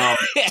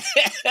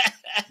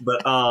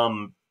 But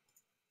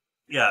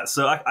yeah.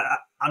 So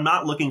I'm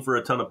not looking for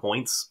a ton of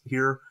points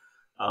here.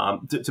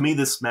 To me,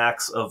 this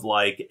smacks of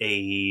like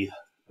a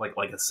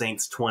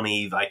Saints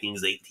 20,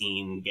 Vikings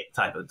 18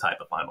 type of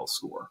final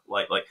score.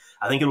 Like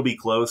I think it'll be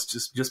close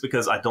just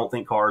because I don't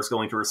think Carr is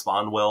going to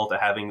respond well to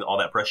having all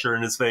that pressure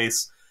in his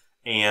face,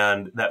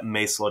 and that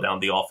may slow down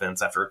the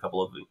offense after a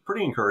couple of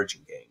pretty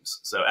encouraging games.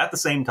 So at the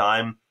same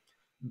time,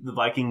 the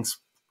Vikings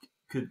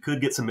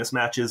could get some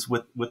mismatches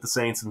with the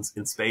Saints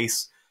in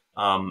space.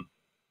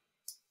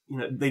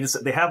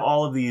 They have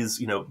all of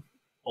these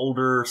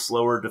older,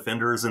 slower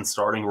defenders in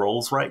starting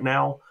roles right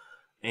now.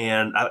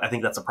 And I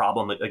think that's a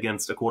problem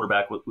against a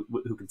quarterback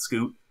who can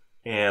scoot.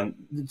 And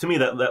to me,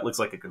 that looks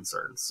like a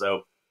concern.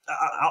 So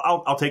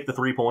I'll take the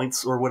 3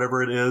 points or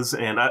whatever it is.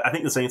 And I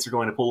think the Saints are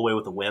going to pull away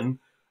with a win,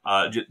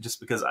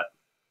 just because I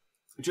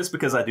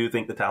do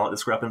think the talent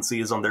discrepancy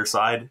is on their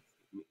side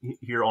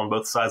here on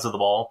both sides of the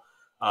ball.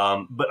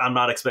 But I'm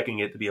not expecting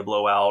it to be a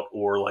blowout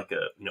or like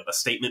a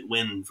statement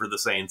win for the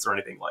Saints or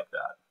anything like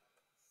that.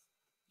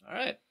 All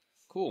right,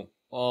 cool.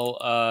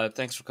 Well,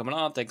 thanks for coming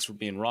on. Thanks for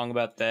being wrong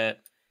about that.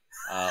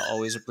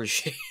 Always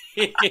appreciate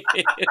it.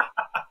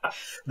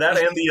 That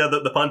and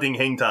the punting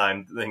hang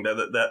time thing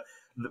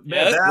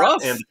that's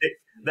rough. And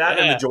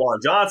the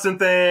Jawan Johnson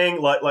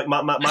thing. Like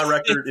my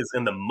record is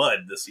in the mud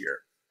this year.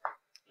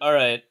 All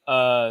right,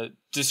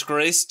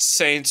 disgraced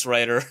Saints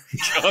writer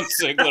John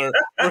Sigler.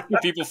 Where can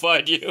people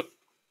find you?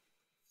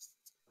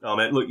 Oh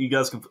man, look, you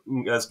guys can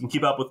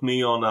keep up with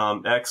me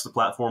on X, the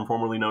platform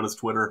formerly known as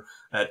Twitter,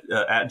 at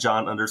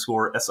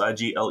John_Sigler,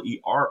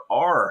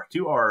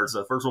 2 R's.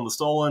 The first one was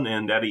stolen,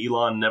 and Daddy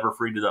Elon never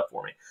freed it up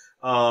for me.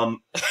 And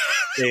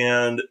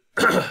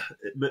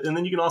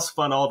then you can also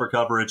find all of our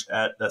coverage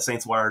at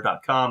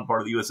SaintsWire.com, part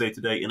of the USA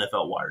Today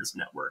NFL Wires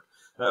network.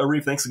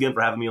 Arif, thanks again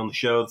for having me on the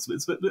show.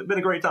 It's been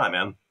a great time,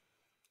 man.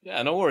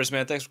 Yeah, no worries,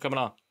 man. Thanks for coming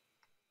on.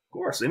 Of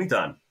course,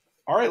 anytime.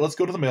 All right, let's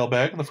go to the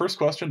mailbag. And the first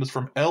question is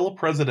from El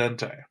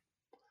Presidente.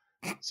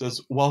 It says,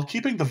 while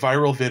keeping the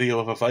viral video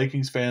of a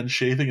Vikings fan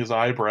shaving his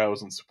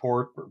eyebrows in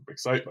support or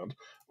excitement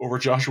over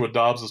Joshua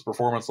Dobbs'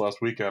 performance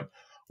last weekend,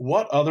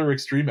 What other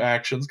extreme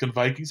actions can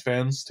Vikings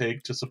fans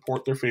take to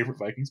support their favorite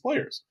Vikings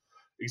players?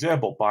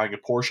 Example, buying a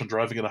Porsche and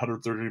driving at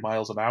 130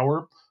 miles an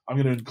hour. I'm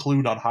going to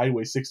include on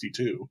Highway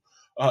 62.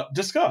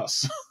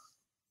 Discuss.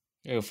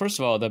 First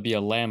of all, that'd be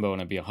a Lambo and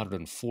it'd be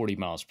 140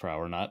 miles per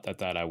hour. Not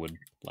that I would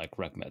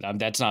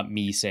recommend. That's not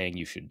me saying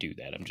you should do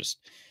that. I'm just,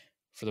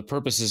 for the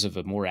purposes of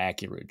a more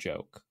accurate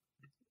joke.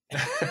 We're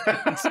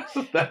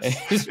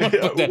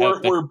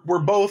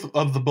both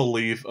of the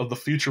belief of the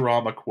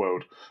Futurama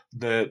quote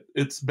that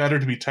it's better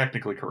to be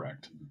technically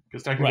correct,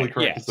 because technically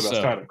correct is the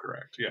best kind of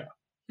correct.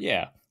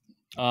 Yeah.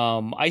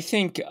 I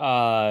think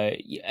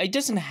it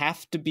doesn't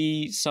have to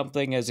be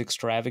something as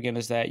extravagant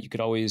as that. You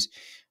could always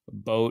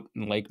boat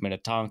in Lake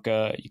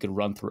Minnetonka. You could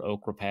run through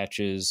okra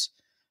patches.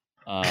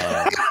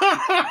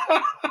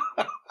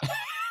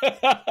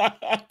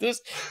 There's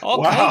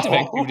all kinds of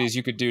activities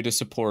you could do to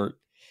support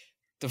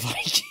the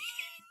Vikings.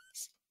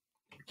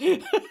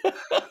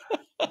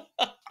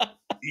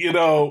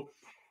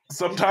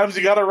 Sometimes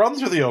you got to run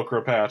through the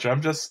okra patch.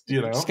 I'm just,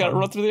 just got to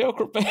run through the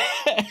okra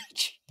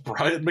patch.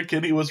 Brian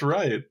McKinney was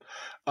right.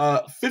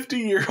 50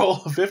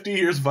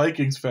 years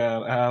Vikings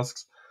fan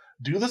asks,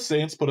 do the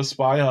Saints put a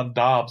spy on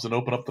Dobbs and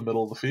open up the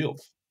middle of the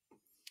field?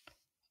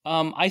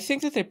 I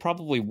think that they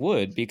probably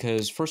would,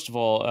 because first of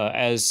all,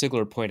 as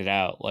Sigler pointed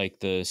out,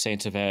 the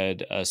Saints have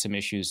had some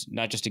issues,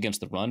 not just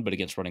against the run, but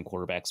against running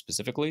quarterbacks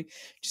specifically,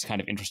 which is kind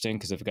of interesting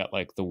because they've got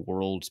the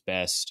world's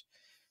best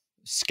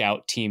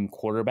scout team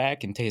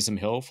quarterback in Taysom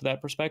Hill for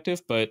that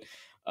perspective. But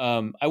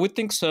I would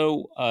think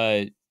so.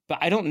 But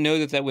I don't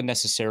know that would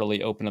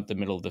necessarily open up the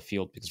middle of the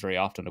field, because very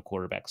often a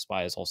quarterback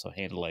spy is also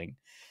handling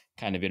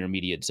kind of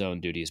intermediate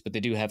zone duties, but they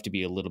do have to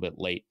be a little bit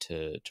late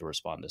to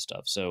respond to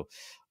stuff. So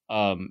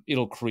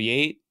it'll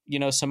create,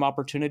 some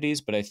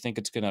opportunities, but I think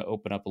it's going to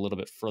open up a little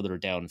bit further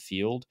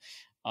downfield,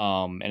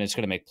 and it's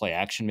going to make play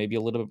action maybe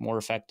a little bit more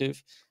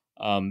effective.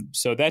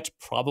 So that's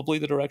probably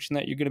the direction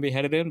that you're going to be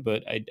headed in,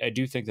 but I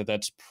do think that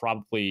that's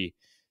probably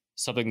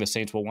something the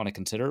Saints will want to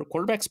consider.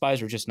 Quarterback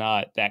spies are just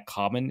not that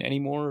common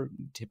anymore.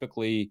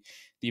 Typically,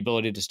 the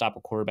ability to stop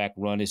a quarterback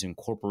run is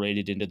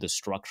incorporated into the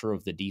structure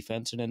of the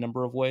defense in a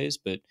number of ways,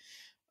 but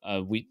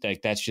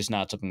that's just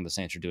not something the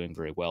Saints are doing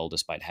very well,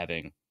 despite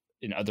having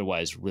an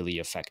otherwise really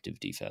effective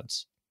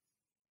defense.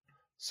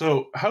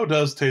 So how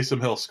does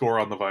Taysom Hill score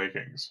on the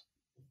Vikings?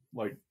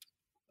 What's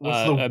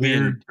the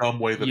weird, dumb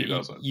way that he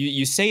does it?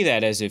 You say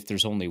that as if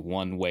there's only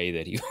one way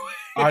that he...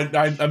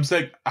 I'm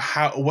saying,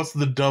 what's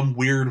the dumb,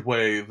 weird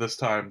way this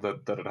time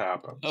that it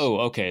happens? Oh,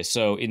 okay.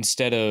 So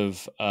instead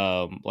of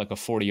a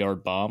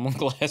 40-yard bomb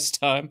like last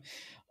time,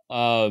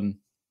 the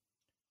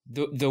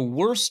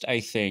worst, I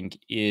think,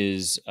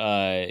 is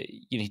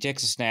he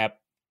takes a snap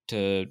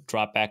to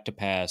drop back to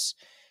pass,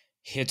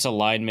 hits a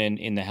lineman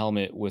in the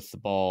helmet with the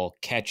ball,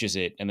 catches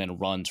it, and then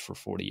runs for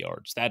 40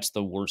 yards. That's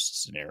the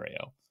worst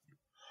scenario.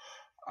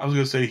 I was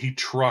going to say he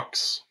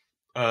trucks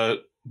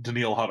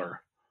Danielle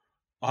Hunter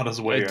on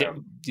his way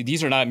in.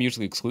 These are not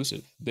mutually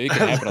exclusive. They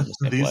could happen on the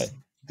same play.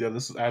 Yeah,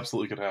 this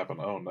absolutely could happen.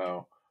 Oh,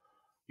 no.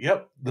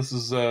 Yep, this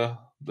is...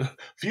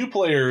 few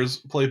players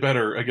play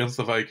better against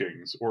the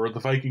Vikings, or the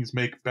Vikings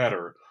make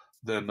better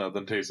than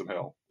Taysom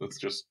Hill. That's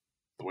just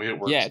the way it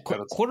works. Yeah,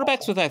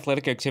 quarterbacks with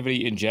athletic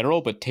activity in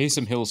general, but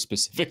Taysom Hill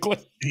specifically.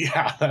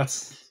 Yeah,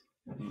 that's...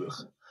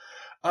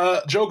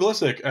 Joe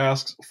Glissick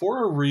asks,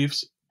 for a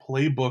Reefs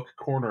playbook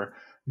corner,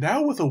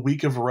 now with a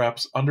week of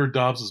reps under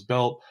Dobbs'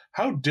 belt,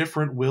 how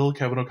different will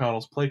Kevin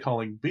O'Connell's play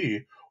calling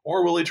be?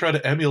 Or will he try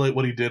to emulate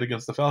what he did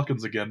against the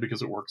Falcons again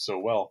because it worked so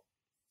well?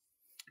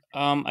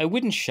 I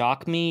wouldn't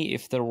shock me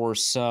if there were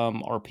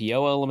some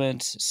RPO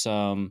elements,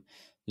 some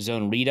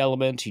zone read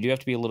elements. You do have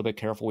to be a little bit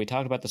careful. We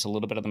talked about this a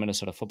little bit at the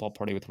Minnesota Football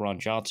Party with Ron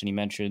Johnson. He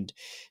mentioned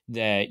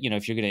that,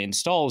 if you're going to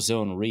install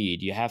zone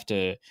read, you have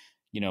to,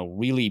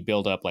 really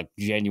build up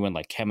genuine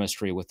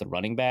chemistry with the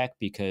running back,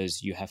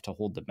 because you have to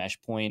hold the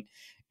mesh point,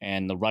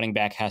 and the running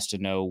back has to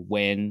know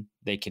when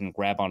they can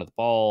grab onto the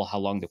ball, how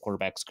long the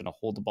quarterback's going to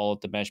hold the ball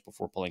at the mesh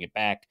before pulling it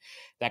back,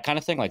 that kind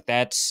of thing.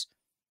 That's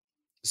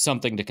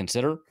something to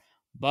consider.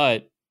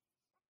 But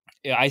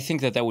I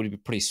think that would be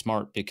pretty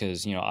smart,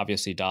 because,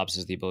 obviously Dobbs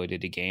has the ability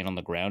to gain on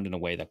the ground in a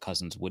way that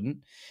Cousins wouldn't.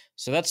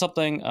 So that's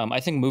something. I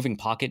think moving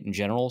pocket in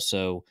general.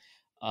 So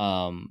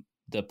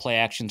the play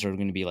actions are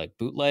going to be like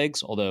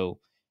bootlegs, although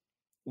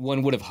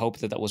one would have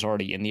hoped that was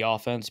already in the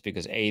offense,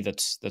 because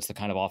that's the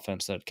kind of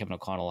offense that Kevin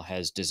O'Connell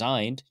has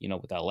designed,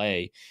 with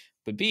LA.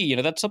 But B,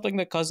 that's something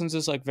that Cousins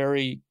is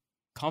very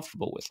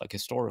comfortable with,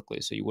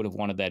 historically. So you would have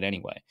wanted that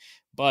anyway.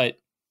 But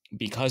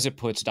because it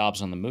puts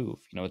Dobbs on the move,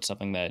 it's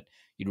something that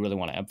you'd really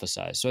want to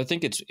emphasize. So I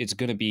think it's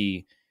going to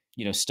be,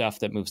 stuff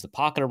that moves the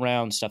pocket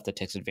around, stuff that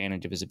takes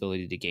advantage of his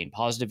ability to gain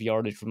positive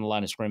yardage from the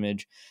line of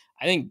scrimmage.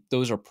 I think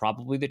those are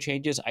probably the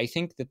changes. I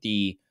think that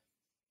the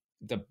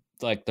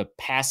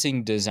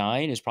passing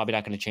design is probably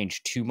not going to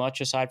change too much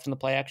aside from the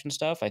play action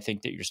stuff. I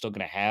think that you're still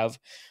going to have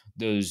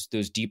those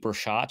deeper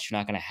shots. You're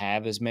not going to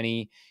have as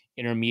many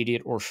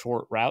intermediate or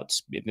short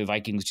routes. The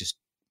Vikings just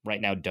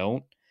right now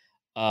don't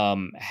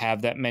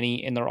have that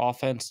many in their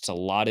offense. It's a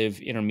lot of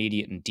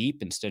intermediate and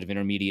deep instead of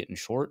intermediate and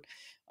short.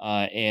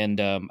 and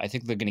I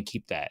think they're going to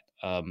keep that.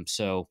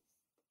 So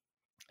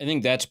I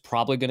think that's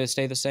probably going to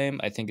stay the same.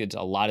 I think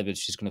a lot of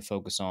it's just going to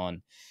focus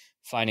on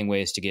finding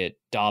ways to get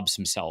Dobbs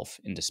himself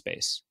into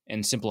space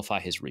and simplify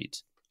his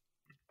reads.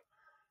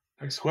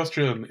 Next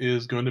question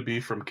is going to be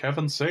from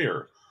Kevin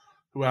Sayer,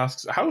 who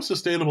asks, how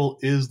sustainable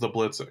is the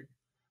blitzing?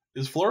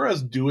 Is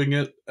Flores doing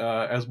it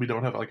as we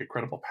don't have like a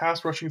credible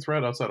pass rushing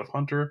threat outside of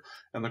Hunter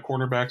and the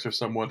cornerbacks are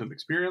somewhat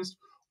inexperienced?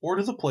 Or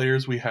do the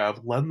players we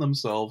have lend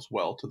themselves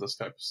well to this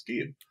type of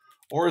scheme?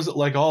 Or is it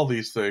like all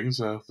these things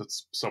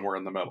that's somewhere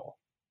in the middle?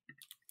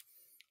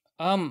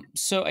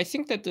 So I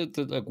think that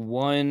the like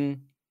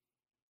one,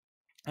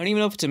 I don't even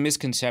know if it's a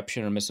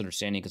misconception or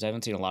misunderstanding because I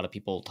haven't seen a lot of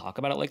people talk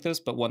about it like this.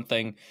 But one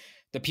thing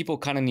that people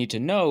kind of need to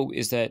know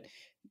is that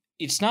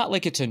it's not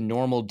like it's a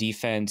normal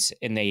defense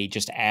and they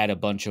just add a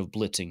bunch of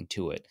blitzing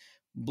to it.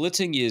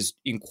 Blitzing is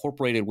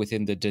incorporated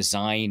within the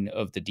design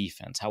of the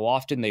defense. How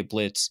often they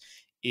blitz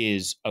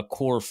is a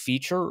core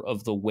feature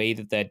of the way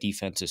that that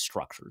defense is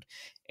structured.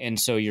 And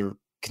so you're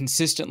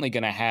consistently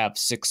going to have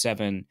 6,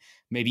 7,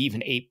 maybe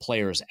even 8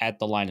 players at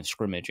the line of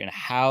scrimmage, and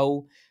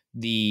how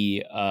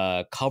the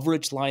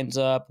coverage lines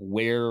up,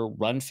 where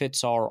run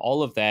fits are,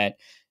 all of that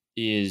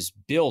is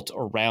built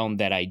around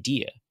that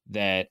idea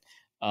that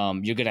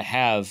you're going to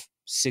have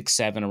 6,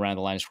 7 around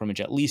the line of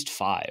scrimmage, at least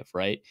 5,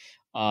 right?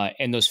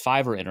 And those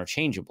 5 are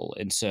interchangeable.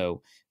 And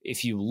so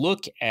if you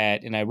look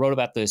at, and I wrote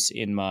about this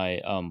in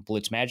my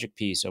Blitz Magic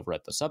piece over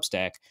at the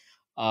Substack,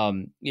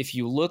 if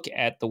you look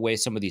at the way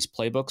some of these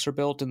playbooks are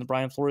built in the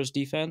Brian Flores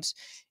defense,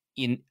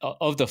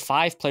 of the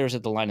 5 players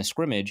at the line of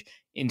scrimmage,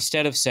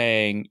 instead of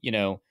saying,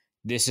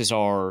 this is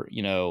our,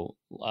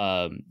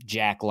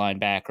 jack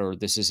linebacker,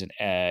 this is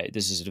a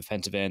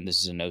defensive end,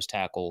 this is a nose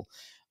tackle.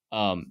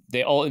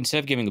 They all, instead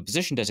of giving a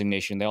position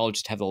designation, they all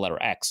just have the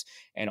letter X,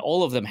 and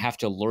all of them have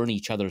to learn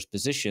each other's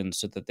positions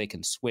so that they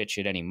can switch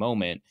at any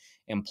moment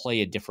and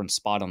play a different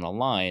spot on the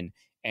line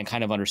and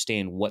kind of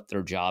understand what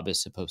their job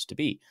is supposed to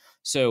be.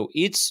 So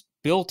it's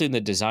built in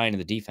the design of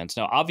the defense.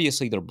 Now,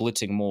 obviously, they're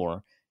blitzing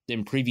more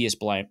than previous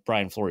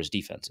Brian Flores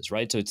defenses,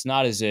 right? So it's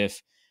not as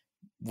if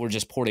we're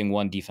just porting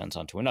one defense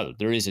onto another.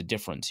 There is a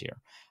difference here.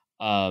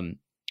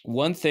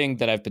 One thing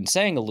that I've been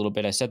saying a little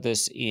bit, I said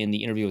this in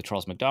the interview with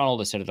Charles McDonald,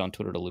 I said it on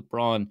Twitter to Luke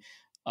Braun.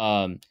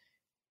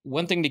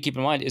 One thing to keep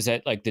in mind is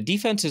that like the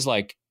defense is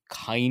like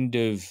kind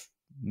of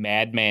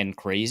madman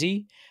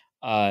crazy.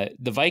 The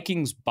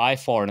Vikings by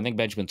far, and I think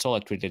Benjamin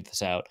Solak tweeted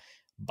this out,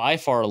 by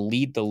far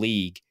lead the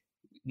league,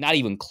 not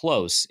even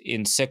close,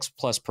 in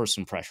 6+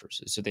 person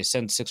pressures. So they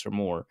send 6 or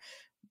more,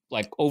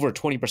 like over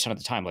 20% of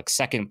the time. Like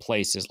second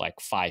place is like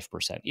 5%.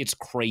 It's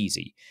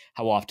crazy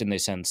how often they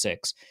send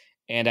 6.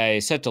 And I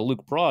said to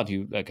Luke Braun,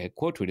 who like I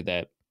quote tweeted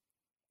that,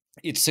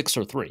 it's 6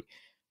 or 3.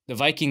 The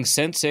Vikings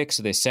send 6,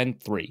 they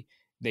send 3.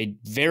 They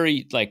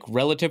very, like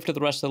relative to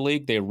the rest of the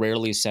league, they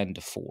rarely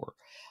send 4,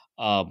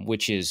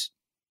 which is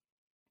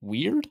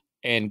weird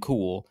and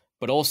cool,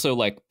 but also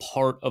like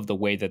part of the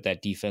way that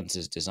that defense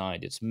is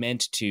designed. It's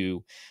meant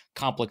to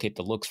complicate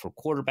the looks for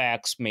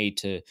quarterbacks, meant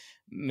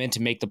to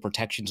make the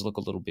protections look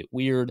a little bit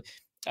weird.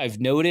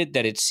 I've noted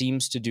that it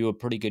seems to do a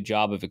pretty good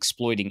job of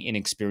exploiting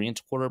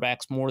inexperienced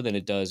quarterbacks more than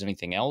it does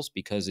anything else,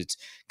 because it's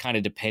kind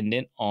of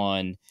dependent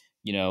on,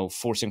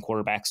 forcing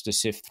quarterbacks to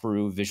sift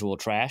through visual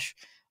trash.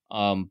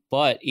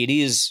 But it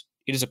is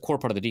a core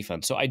part of the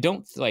defense. So I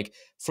don't like,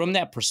 from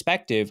that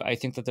perspective, I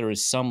think that there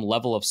is some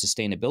level of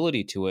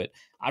sustainability to it.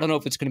 I don't know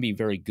if it's going to be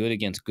very good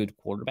against good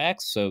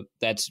quarterbacks. So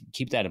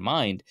keep that in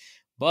mind,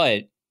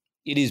 but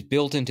it is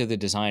built into the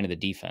design of the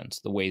defense,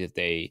 the way that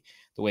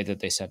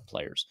they send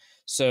players.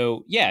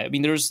 So yeah, I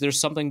mean, there's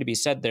something to be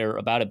said there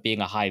about it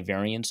being a high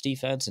variance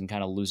defense and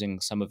kind of losing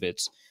some of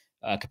its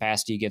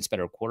capacity against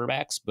better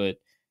quarterbacks, but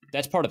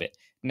that's part of it.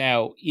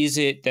 Now, is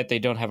it that they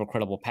don't have a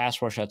credible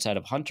pass rush outside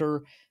of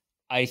Hunter?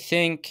 I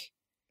think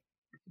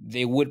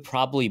they would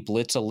probably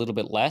blitz a little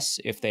bit less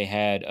if they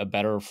had a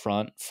better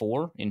front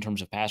 4 in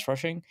terms of pass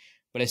rushing,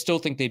 but I still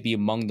think they'd be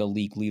among the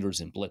league leaders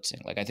in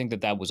blitzing. Like, I think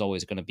that was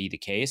always going to be the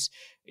case.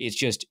 It's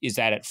just, is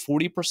that at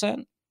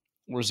 40%?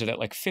 Or is it at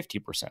like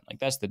 50%? Like,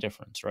 that's the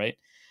difference, right?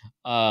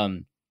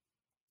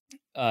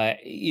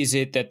 Is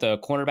it that the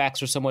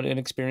cornerbacks are somewhat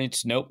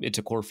inexperienced? Nope, it's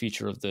a core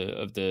feature of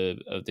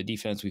the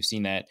defense. We've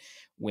seen that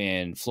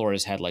when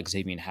Flores had like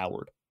Xavier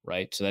Howard,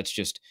 right? So that's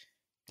just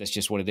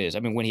what it is. I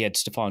mean, when he had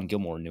Stephon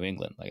Gilmore in New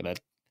England, like that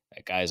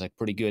guy is like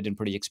pretty good and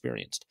pretty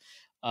experienced.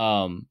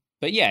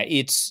 But yeah,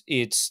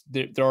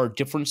 there are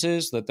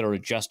differences that they're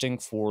adjusting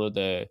for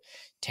the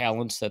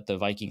talents that the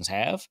Vikings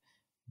have.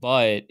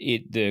 But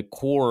the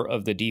core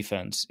of the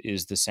defense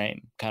is the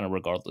same, kind of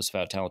regardless of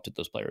how talented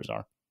those players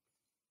are.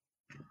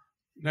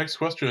 Next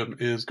question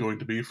is going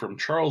to be from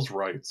Charles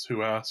Wrights,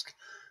 who asks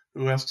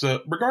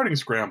regarding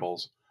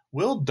scrambles,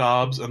 will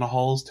Dobbs and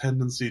Hall's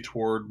tendency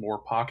toward more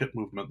pocket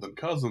movement than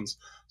Cousins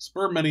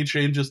spur many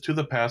changes to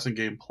the passing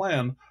game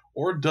plan,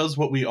 or does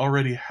what we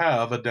already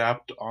have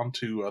adapt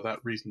onto that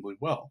reasonably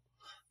well?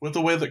 With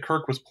the way that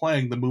Kirk was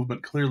playing, the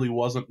movement clearly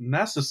wasn't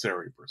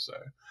necessary per se.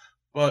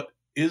 But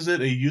is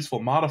it a useful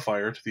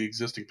modifier to the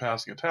existing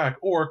passing attack,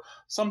 or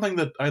something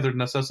that either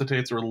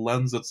necessitates or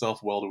lends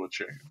itself well to a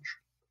change?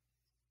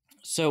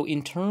 So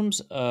in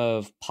terms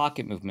of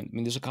pocket movement, I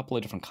mean, there's a couple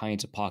of different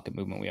kinds of pocket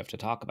movement we have to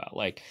talk about.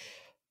 Like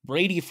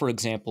Brady, for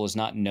example, is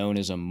not known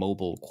as a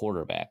mobile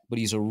quarterback, but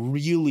he's a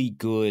really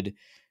good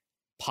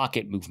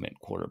pocket movement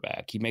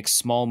quarterback. He makes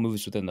small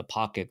moves within the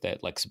pocket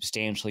that like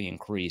substantially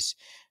increase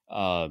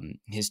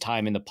his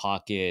time in the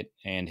pocket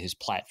and his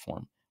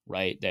platform,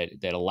 right?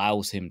 That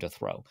allows him to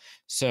throw.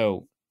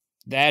 So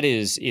that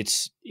is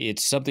it's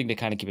something to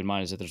kind of keep in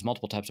mind, is that there's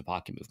multiple types of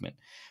pocket movement.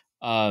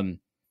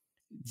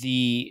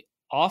 The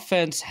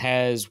offense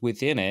has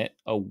within it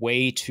a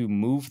way to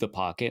move the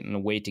pocket and a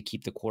way to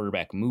keep the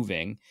quarterback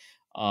moving.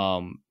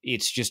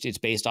 It's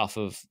based off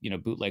of,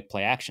 bootleg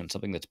play action,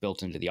 something that's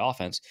built into the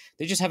offense.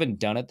 They just haven't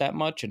done it that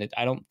much. And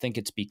I don't think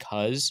it's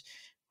because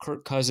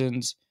Kirk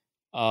Cousins,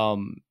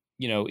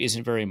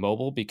 isn't very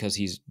mobile, because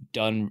he's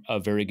done a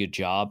very good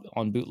job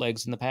on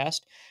bootlegs in the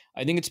past.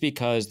 I think it's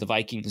because the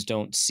Vikings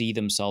don't see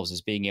themselves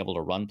as being able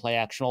to run play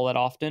action all that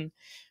often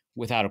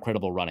without a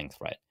credible running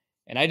threat.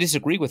 And I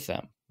disagree with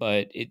them,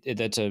 but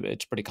it's a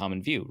pretty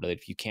common view that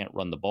if you can't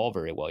run the ball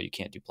very well, you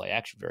can't do play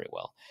action very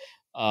well.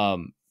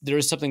 There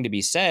is something to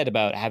be said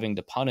about having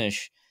to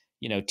punish,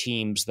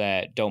 teams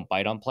that don't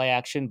bite on play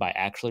action by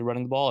actually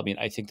running the ball. I mean,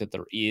 I think that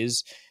there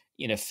is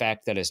an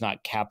effect that is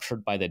not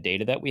captured by the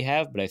data that we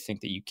have, but I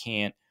think that you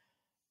can't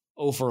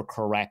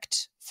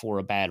overcorrect for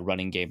a bad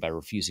running game by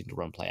refusing to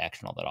run play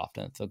action all that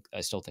often.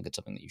 I still think it's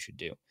something that you should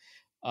do.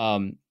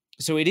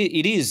 So it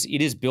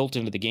is built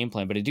into the game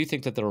plan, but I do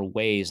think that there are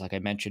ways, like I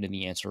mentioned in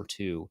the answer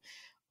to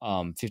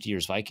 50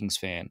 Years Vikings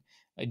Fan,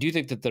 I do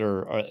think that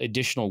there are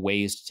additional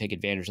ways to take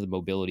advantage of the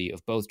mobility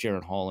of both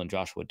Jaren Hall and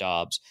Joshua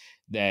Dobbs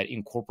that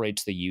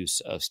incorporates the use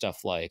of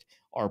stuff like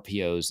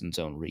RPOs and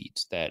zone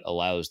reads that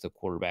allows the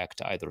quarterback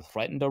to either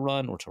threaten to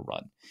run or to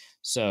run.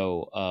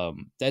 So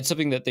that's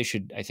something that they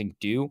should, I think,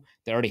 do.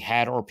 They already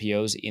had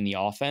RPOs in the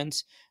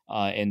offense,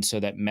 and so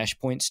that mesh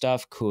point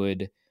stuff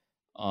could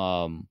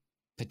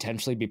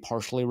potentially be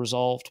partially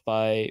resolved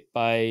by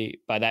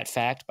the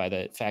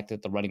fact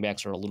that the running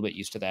backs are a little bit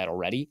used to that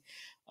already.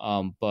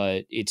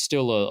 But it's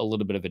still a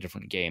little bit of a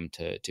different game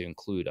to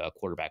include a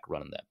quarterback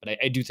running that. But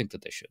I do think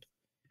that they should.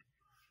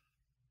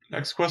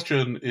 Next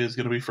question is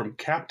going to be from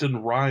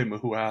Captain Rhyme,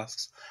 who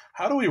asks,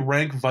 how do we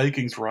rank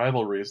Vikings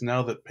rivalries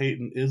now that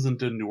Peyton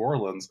isn't in New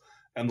Orleans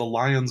and the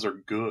Lions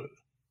are good?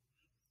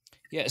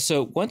 Yeah,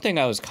 so one thing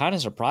I was kind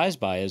of surprised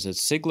by is that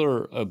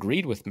Sigler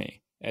agreed with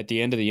me at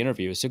the end of the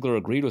interview. Sigler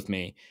agreed with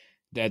me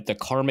that the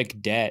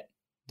karmic debt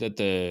that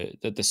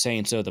the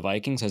Saints owe the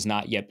Vikings has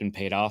not yet been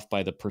paid off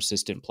by the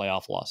persistent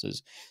playoff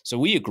losses. So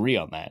we agree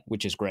on that,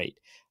 which is great.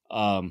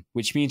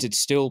 Which means it's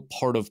still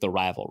part of the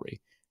rivalry,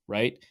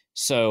 right?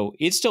 So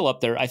it's still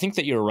up there. I think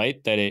that you're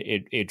right that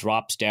it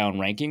drops down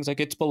rankings, like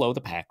it's below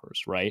the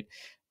Packers, right?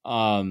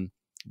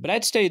 But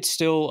I'd say it's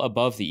still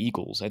above the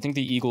Eagles. I think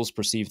the Eagles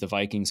perceive the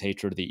Vikings'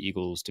 hatred of the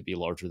Eagles to be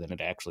larger than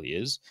it actually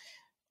is.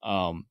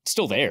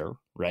 Still there,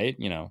 right?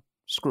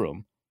 Screw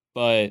them.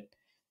 But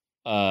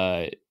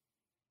I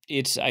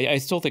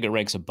still think it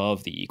ranks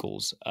above the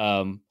Eagles.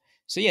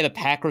 So yeah, the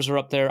Packers are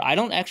up there. I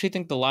don't actually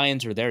think the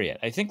Lions are there yet.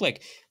 I think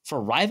like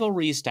for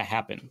rivalries to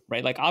happen,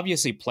 right? Like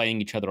obviously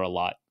playing each other a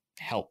lot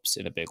helps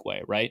in a big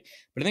way, right?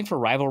 But I think for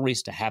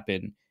rivalries to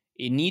happen,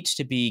 it needs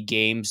to be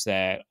games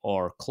that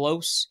are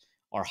close,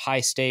 are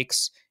high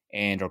stakes,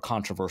 and are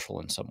controversial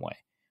in some way,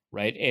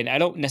 right? And I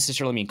don't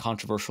necessarily mean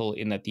controversial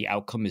in that the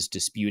outcome is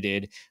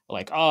disputed,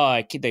 like,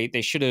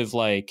 they should have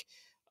like,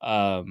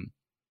 the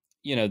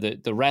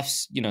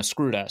refs,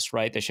 screwed us,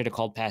 right? They should have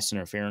called pass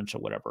interference or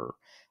whatever.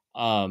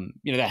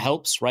 That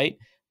helps, right?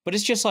 But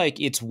it's just like,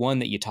 it's one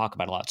that you talk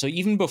about a lot. So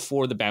even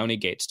before the Bounty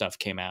Gate stuff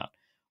came out,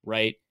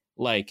 right?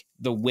 Like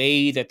the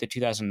way that the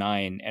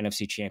 2009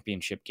 NFC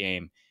Championship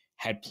game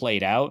had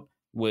played out,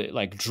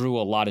 drew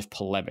a lot of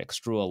polemics,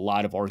 drew a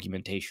lot of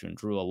argumentation,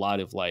 drew a lot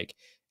of like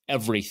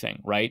everything,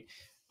 right?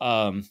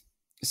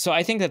 So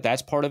I think that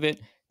that's part of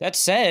it. That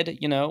said,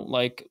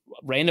 like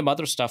random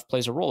other stuff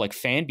plays a role, like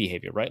fan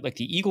behavior, right? Like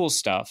the Eagles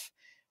stuff,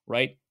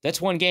 right?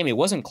 That's one game. It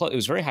wasn't close. It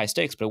was very high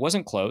stakes, but it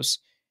wasn't close.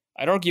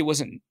 I'd argue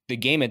the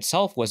game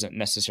itself wasn't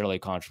necessarily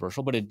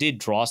controversial, but it did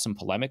draw some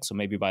polemic. So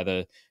maybe by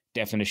the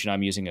definition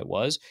I'm using, it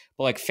was.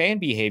 But like fan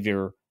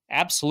behavior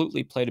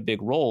absolutely played a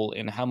big role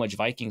in how much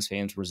Vikings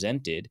fans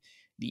resented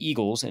the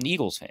Eagles and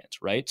Eagles fans,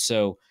 right?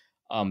 So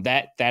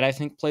that I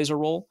think plays a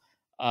role.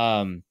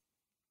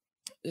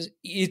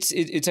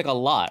 It's like a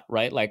lot,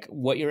 right? Like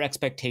what your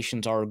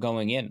expectations are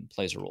going in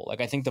plays a role.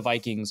 Like I think the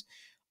Vikings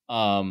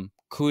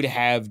could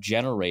have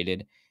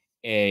generated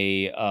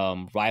a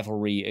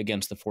rivalry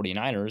against the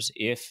 49ers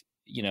if,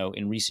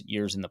 in recent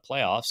years in the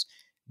playoffs,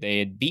 they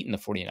had beaten the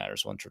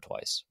 49ers once or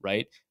twice,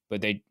 right? But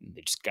they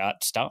just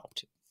got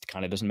stomped. It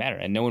kind of doesn't matter.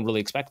 And no one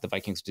really expected the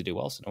Vikings to do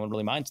well, so no one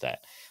really minds that.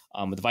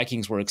 But the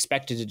Vikings were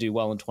expected to do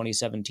well in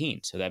 2017,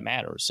 so that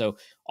matters. So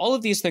all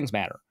of these things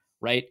matter,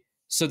 right?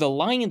 So the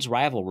Lions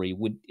rivalry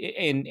would,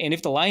 and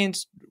if the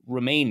Lions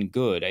remain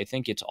good, I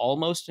think it's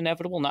almost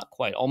inevitable, not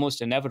quite,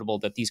 almost inevitable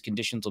that these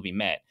conditions will be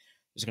met.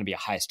 There's going to be a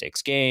high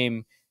stakes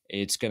game.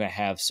 It's going to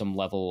have some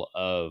level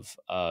of,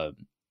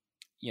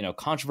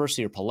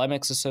 controversy or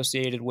polemics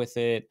associated with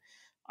it.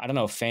 I don't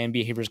know if fan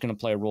behavior is going to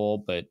play a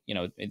role, but,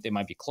 they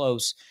might be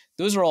close.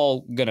 Those are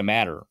all going to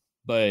matter,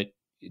 but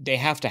they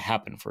have to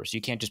happen first.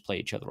 You can't just play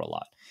each other a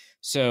lot.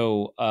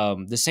 So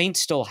the Saints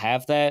still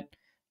have that.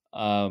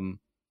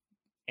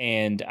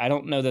 And I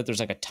don't know that there's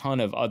like a ton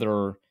of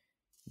other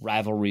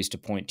rivalries to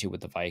point to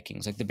with the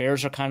Vikings. Like the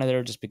Bears are kind of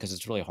there just because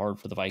it's really hard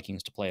for the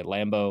Vikings to play at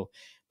Lambeau,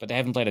 but they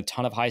haven't played a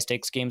ton of high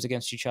stakes games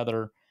against each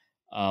other.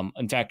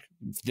 In fact,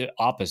 the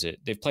opposite.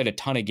 They've played a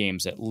ton of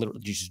games that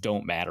literally just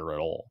don't matter at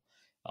all.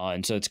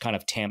 And so it's kind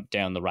of tamped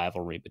down the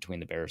rivalry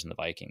between the Bears and the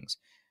Vikings.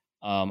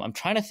 I'm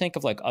trying to think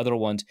of like other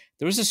ones.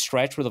 There was a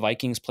stretch where the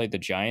Vikings played the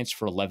Giants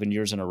for 11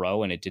 years in a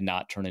row and it did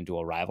not turn into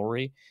a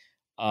rivalry.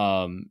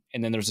 And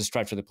then there's a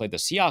stretch where they played the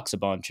Seahawks a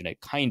bunch and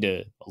it kind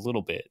of a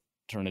little bit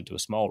turned into a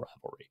small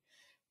rivalry.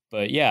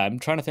 But yeah, I'm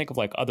trying to think of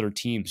like other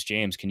teams.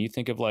 James, can you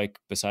think of like,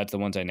 besides the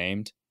ones I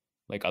named,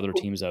 like other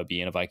teams that would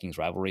be in a Vikings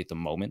rivalry at the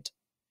moment?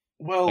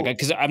 Well,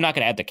 because I'm not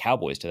going to add the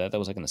Cowboys to that. That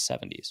was like in the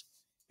 70s.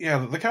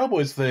 Yeah, the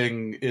Cowboys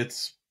thing, it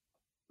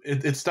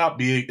stopped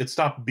being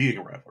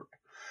a rivalry.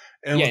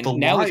 And yeah, with the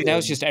now Lions,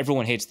 it's just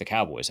everyone hates the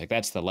Cowboys. Like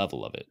that's the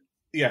level of it.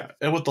 Yeah,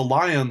 and with the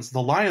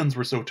Lions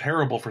were so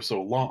terrible for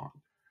so long.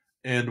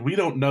 And we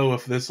don't know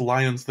if this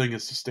Lions thing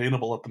is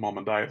sustainable at the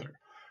moment either.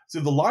 See,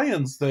 the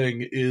Lions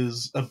thing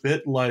is a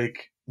bit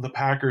like the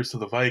Packers to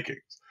the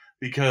Vikings,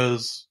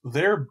 because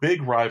their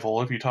big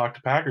rival, if you talk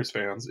to Packers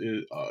fans,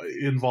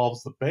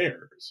 involves the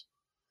Bears.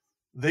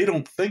 They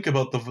don't think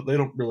about they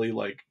don't really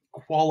like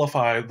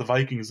qualify the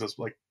Vikings as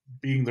like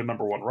being their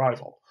number one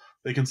rival.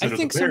 They consider. I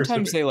think the Bears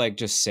sometimes they like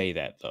just say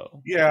that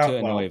though, yeah, to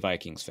annoy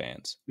Vikings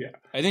fans. Yeah,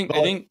 I think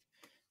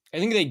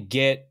they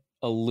get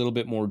a little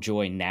bit more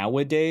joy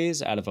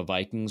nowadays out of a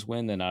Vikings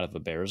win than out of a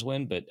Bears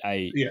win, but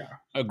I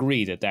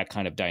agree that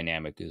kind of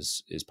dynamic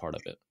is part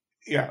of it.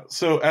 Yeah.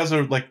 So as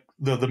a like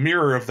the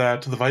mirror of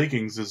that to the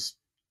Vikings is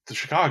the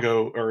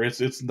Chicago, or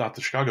it's not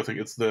the Chicago thing.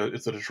 It's the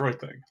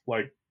Detroit thing.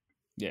 Like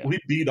we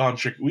beat on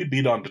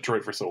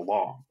Detroit for so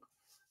long.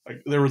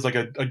 Like there was like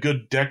a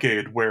good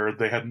decade where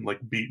they hadn't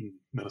like beaten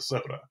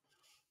Minnesota.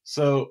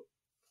 So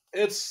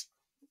it's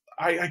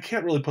I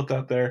can't really put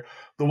that there.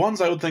 The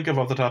ones I would think of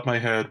off the top of my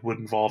head would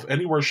involve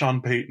anywhere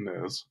Sean Payton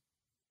is.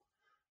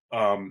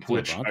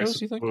 Which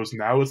Broncos, I suppose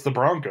now it's the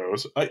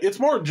Broncos. It's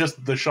more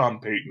just the Sean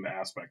Payton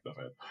aspect of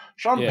it.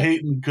 Sean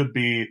Payton could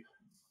be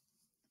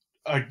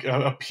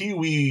a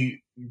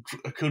peewee,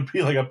 could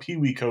be like a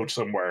peewee coach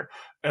somewhere,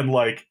 and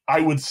like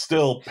I would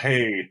still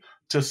pay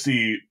to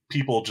see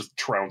people just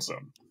trounce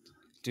him.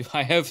 Do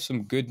I have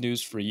some good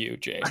news for you,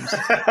 James?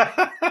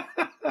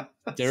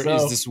 There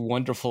is this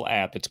wonderful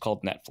app. It's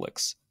called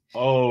Netflix.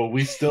 Oh,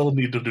 we still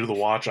need to do the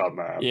watch on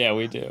that. Yeah,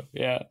 we do.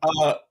 Yeah.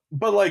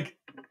 But like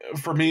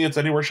for me, it's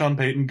anywhere Sean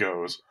Payton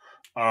goes.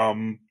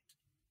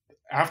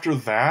 After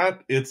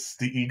that, it's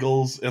the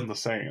Eagles and the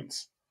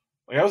Saints.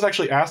 Like I was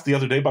actually asked the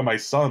other day by my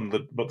son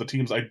about the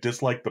teams I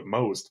dislike the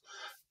most,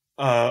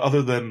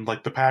 other than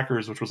like the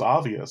Packers, which was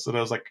obvious, and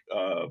I was like,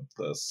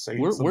 the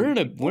Saints. We're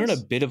in a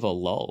bit of a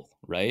lull,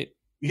 right?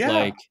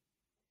 Yeah.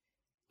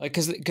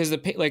 Because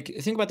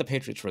think about the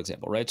Patriots, for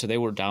example, right? So they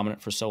were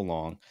dominant for so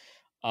long,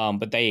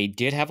 but they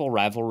did have a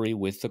rivalry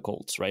with the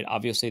Colts, right?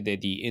 Obviously, they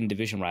had the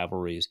in-division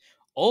rivalries.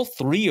 All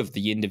three of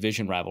the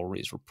in-division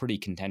rivalries were pretty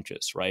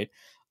contentious, right?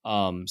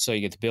 So you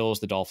get the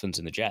Bills, the Dolphins,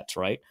 and the Jets,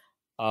 right?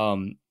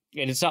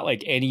 And it's not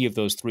like any of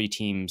those three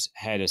teams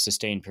had a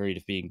sustained period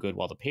of being good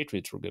while the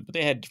Patriots were good, but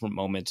they had different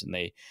moments and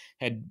they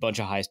had a bunch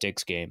of high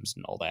stakes games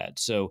and all that.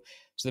 So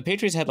the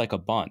Patriots had like a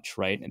bunch,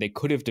 right? And they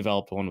could have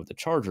developed one with the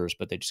Chargers,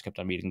 but they just kept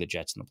on beating the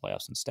Jets in the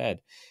playoffs instead.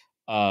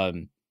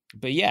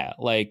 But yeah,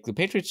 like the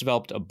Patriots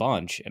developed a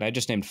bunch, and I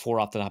just named four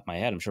off the top of my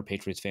head. I'm sure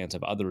Patriots fans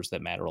have others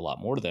that matter a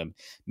lot more to them.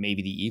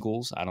 Maybe the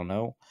Eagles, I don't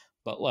know.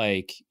 But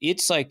like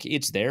it's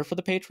there for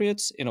the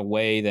Patriots in a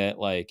way that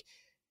like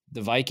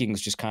the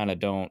Vikings just kind of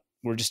don't.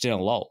 We're just in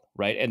a lull,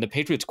 right? And the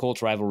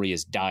Patriots-Colts rivalry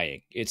is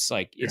dying. It's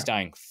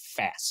dying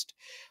fast.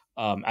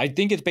 I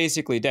think it's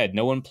basically dead.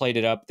 No one played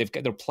it up.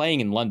 They're playing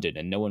in London,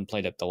 and no one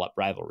played up the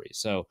rivalry.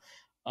 So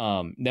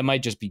that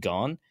might just be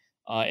gone.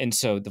 And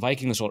so the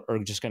Vikings are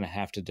just going to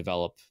have to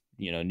develop,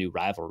 new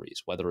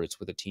rivalries, whether it's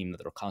with a team that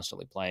they're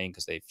constantly playing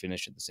because they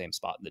finished at the same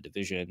spot in the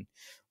division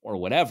or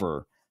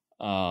whatever.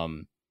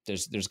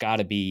 There's got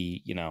to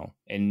be,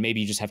 and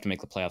maybe you just have to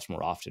make the playoffs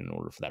more often in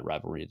order for that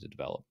rivalry to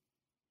develop.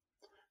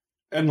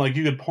 And like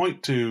you could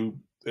point to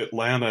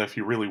Atlanta if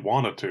you really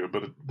wanted to,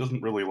 but it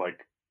doesn't really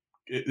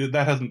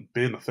that hasn't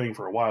been a thing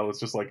for a while. It's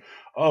just like,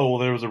 oh, well,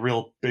 there was a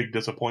real big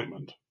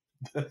disappointment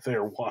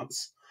there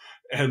once,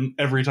 and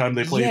every time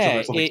they play each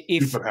other, something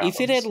stupid happens.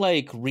 If it had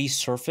like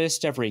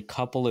resurfaced every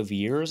couple of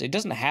years, it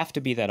doesn't have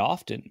to be that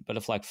often. But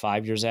if like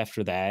 5 years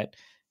after that,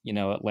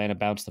 Atlanta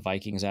bounced the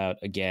Vikings out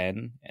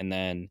again, and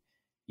then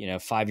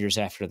 5 years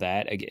after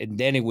that, again,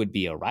 then it would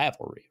be a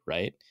rivalry,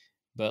 right?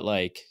 But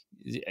like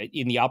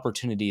in the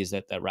opportunities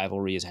that that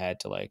rivalry has had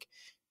to like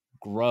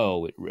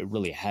grow, it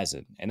really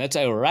hasn't. And that's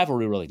a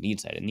rivalry really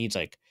needs that. It needs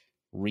like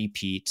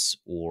repeats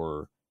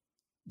or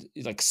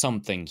like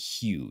something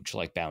huge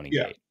like Bounty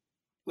Yeah. Gate.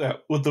 Yeah,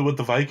 with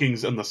the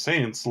Vikings and the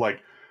Saints,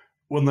 like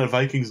when the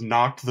Vikings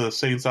knocked the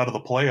Saints out of the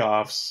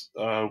playoffs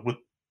with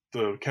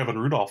the Kevin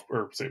Rudolph,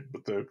 or say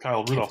with the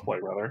Kyle Rudolph play,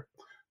 rather.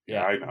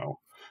 Yeah, Yeah. I know.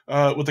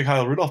 With the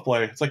Kyle Rudolph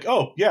play, it's like,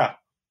 oh yeah,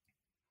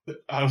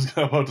 I was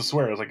about to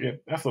swear. I was like, yeah,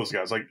 f those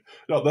guys. Like,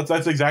 no,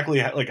 that's exactly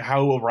like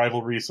how a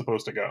rivalry is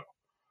supposed to go.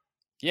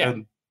 Yeah.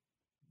 And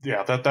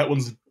yeah, that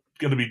one's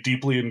going to be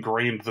deeply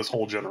ingrained this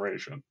whole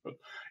generation. But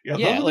yeah,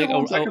 Yeah, those are like the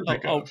ones I can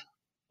think of.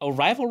 a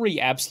rivalry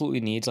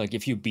absolutely needs, like,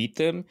 if you beat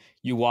them,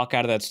 you walk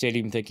out of that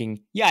stadium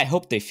thinking, yeah, I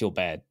hope they feel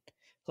bad.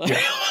 Like,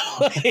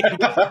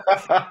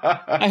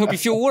 I hope you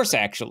feel worse,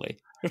 actually.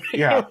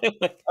 Yeah.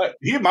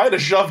 He might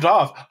have shoved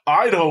off.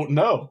 I don't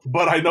know,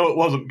 but I know it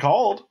wasn't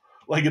called.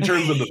 Like, it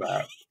turns into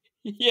that.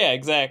 Yeah,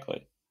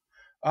 exactly.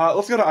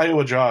 Let's go to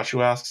Iowa Josh,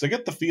 who asks, I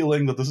get the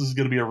feeling that this is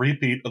going to be a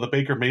repeat of the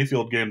Baker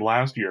Mayfield game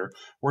last year,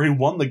 where he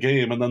won the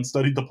game and then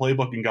studied the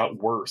playbook and got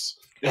worse.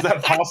 Is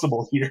that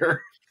possible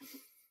here?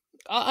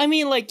 I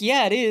mean, like,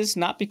 yeah, it is.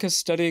 Not because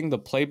studying the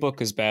playbook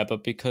is bad,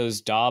 but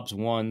because Dobbs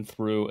won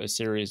through a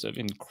series of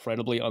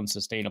incredibly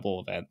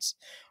unsustainable events,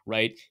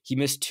 right? He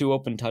missed 2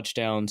 open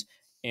touchdowns,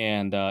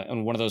 and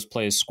on one of those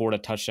plays scored a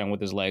touchdown with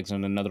his legs,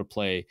 and another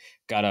play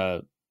got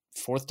a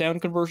 4th down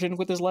conversion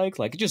with his legs.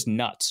 Like, just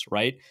nuts,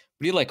 right?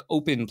 But he had, like,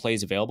 open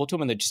plays available to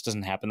him, and that just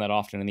doesn't happen that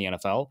often in the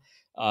NFL.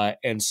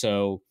 And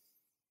so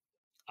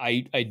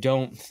I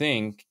don't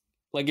think,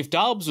 like, if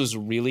Dobbs was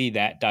really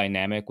that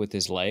dynamic with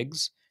his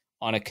legs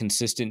on a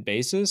consistent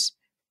basis,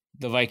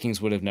 the Vikings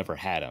would have never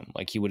had him.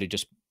 Like, he'd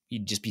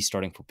just be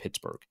starting for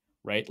Pittsburgh,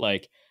 right?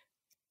 Like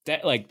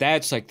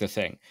that's like the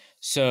thing.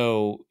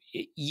 So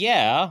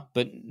yeah,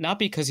 but not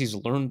because he's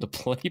learned the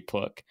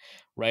playbook,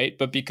 right?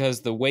 But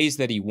because the ways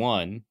that he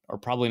won are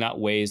probably not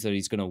ways that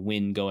he's going to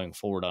win going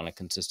forward on a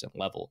consistent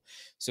level.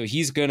 So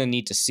he's going to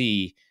need to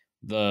see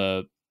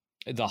the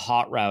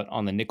hot route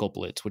on the nickel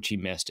blitz, which he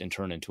missed and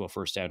turned into a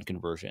 1st down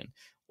conversion,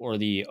 or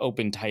the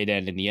open tight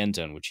end in the end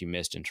zone, which he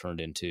missed and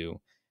turned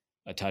into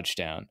a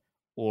touchdown,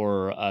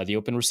 or the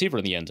open receiver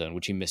in the end zone,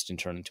 which he missed and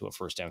turned into a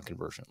 1st down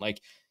conversion.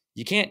 Like,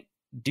 you can't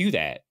do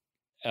that.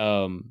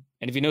 And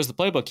if he knows the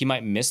playbook, he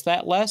might miss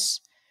that less,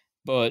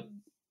 but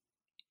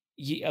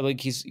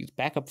he's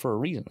back up for a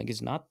reason. Like,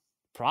 he's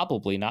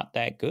probably not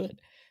that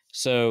good.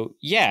 So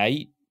yeah,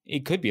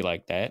 it could be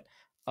like that.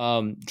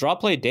 Draw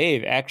Play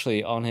Dave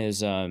actually on his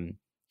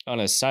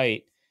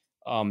site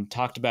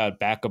talked about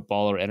backup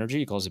baller energy.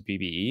 He calls it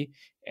BBE,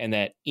 and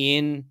that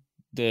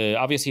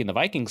obviously in the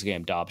Vikings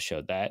game, Dobbs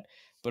showed that,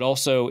 but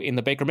also in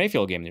the Baker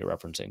Mayfield game that you're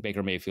referencing,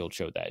 Baker Mayfield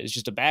showed that. It's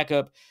just a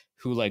backup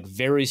who, like,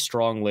 very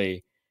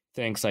strongly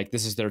thinks like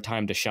this is their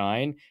time to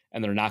shine,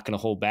 and they're not going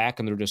to hold back,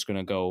 and they're just going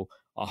to go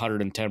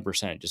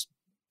 110%, just,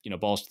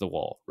 balls to the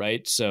wall,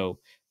 right? So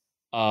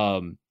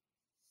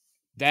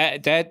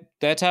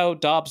that's how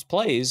Dobbs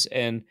plays,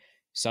 and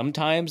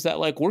sometimes that,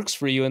 like, works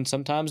for you and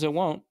sometimes it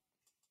won't.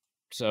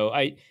 So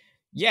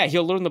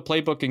he'll learn the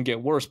playbook and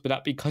get worse, but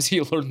not because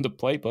he learned the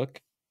playbook.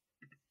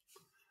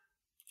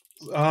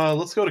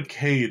 Let's go to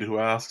Cade, who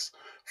asks,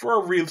 for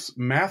a Reef's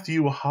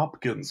Matthew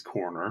Hopkins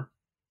corner,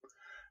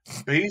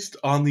 based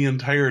on the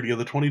entirety of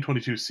the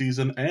 2022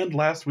 season and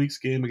last week's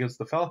game against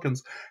the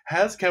Falcons,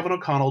 has Kevin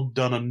O'Connell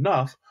done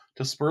enough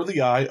to spur the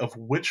eye of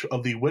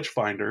the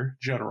Witchfinder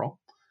General?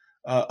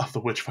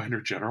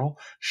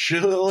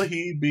 Shall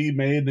he be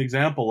made an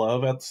example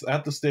of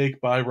at the stake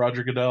by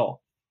Roger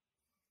Goodell?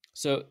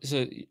 So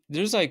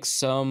there's, like,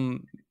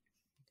 some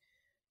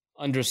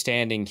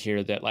understanding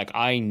here that, like,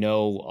 I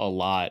know a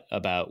lot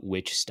about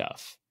witch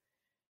stuff.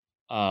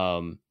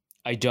 I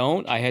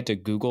had to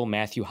Google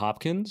Matthew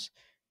Hopkins,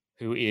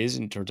 who is,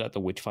 and turns out, the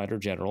Witchfinder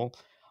General.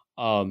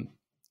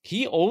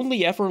 He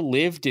only ever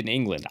lived in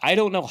England. I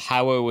don't know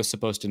how I was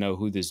supposed to know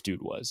who this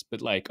dude was,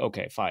 but, like,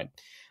 okay, fine.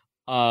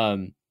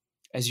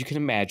 As you can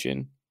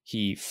imagine,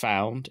 he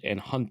found and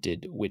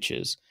hunted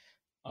witches,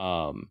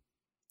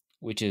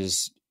 which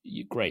is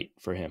great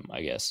for him,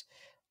 I guess.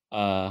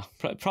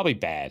 Probably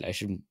bad. I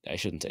shouldn't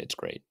say it's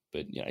great,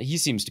 but he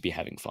seems to be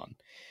having fun.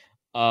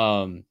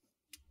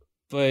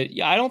 But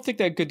yeah, I don't think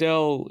that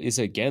Goodell is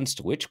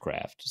against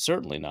witchcraft.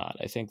 Certainly not.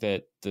 I think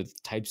that the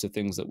types of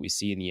things that we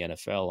see in the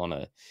NFL on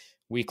a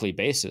weekly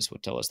basis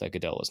would tell us that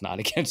Goodell is not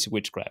against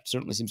witchcraft.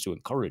 Certainly seems to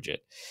encourage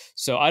it.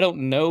 So I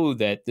don't know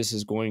that this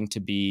is going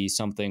to be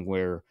something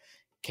where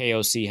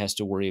KOC has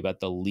to worry about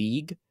the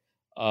league.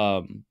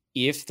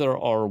 If there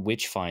are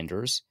witch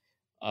finders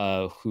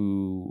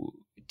who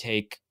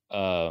take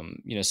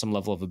some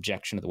level of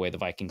objection to the way the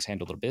Vikings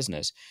handle their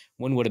business,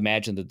 one would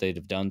imagine that they'd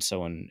have done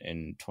so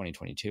in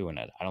 2022, and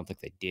I don't think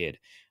they did.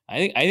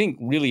 I think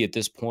really at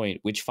this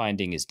point, witch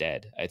finding is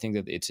dead. I think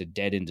that it's a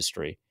dead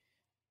industry.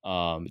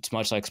 It's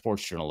much like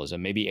sports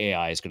journalism. Maybe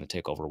AI is going to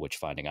take over witch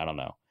finding. I don't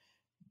know,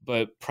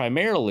 but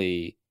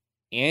primarily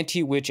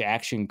anti-witch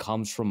action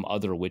comes from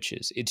other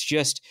witches. It's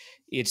just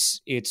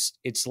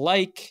it's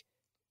like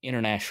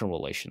international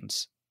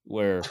relations,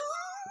 where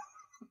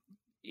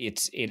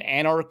it's an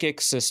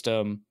anarchic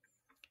system.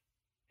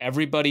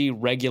 Everybody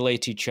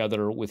regulates each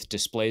other with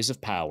displays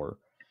of power,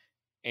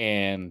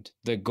 and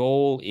the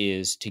goal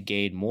is to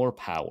gain more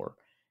power.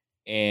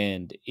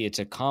 And it's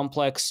a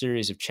complex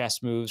series of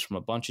chess moves from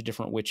a bunch of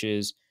different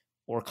witches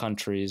or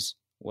countries,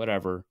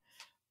 whatever.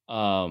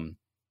 Um,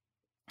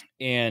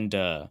 and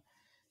the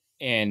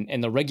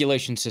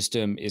regulation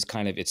system is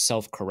kind of, it's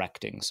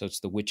self-correcting, so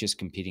it's the witches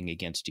competing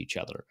against each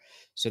other.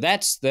 So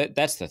that's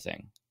the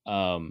thing.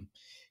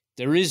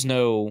 There is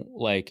no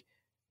like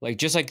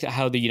just like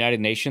how the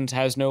United Nations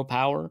has no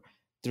power,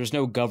 there's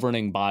no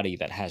governing body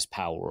that has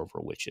power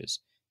over witches.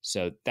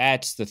 So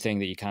that's the thing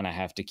that you kind of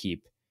have to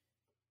keep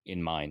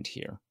in mind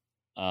here.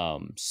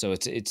 So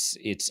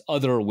it's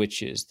other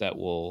witches that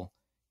will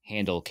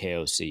handle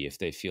KOC if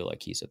they feel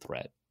like he's a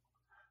threat.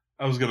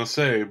 I was gonna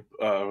say,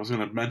 I was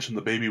gonna mention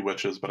the baby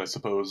witches, but I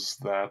suppose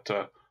that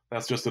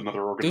that's just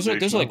another organization.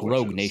 Those are like of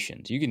rogue witches.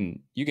 nations. You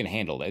can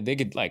handle that. They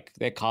could like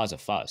they cause a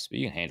fuss, but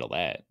you can handle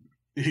that.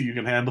 You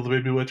can handle the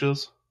baby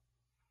witches.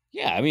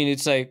 Yeah, I mean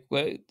it's like,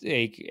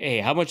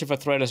 hey, how much of a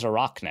threat is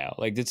Iraq now?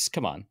 Like,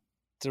 come on,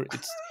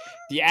 it's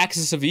the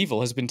axis of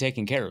evil has been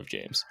taken care of,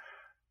 James.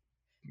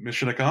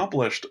 Mission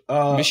accomplished.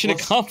 Mission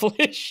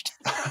accomplished.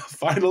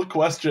 Final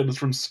question is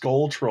from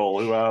Skull Troll,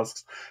 who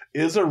asks,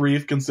 is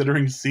Arif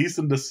considering cease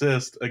and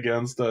desist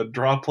against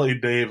Draw Play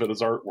Dave and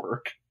his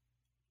artwork?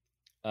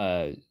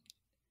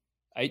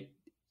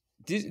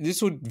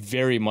 This would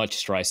very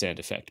much Streisand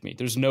affect me.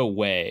 There's no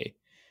way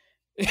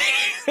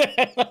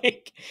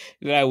like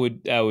that I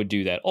would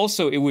do that.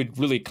 Also, it would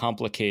really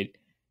complicate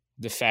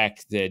the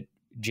fact that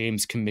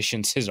James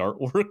commissions his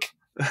artwork.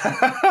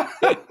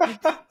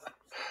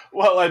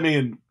 Well, I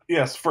mean,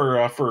 yes,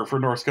 for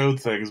Norse code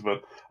things,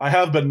 but I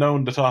have been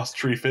known to toss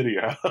Tree Fitty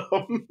at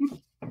him.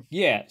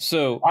 Yeah,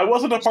 so I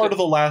wasn't a part of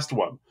the last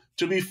one.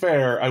 To be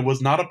fair, I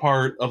was not a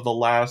part of the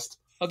last.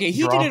 Okay,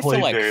 he did it for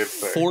like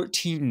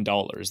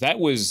 $14. That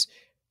was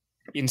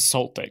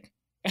insulting.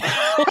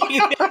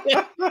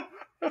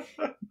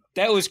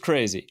 That was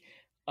crazy.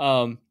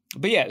 But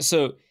yeah,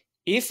 so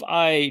if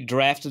I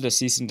drafted a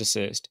cease and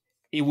desist,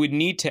 it would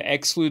need to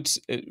exclude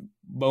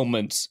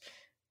moments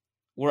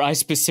where I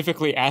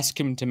specifically asked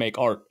him to make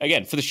art.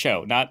 Again, for the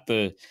show,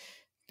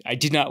 I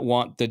did not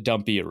want the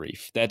dumpy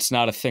Arif. That's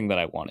not a thing that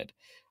I wanted.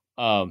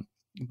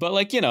 But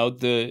like,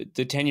 the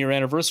 10-year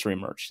anniversary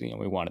merch,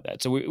 we wanted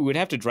that. So we would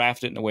have to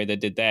draft it in a way that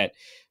did that,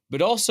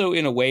 but also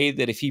in a way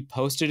that if he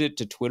posted it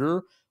to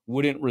Twitter,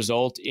 wouldn't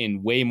result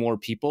in way more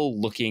people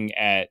looking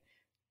at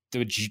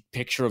the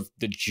picture of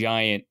the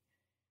giant.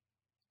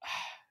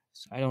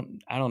 I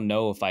don't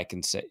know if I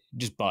can say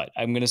just but.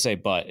 I'm going to say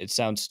but. It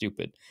sounds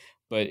stupid,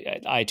 but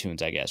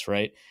iTunes, I guess,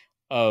 right?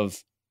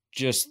 Of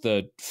just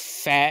the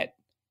fat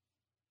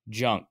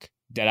junk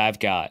that I've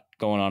got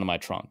going on in my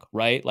trunk,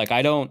 right? Like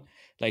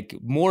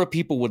more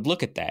people would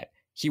look at that.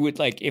 He would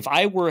if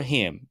I were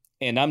him,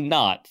 and I'm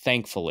not,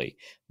 thankfully,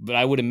 but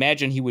I would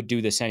imagine he would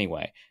do this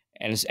anyway.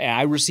 And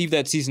I received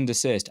that cease and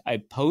desist. I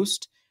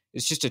post.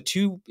 It's just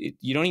you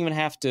don't even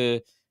have to,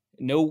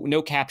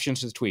 no captions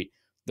to the tweet.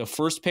 The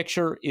first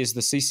picture is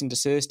the cease and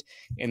desist,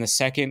 and the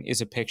second is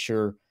a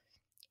picture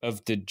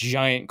of the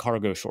giant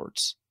cargo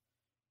shorts.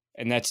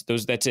 And that's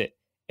it.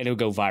 And it would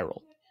go viral.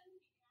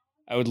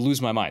 I would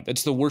lose my mind.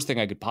 That's the worst thing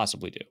I could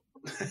possibly do.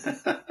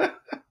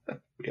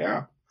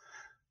 Yeah.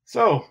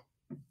 So,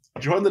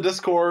 join the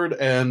Discord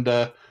and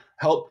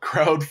help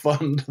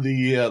crowdfund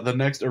the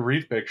next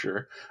Arif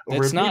picture.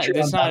 That's not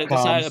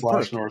a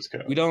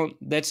perk. We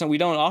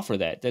don't offer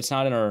that. That's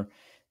not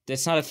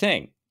a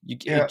thing.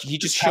 He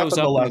just shows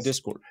up in the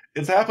Discord.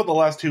 It's happened the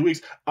last 2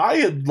 weeks. I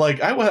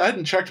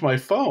hadn't checked my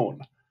phone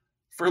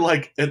for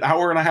like an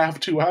hour and a half,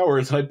 2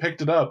 hours, and I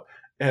picked it up,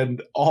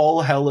 and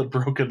all hell had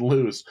broken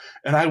loose,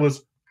 and I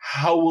was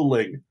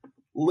howling,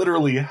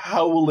 literally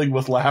howling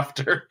with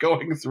laughter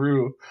going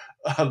through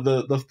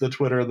the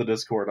Twitter and the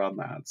Discord on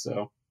that.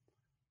 So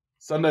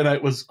Sunday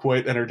night was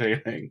quite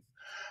entertaining.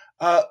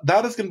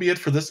 That is going to be it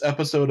for this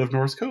episode of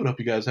Norse Code. Hope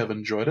you guys have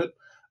enjoyed it.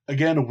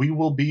 Again, we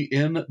will be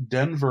in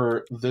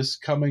Denver this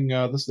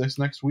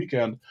next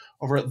weekend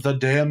over at The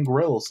Damn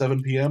Grill,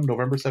 7 p.m.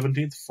 November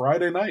 17th,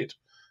 Friday night,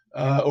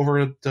 over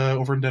in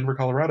Denver,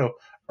 Colorado.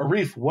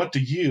 Arif, what do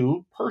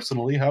you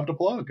personally have to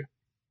plug?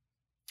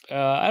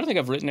 I don't think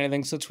I've written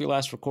anything since we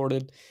last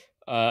recorded,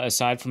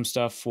 aside from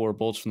stuff for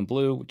Bolts from the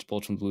Blue, which is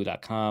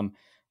boltsfromtheblue.com.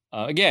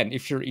 Again,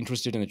 if you're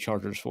interested in the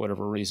Chargers for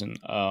whatever reason,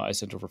 I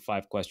sent over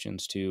 5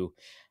 questions to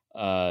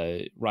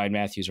Ryan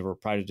Matthews over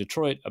Pride of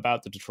Detroit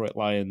about the Detroit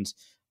Lions.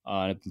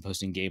 And I've been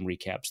posting game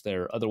recaps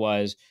there.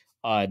 Otherwise,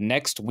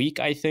 next week,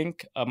 I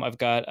think I've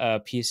got a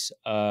piece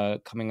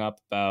coming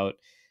up about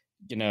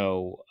the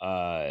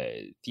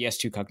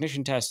S2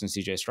 cognition test and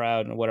CJ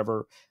Stroud and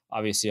whatever.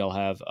 Obviously, I'll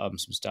have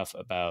some stuff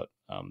about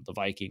the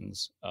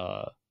Vikings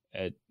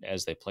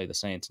as they play the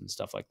Saints and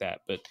stuff like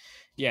that. But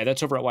yeah,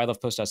 that's over at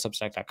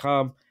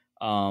whylovepost.substack.com.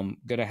 Going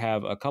to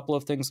have a couple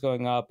of things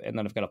going up, and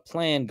then I've got a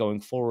plan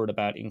going forward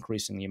about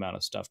increasing the amount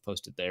of stuff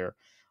posted there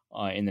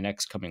in the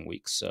next coming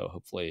weeks. So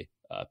hopefully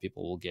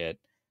people will get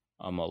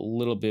a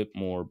little bit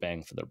more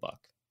bang for their buck.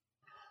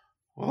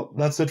 Well,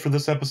 that's it for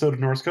this episode of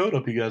Norse Code.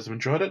 Hope you guys have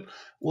enjoyed it.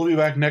 We'll be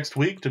back next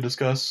week to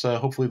discuss,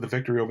 hopefully, the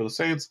victory over the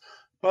Saints.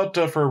 But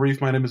for Arif,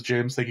 my name is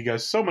James. Thank you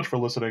guys so much for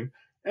listening.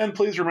 And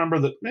please remember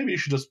that maybe you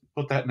should just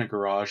put that in a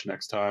garage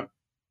next time.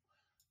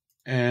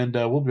 And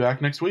we'll be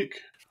back next week.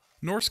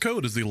 Norse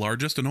Code is the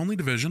largest and only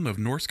division of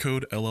Norse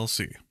Code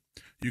LLC.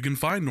 You can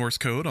find Norse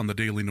Code on the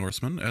Daily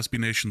Norseman, SB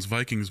Nation's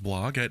Vikings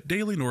blog, at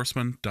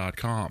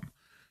dailynorseman.com.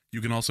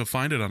 You can also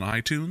find it on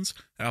iTunes,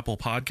 Apple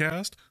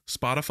Podcast,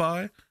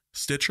 Spotify,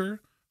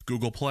 Stitcher,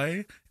 Google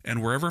Play,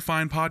 and wherever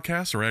fine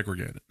podcasts are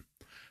aggregated.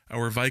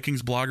 Our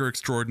Vikings blogger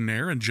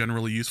extraordinaire and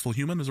generally useful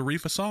human is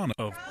Arif Hassan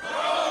of Pro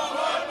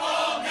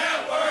Football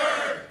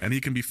Network, and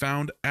he can be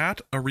found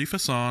at Arif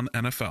Hassan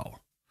NFL.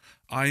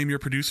 I am your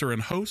producer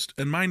and host,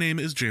 and my name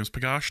is James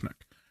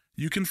Pagashnik.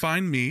 You can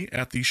find me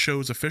at the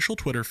show's official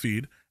Twitter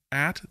feed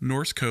at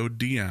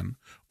NorseCodeDN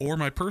or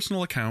my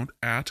personal account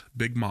at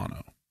Big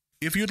Mono.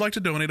 If you'd like to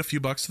donate a few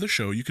bucks to the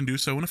show, you can do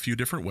so in a few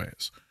different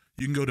ways.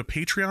 You can go to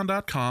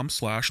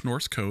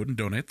patreon.com/NorseCode and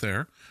donate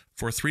there.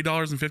 For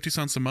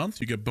 $3.50 a month,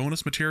 you get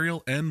bonus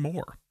material and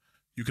more.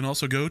 You can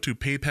also go to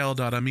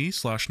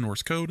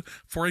paypal.me/NorseCode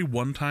for a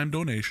one-time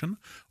donation,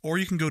 or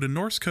you can go to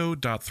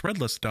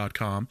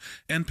norsecode.threadless.com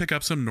and pick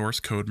up some Norse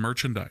Code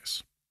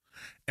merchandise.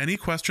 Any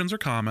questions or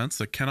comments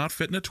that cannot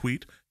fit in a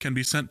tweet can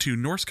be sent to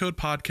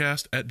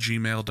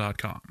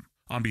norsecodepodcast@gmail.com.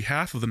 On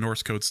behalf of the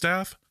Norse Code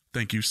staff,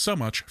 thank you so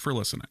much for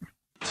listening.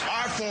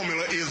 Our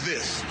formula is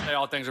this. Hey,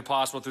 all things are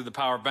possible through the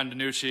power of Ben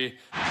DiNucci.